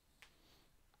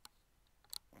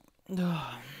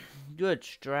 Good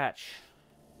stretch.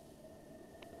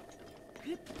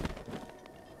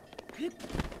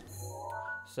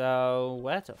 So,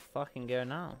 where to fucking go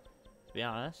now? To be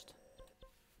honest.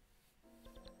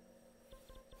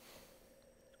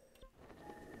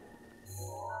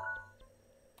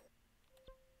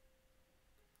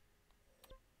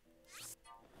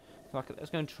 Fuck it, let's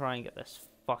go and try and get this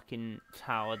fucking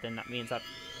tower, then that means I've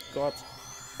got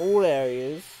all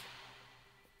areas.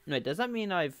 Wait, does that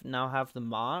mean I've now have the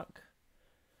mark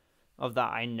of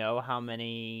that I know how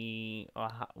many, or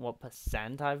what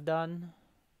percent I've done?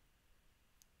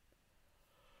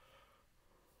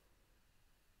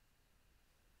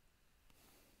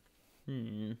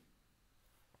 So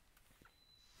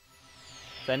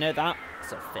I know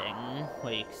that's a thing,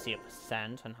 where you can see a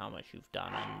percent on how much you've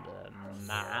done on the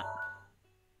map.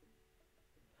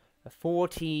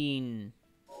 14%.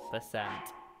 Is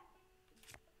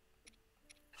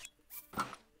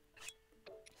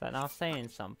that now saying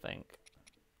something?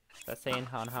 Is that saying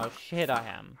how shit I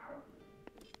am?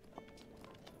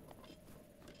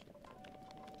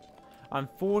 I'm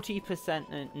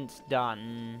 40%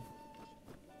 done.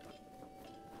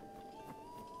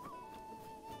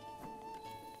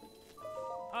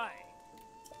 Hi.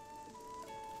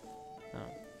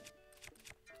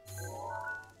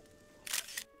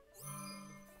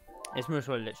 It's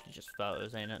mostly literally just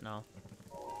photos, ain't it now?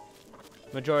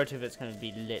 Majority of it's going to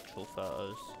be literal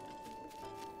photos.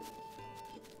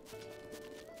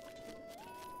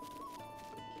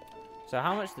 So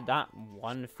how much did that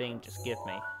one thing just give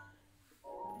me?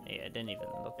 Yeah, it didn't even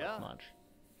look like much.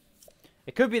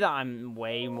 It could be that I'm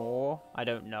way more. I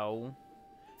don't know.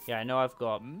 Yeah, I know I've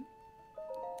got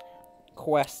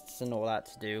quests and all that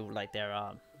to do. Like, there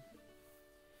are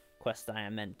quests that I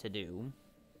am meant to do.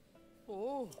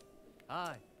 Oh,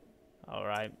 aye.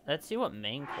 Alright, let's see what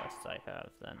main quests I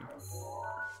have then.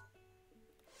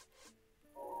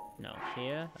 No,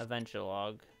 here, Adventure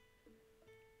Log.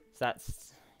 So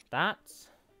that's that.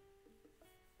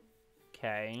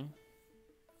 Okay.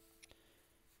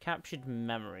 Captured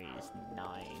memories,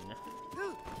 9.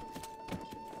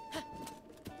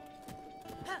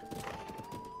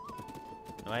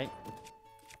 Wait.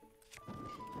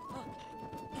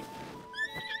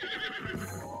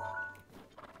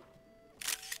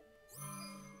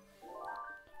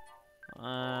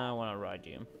 I want to ride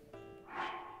you.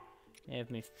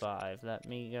 Give me 5. Let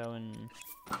me go and...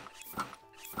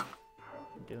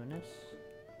 doing this.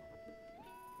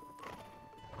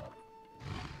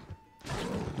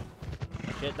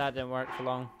 Shit, that didn't work for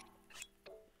long.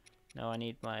 No, I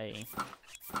need my...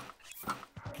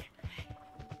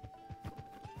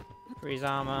 freeze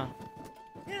armor.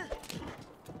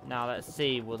 Now let's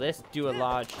see, will this do a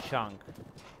large chunk?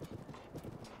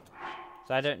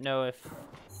 So I don't know if...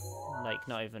 like,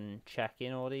 not even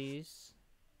checking all these.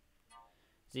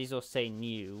 These all say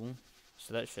new.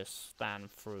 So let's just span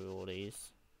through all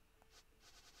these.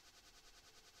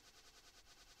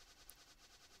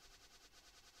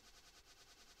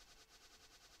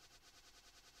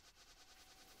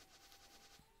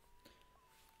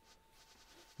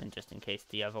 And just in case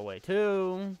the other way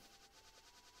too.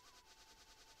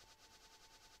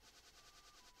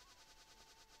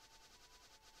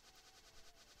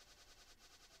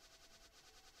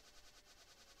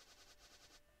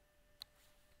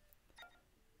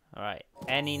 Alright,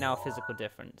 any now physical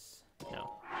difference? No.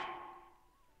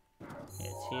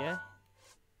 It's here.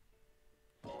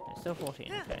 It's still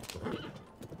 14, okay.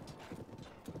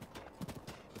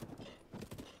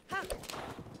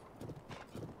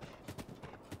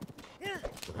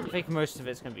 I think most of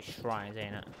it's gonna be shrines,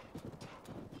 ain't it?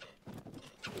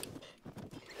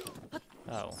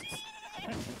 Oh.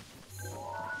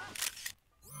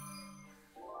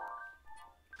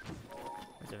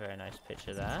 There's a very nice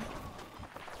picture there.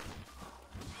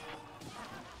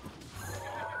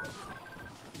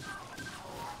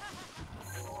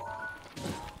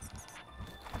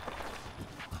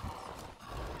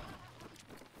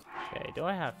 Okay, do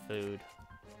I have food?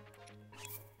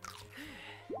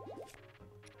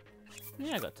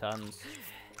 Yeah, I got tons.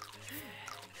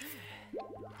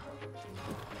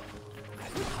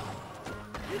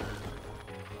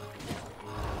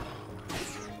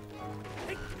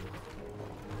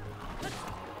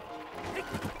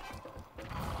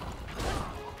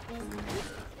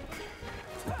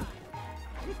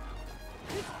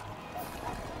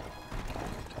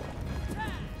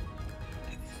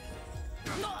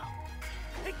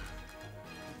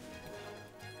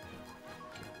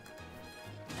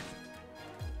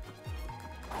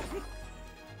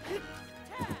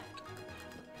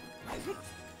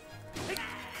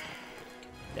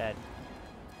 Dead.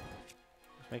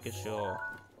 Just making sure.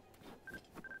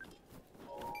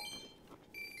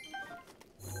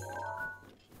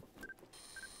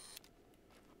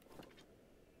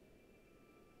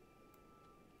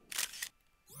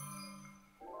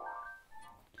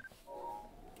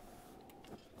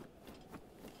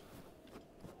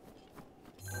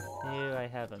 Here I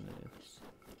have a moves.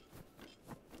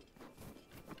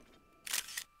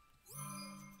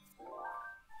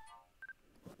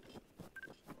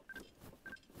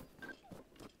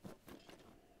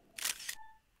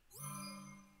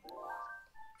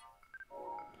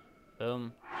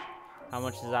 Boom. How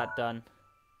much has that done?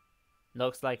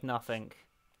 Looks like nothing.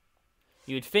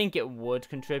 You'd think it would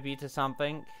contribute to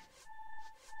something.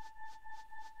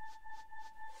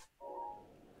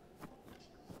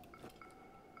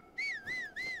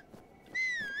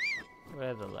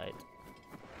 Where's the light?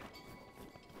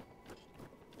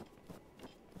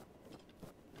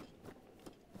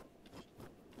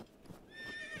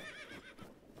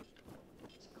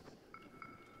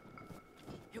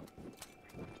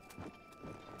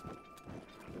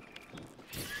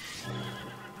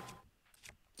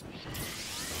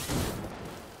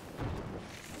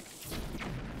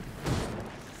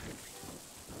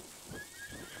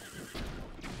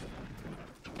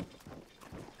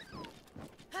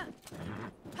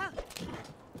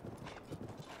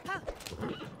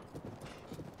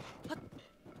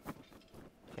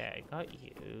 Okay, got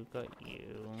you, got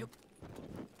you.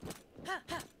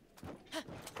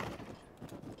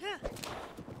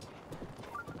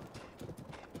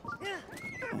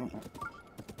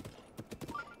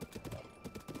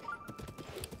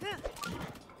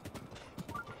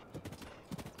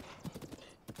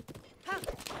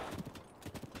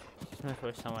 If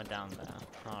we're somewhere down there.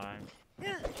 Alright.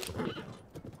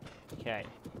 Okay.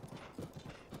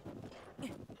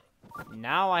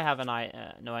 Now I have an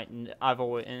no,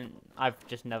 I've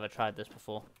just never tried this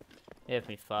before. Give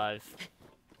me 5.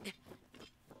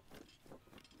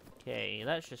 Okay,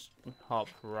 let's just hop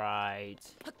right.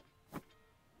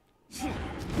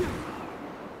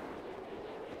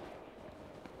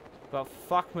 But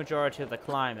fuck majority of the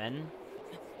climbing.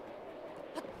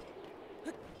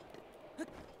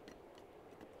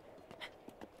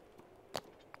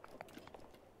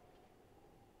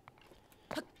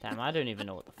 Damn, I don't even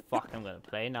know what the fuck I'm gonna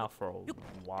play now for a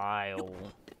while.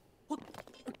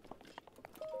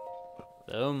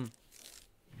 Boom.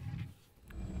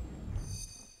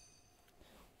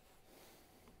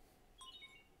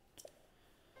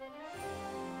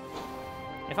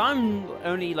 If I'm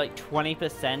only like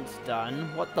 20%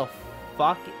 done, what the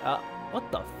fuck?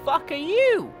 What the fuck are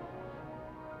you?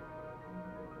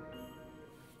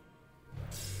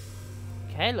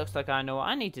 Okay, looks like I know what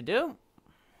I need to do.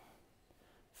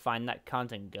 Find that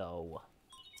cunt and go.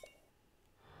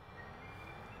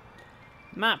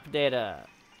 Map data.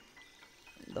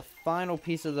 The final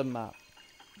piece of the map.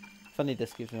 Funny,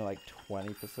 this gives me like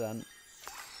 20%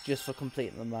 just for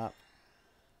completing the map.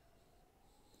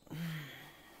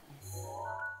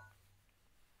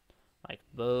 Like,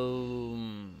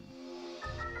 boom.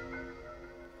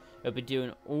 It'll be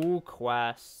doing all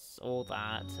quests, all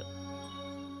that.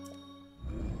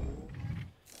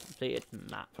 Completed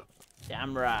map.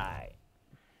 Damn right.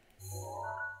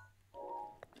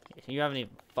 You haven't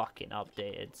even fucking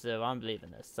updated, so I'm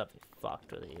believing there's something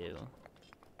fucked with you.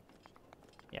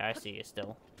 Yeah, I see you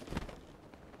still.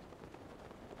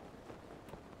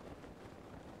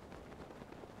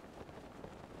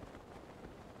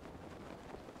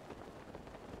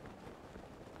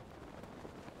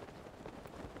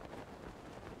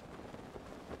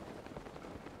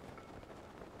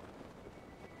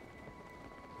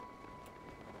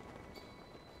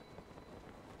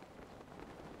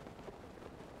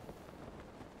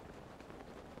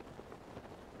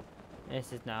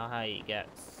 This is now how you get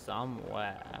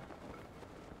somewhere.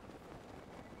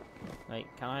 Like,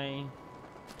 can I...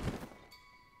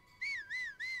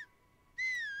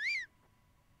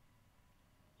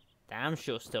 Damn,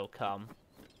 she'll still come.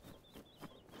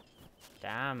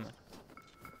 Damn.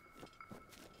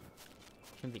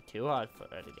 Shouldn't be too hard for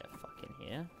her to get fucking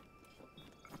here.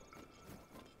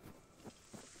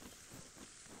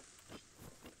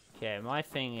 Okay, my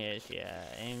thing is, yeah,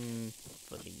 aim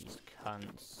for these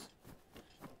cunts.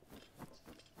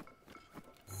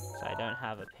 So I don't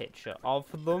have a picture of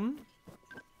them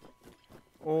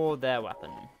or their weapon.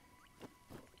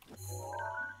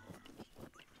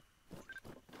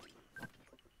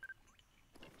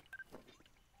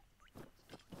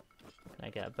 Can I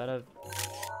get a better...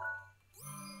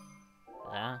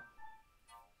 There.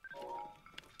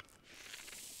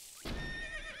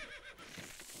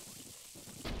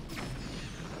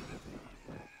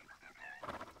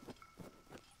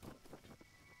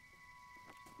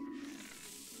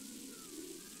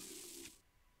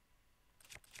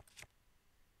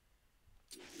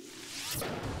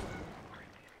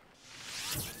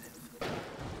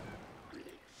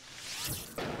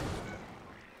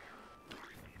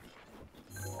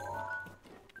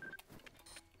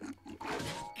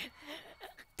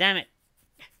 Damn it!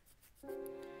 I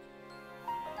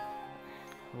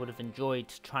would have enjoyed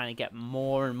trying to get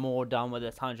more and more done with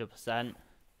this 100%.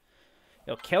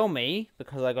 It'll kill me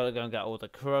because I gotta go and get all the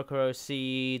Kurokuro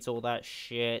seeds, all that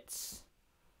shit. So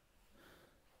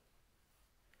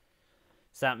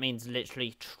that means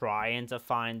literally trying to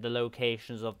find the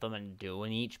locations of them and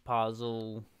doing each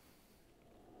puzzle.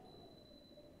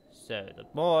 So the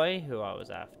boy who I was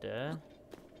after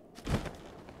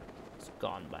is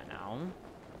gone by now.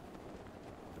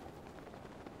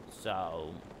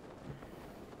 So,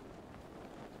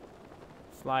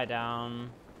 fly down.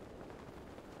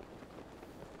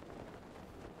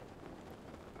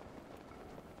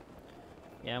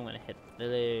 Yeah, I'm gonna hit the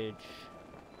village.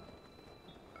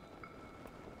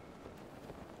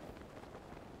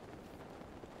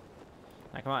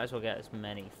 Like, I might as well get as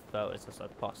many photos as I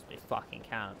possibly fucking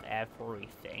can of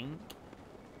everything.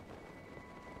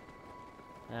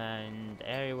 And the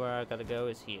area where I gotta go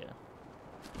is here.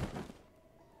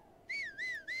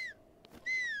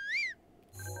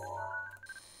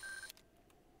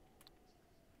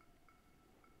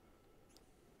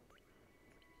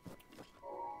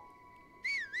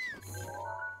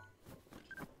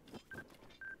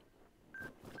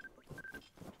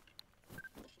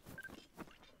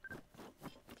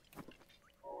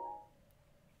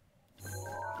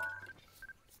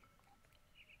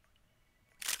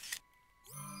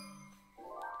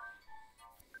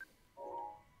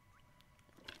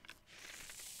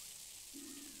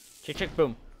 Chick, chick,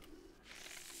 boom.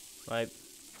 Right.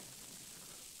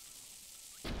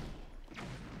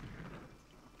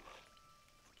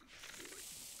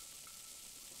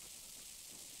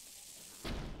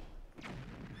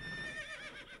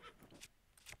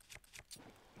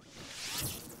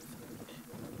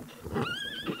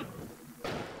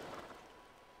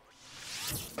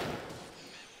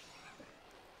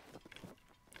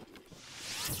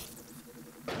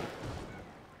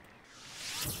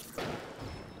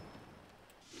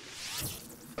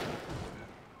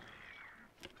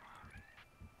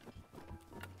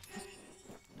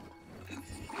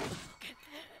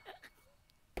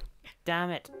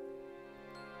 Damn it.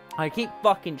 I keep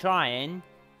fucking trying.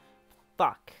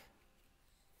 Fuck.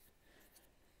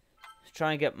 Just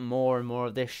try and get more and more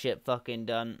of this shit fucking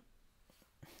done.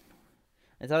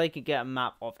 Until I could get a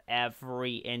map of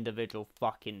every individual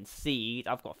fucking seed.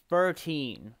 I've got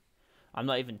 13. I'm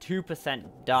not even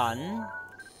 2% done.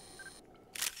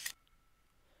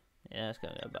 Yeah, it's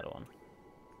gonna be a better one.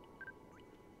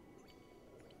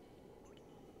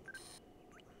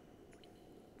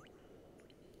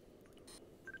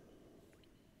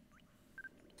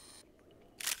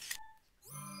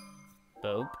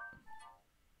 Boop.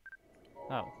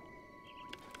 Oh.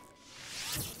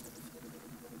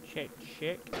 Check,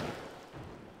 check.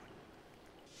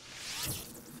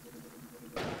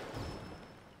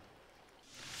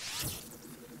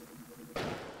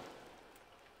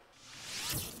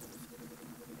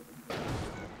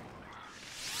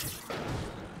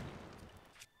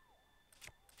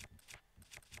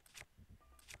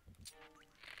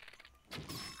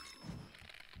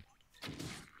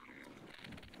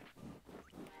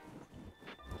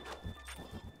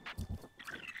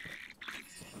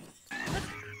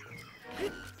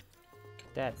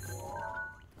 Dead.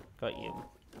 Got you.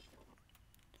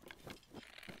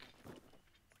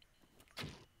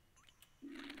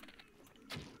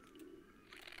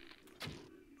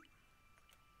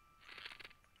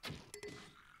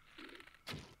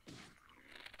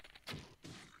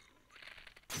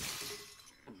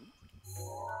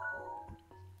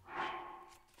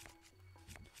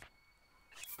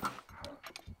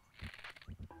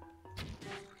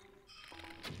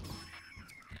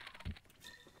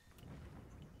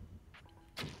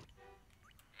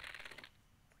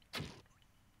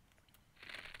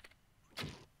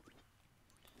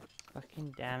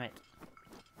 Fucking damn it.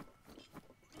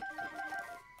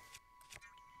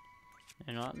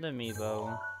 You're not the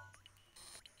amiibo.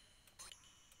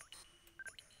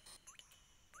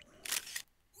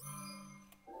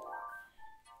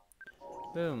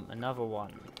 Boom, another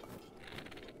one.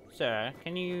 Sir,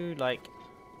 can you, like...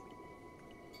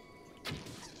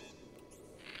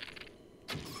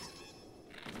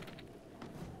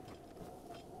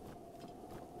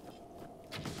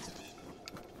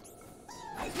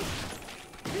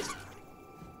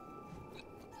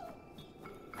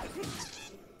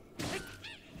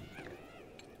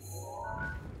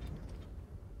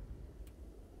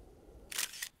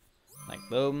 Like,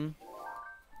 boom.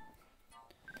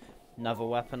 Another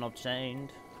weapon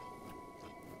obtained.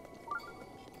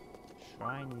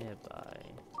 Shrine nearby.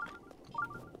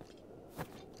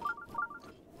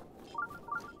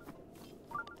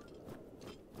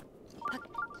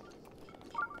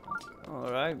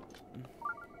 Alright.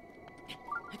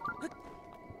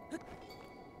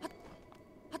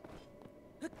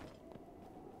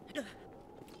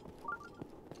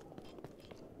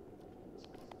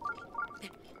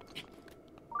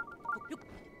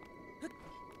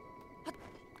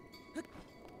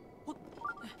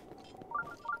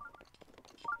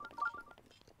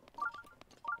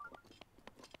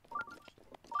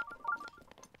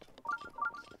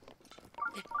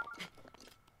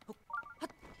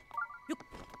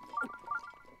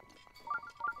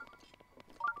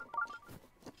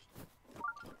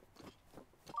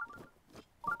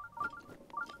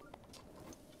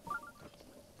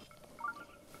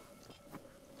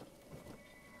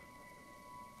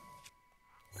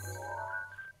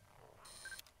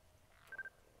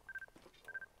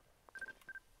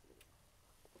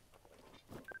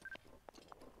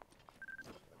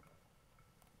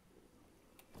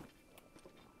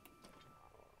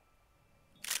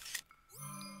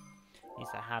 Yes,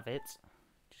 I have it.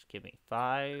 Just give me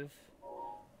 5.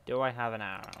 Do I have an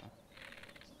arrow?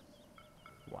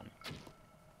 1.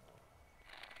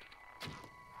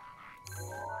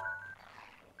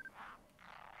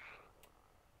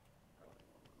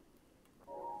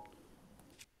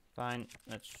 Fine,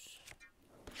 let's...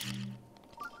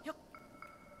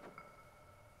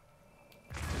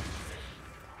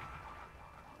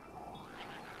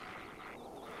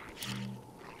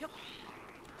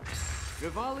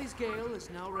 Rivali's gale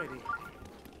is now ready.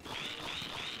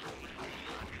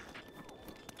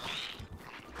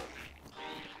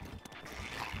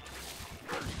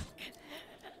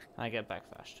 I get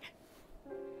backflashed.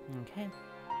 Okay.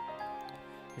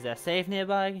 Is there a save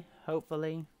nearby?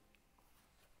 Hopefully.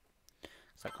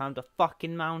 So I climbed a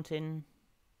fucking mountain.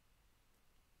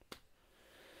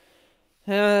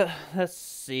 Let's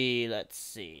see.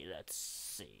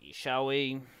 Shall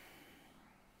we?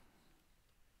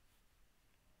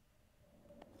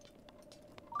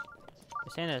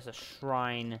 They're saying there's a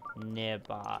shrine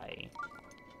nearby.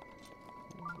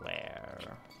 Where?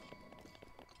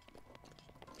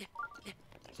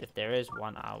 So if there is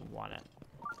one, I want it.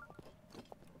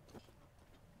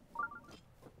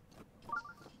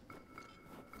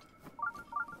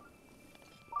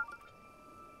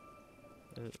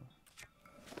 Ooh.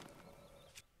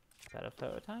 Better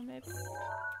photo time, maybe?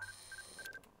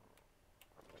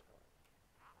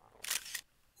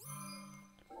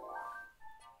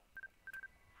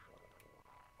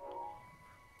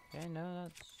 Okay, no,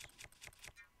 that's...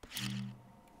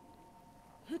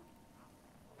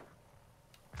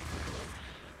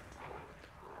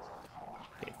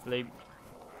 Okay, flip.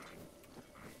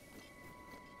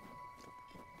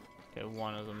 Okay,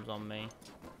 one of them's on me.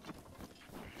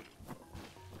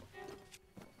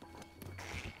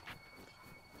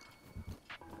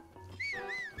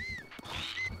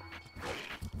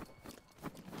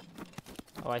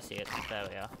 Oh, I see it. There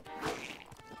we are.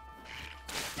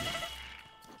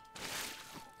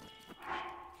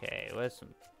 Okay, where's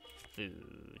some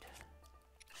food?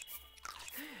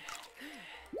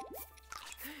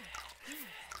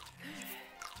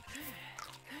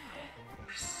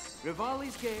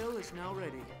 Rivali's gale is now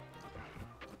ready.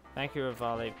 Thank you,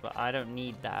 Rivali, but I don't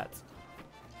need that.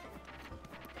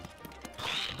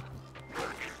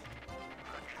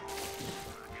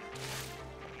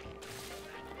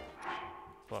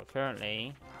 Well,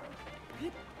 currently...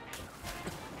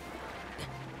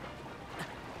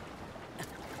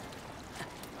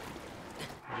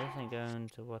 This ain't going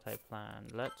to what I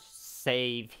planned. Let's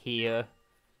save here.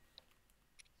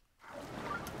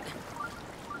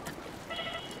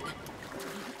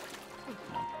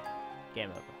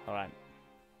 Game over. Alright.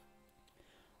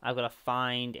 I've got to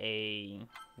find a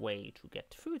way to get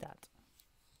through that.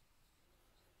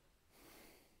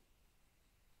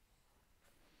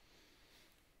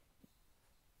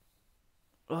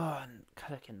 Oh, and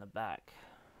click in the back.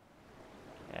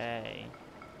 Okay.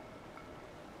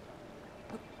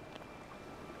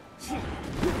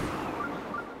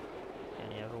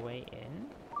 Any other way in?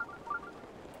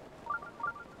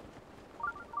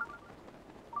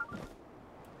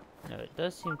 No, it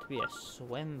does seem to be a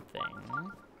swim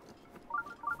thing.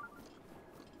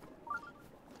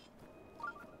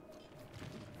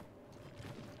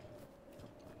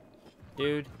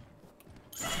 Dude.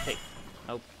 Hey.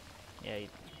 Oh. Yeah, you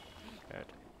scared.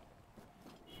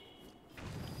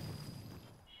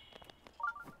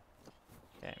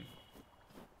 Okay.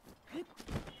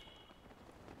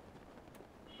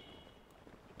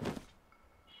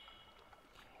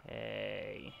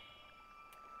 Okay.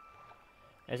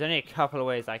 There's only a couple of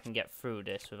ways I can get through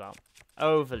this without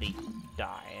overly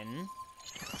dying.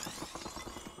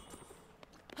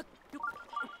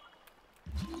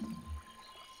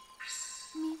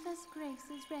 Mitha's grace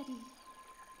is ready.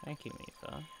 Thank you,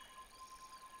 Mitha.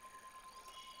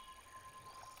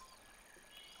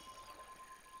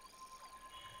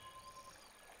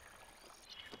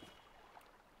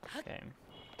 Okay.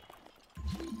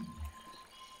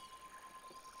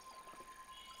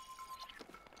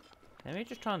 Let me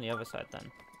just try on the other side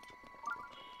then.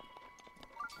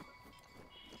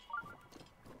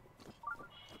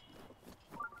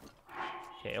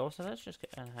 Okay, also let's just get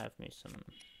and have me some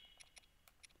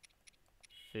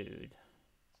food.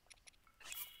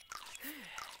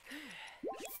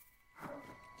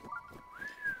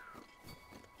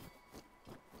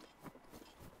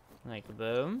 Like a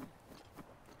boom.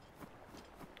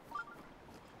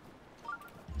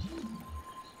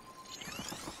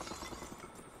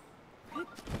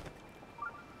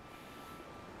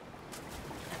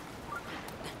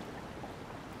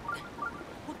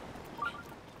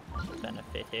 The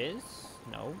benefit is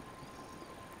no.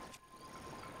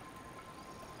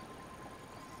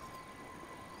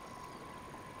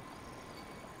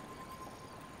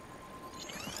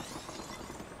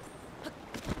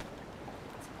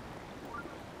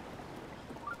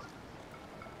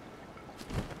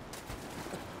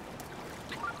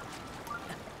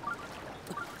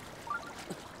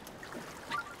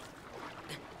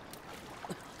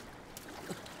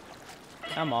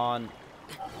 Come on.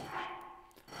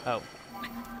 Oh.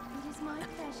 It is my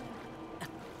pleasure.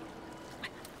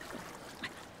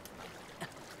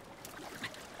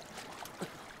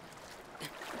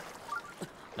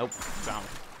 Nope, drown.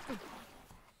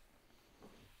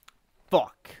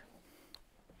 Fuck.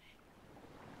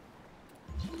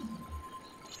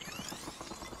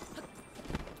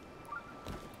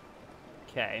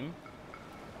 Okay.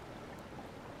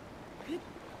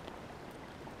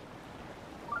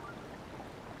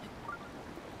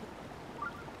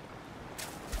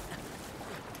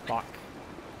 Fuck.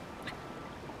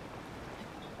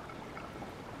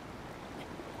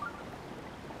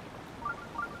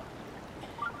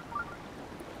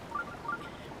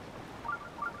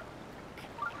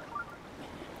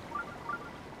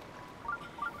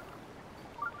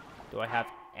 Do I have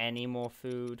any more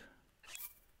food?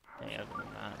 Any other than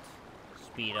that?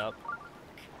 Speed up.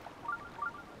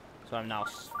 So I'm now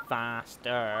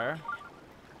faster.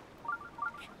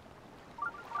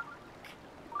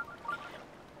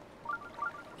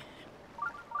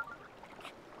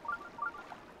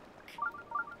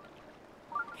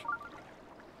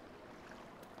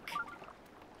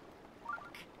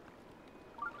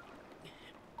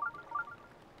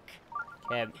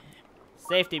 Okay.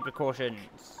 Safety precautions.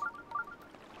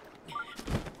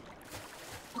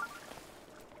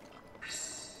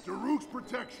 Daruk's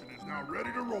protection is now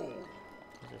ready to roll.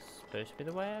 Is this supposed to be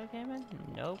the way I came in?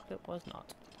 Nope, it was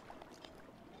not.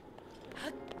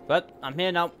 But I'm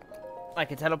here now. I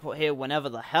can teleport here whenever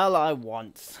the hell I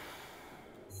want.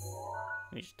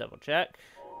 Let me just double check.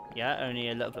 Yeah, only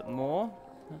a little bit more.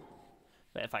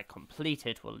 But if I complete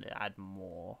it, will it add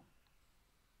more?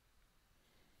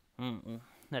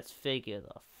 Let's figure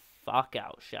the fuck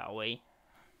out, shall we?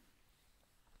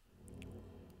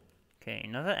 Okay,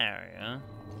 another area.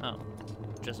 Oh,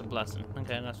 just a blessing.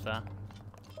 Okay, that's fair.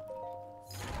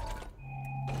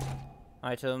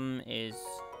 Item is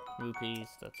rupees.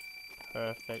 That's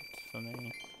perfect for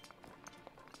me.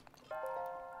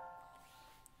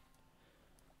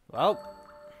 Well,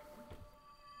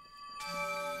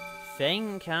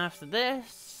 think after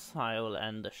this, I will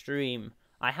end the stream.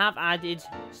 I have added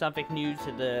something new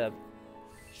to the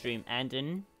stream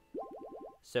ending.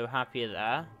 So happy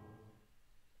there.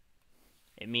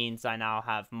 It means I now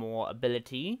have more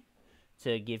ability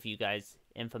to give you guys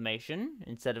information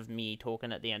instead of me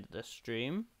talking at the end of the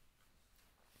stream.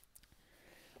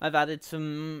 I've added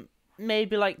some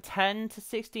maybe like 10 to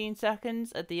 16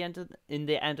 seconds at the end of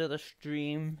the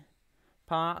stream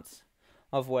part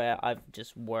of where I've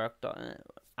just worked on it,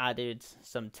 added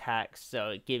some text so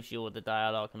it gives you all the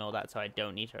dialogue and all that, so I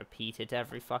don't need to repeat it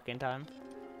every fucking time.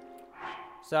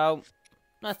 So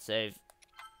let's save.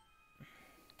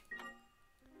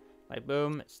 Like,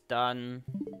 boom, it's done.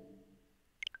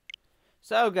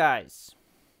 So, guys,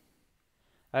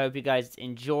 I hope you guys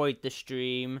enjoyed the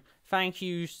stream. Thank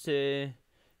you to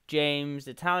James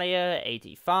Italia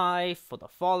 85 for the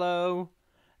follow.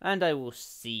 And I will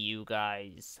see you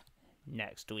guys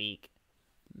next week.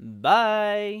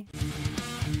 Bye!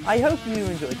 I hope you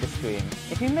enjoyed the stream.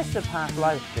 If you missed the past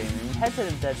live stream, head to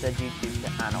the DeadZ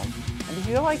YouTube channel. And if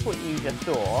you like what you just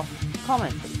saw,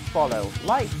 comment, follow,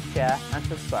 like, share, and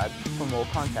subscribe for more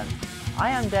content.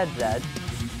 I am DeadZ,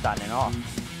 signing off.